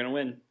thinking they're going to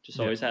win.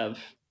 Always have.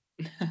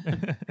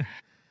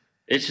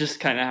 It's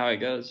just kind of how it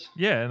goes.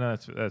 Yeah, no,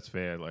 that's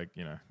fair. Like,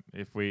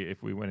 if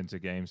we went into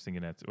games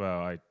thinking I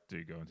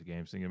do go into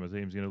games thinking my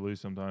team's going to lose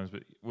sometimes,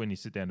 but when you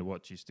sit down to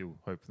watch, you still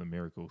hope for the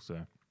miracle.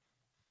 So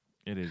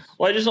it is.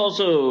 Well, I just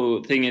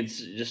also think it's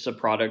just a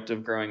product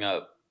of growing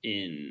up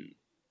in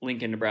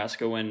Lincoln,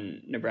 Nebraska,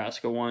 when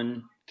Nebraska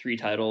won 3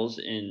 titles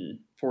in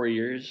 4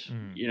 years.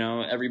 You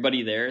know,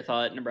 everybody there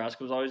thought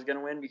Nebraska was always going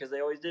to win because they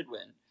always did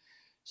win.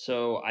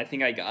 So I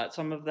think I got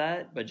some of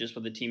that, but just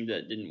with a team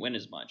that didn't win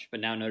as much.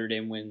 But now Notre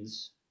Dame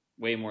wins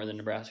way more than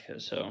Nebraska,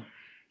 so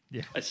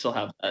yeah, I still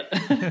have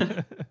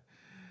that.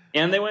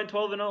 And they went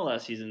 12-0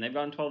 last season. They've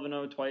gone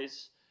 12-0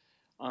 twice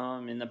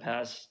in the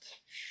past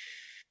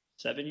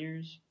 7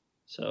 years.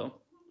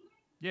 So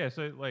yeah,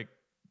 so like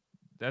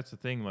that's the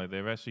thing. Like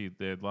they've actually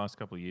their last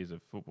couple of years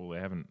of football,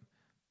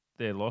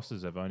 their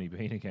losses have only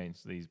been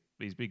against these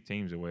big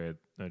teams, are where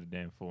Notre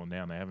Dame have fallen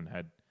down. They haven't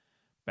had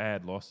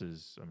bad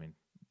losses. I mean,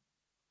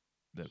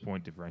 the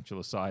point differential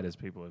aside, as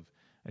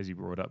you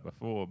brought up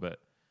before, but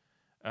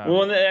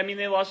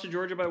they lost to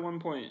Georgia by 1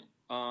 point.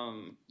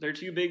 They're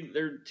too big.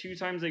 They're 2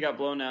 times they got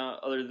blown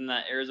out. Other than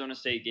that Arizona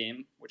State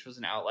game, which was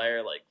an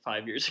outlier like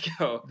 5 years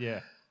ago.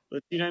 Yeah,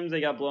 the 2 times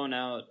they got blown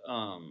out.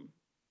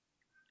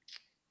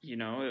 You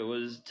know, it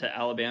was to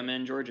Alabama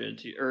and Georgia,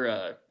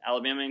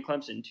 Alabama and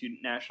Clemson, 2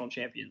 national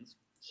champions.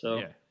 So,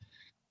 yeah.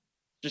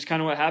 Just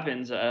kind of what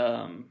happens.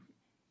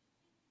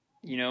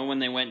 You know, when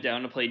they went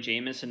down to play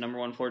Jameis and number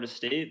 1 Florida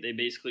State, they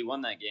basically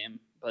won that game,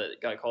 but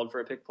got called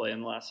for a pick play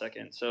in the last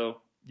second.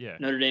 So, yeah,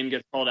 Notre Dame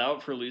gets called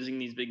out for losing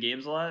these big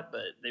games a lot,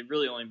 but they've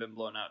really only been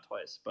blown out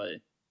twice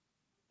by,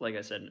 like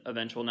I said,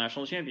 eventual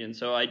national champions.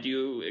 So I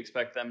do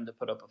expect them to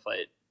put up a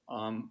fight.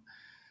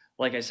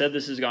 Like I said,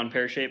 this has gone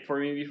pear-shaped for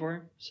me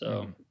before,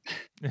 so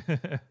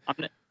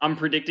I'm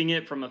predicting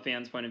it from a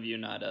fan's point of view,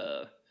 not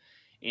a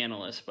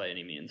analyst by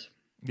any means.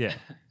 Yeah,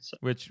 so.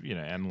 Which, you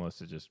know,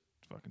 analysts are just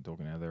fucking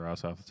talking out of their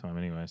ass half the time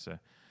anyway. So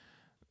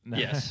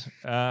yes.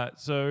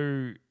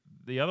 So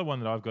the other one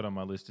that I've got on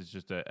my list is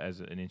just as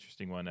an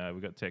interesting one.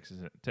 We got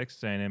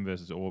Texas A&M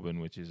versus Auburn,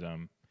 which is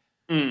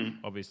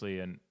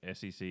obviously an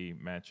SEC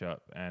matchup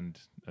and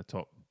a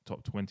top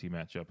 20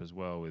 matchup as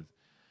well, with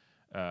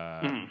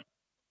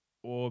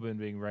Auburn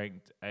being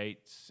ranked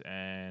 8th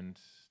and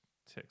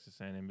Texas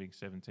A&M being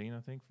 17, I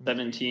think.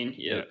 17,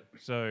 yeah.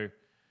 So,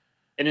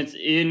 and it's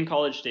in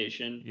College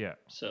Station. Yeah.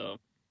 So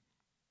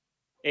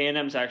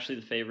A&M's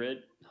actually the favorite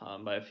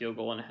by a field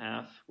goal and a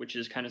half, which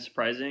is kind of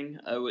surprising.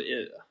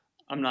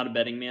 I'm not a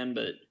betting man,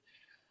 but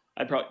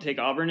I'd probably take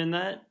Auburn in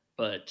that.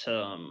 But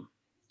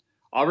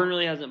Auburn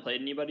really hasn't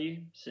played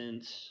anybody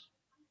since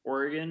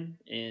Oregon,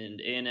 and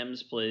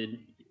A&M's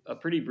played a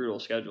pretty brutal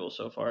schedule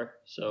so far.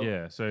 So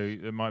yeah, so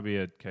it might be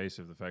a case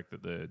of the fact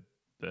that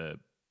the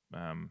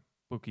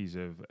bookies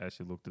have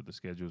actually looked at the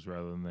schedules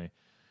rather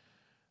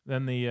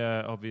than the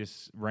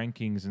obvious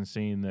rankings, and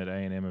seen that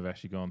A&M have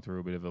actually gone through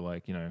a bit of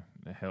a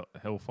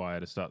hellfire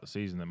to start the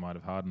season that might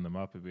have hardened them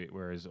up a bit,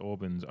 whereas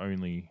Auburn's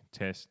only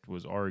test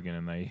was Oregon,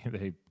 and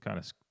they kind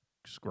of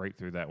scraped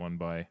through that one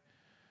by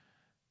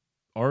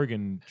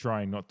Oregon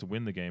trying not to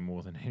win the game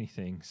more than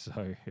anything.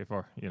 So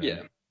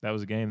that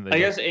was a game that I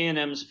guess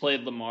A&M's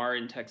played Lamar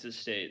in Texas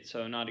State,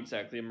 so not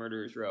exactly a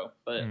murderer's row,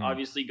 but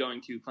obviously going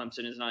to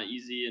Clemson is not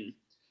easy, and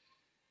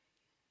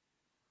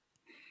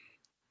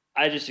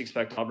I just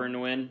expect Auburn to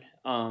win.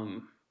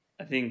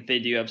 I think they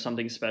do have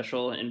something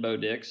special in Bo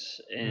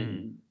Nix,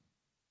 and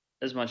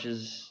as much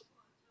as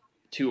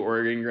 2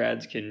 Oregon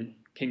grads can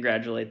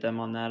congratulate them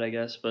on that, I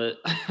guess, but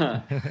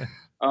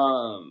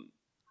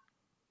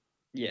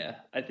yeah,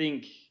 I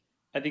think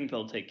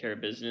they'll take care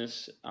of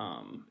business,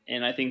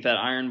 and I think that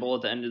Iron Bowl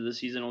at the end of the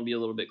season will be a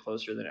little bit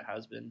closer than it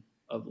has been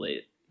of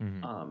late.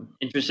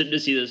 Interested to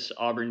see this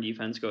Auburn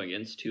defense go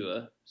against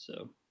Tua.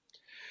 So,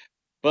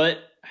 but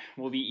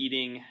we'll be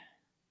eating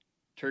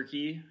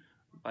turkey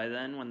by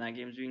then when that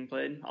game's being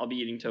played. I'll be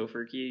eating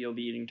tofurkey. You'll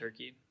be eating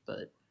turkey.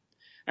 But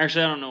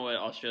actually, I don't know what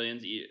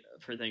Australians eat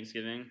for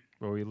Thanksgiving.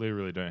 Well, we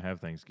literally don't have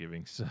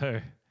Thanksgiving, so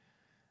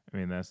I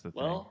mean that's the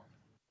thing.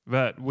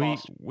 But we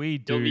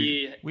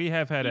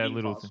have had our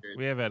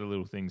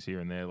little things here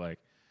and there, like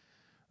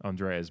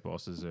Andrea's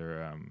bosses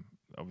are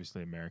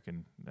obviously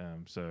American,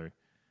 so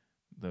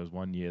there was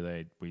one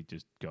year we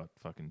just got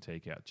fucking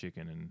takeout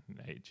chicken and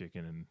ate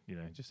chicken,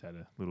 and just had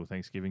a little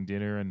Thanksgiving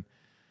dinner, and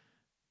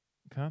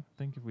can't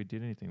think if we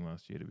did anything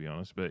last year, to be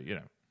honest, but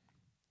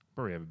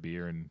probably have a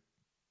beer, and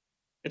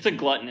it's a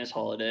gluttonous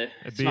holiday.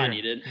 It's not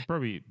needed.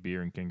 Probably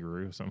beer and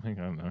kangaroo or something.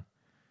 I don't know.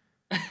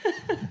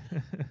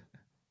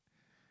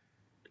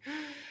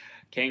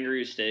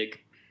 Kangaroo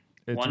steak.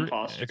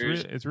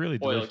 Foster's. It's really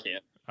delicious.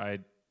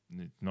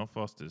 Not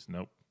Foster's.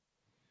 Nope.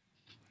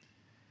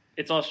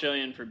 It's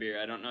Australian for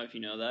beer. I don't know if you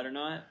know that or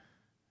not.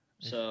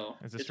 So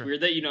it's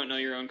weird that you don't know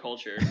your own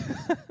culture.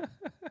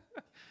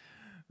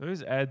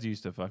 Those ads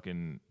used to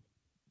fucking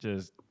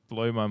just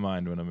blow my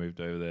mind when I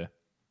moved over there.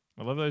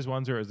 I love those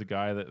ones where it was the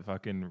guy that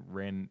fucking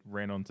ran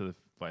onto the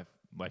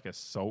like a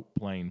salt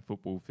plain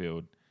football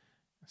field,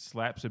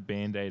 slaps a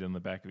Band-Aid on the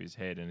back of his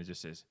head, and it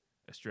just says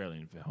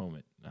Australian for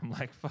helmet. I'm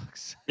like,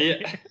 fuck's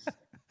sake. Yeah.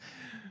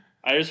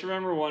 I just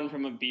remember one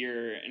from a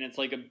beer, and it's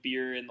like a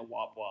beer in the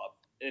Wop Wop,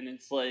 and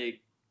it's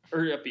like,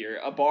 or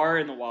a bar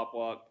in the Wop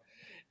Wop,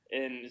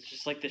 and it's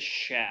just like this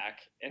shack,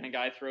 and a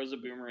guy throws a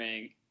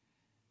boomerang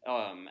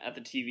at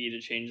the TV to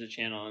change the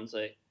channel, and it's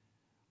like,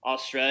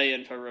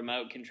 Australian for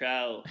remote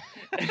control.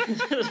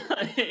 It's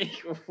like,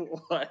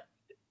 what?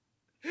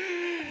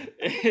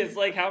 It's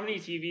like, how many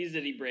TVs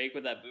did he break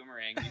with that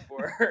boomerang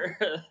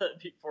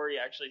before he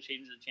actually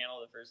changed the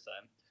channel the first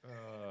time?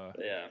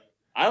 Yeah.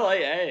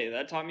 Hey,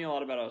 that taught me a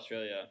lot about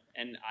Australia.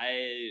 And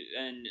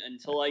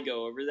until I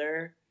go over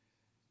there,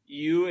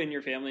 you and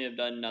your family have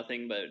done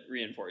nothing but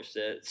reinforced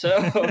it. So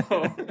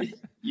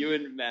you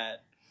and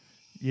Matt.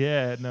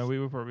 Yeah, no, we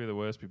were probably the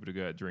worst people to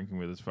go out drinking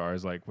with, as far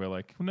as like, we're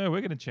like, no,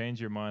 we're going to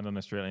change your mind on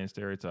Australian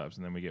stereotypes.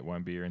 And then we get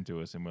one beer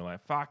into us and we're like,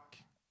 fucking.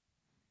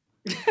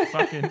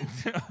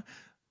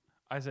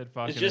 I said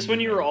fucking. It's just when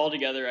you were all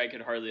together, I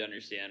could hardly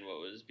understand what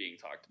was being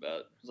talked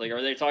about. It's like,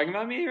 are they talking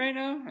about me right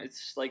now?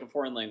 It's like a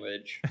foreign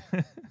language.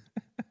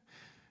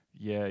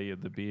 Yeah,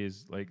 the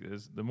beers, like,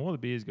 the more the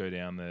beers go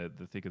down, the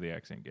thicker the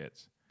accent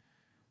gets.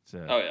 It's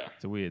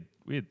a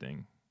weird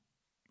thing.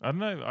 I don't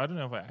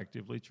know if I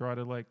actively try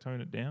to like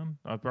tone it down.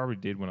 I probably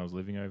did when I was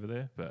living over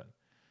there, but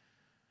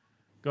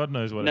God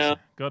knows what. No,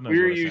 God knows we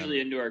were usually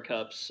into our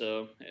cups,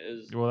 so it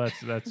was. Well,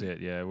 that's it.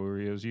 Yeah, it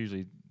was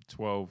usually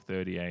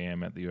 12:30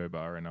 a.m. at the O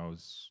Bar, and I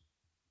was,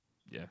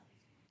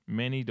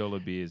 many dollar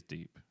beers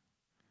deep.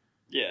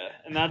 Yeah,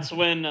 and that's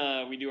when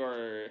we do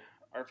our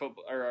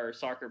football or our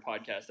soccer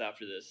podcast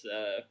after this.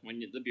 When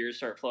the beers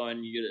start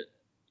flowing, you get it.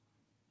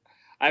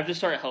 I have to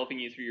start helping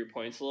you through your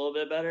points a little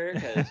bit better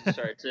because you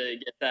start to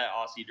get that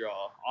Aussie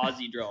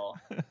draw.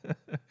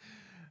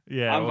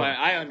 Yeah,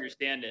 I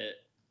understand it,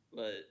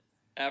 but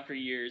after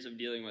years of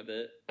dealing with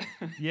it.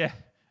 Yeah,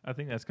 I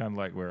think that's kind of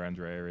like where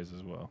Andrea is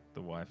as well.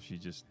 The wife, she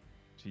just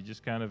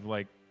kind of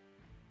like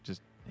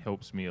just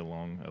helps me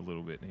along a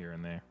little bit here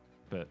and there,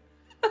 but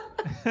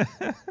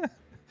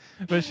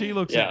but she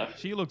looks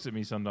at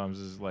me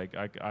sometimes as like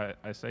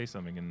I say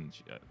something and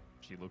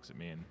she looks at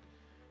me and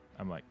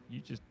I'm like, you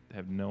just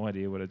have no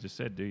idea what I just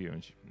said, do you?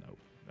 And she, nope,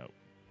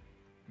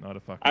 not a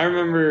fucking. I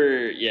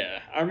remember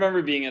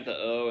being at the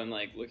O and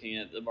like looking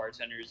at the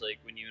bartenders, like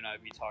when you and I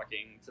would be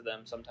talking to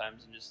them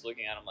sometimes, and just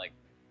looking at them like,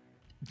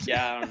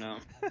 I don't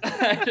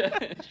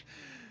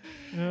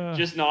know,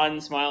 just nod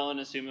and smile and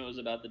assume it was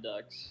about the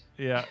Ducks.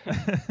 Yeah,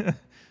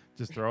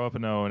 just throw up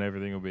an O and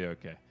everything will be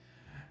okay.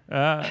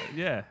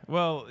 Yeah.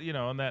 Well,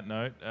 on that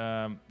note,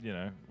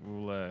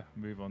 we'll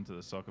move on to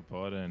the soccer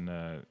pod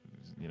and,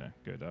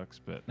 go Ducks.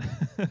 But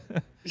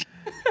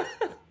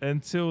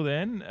until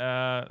then,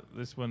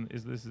 this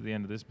is the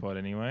end of this pod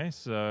anyway.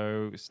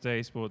 So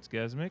stay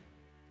sportsgasmic.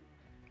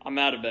 I'm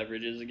out of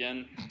beverages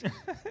again.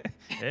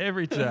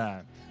 Every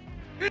time.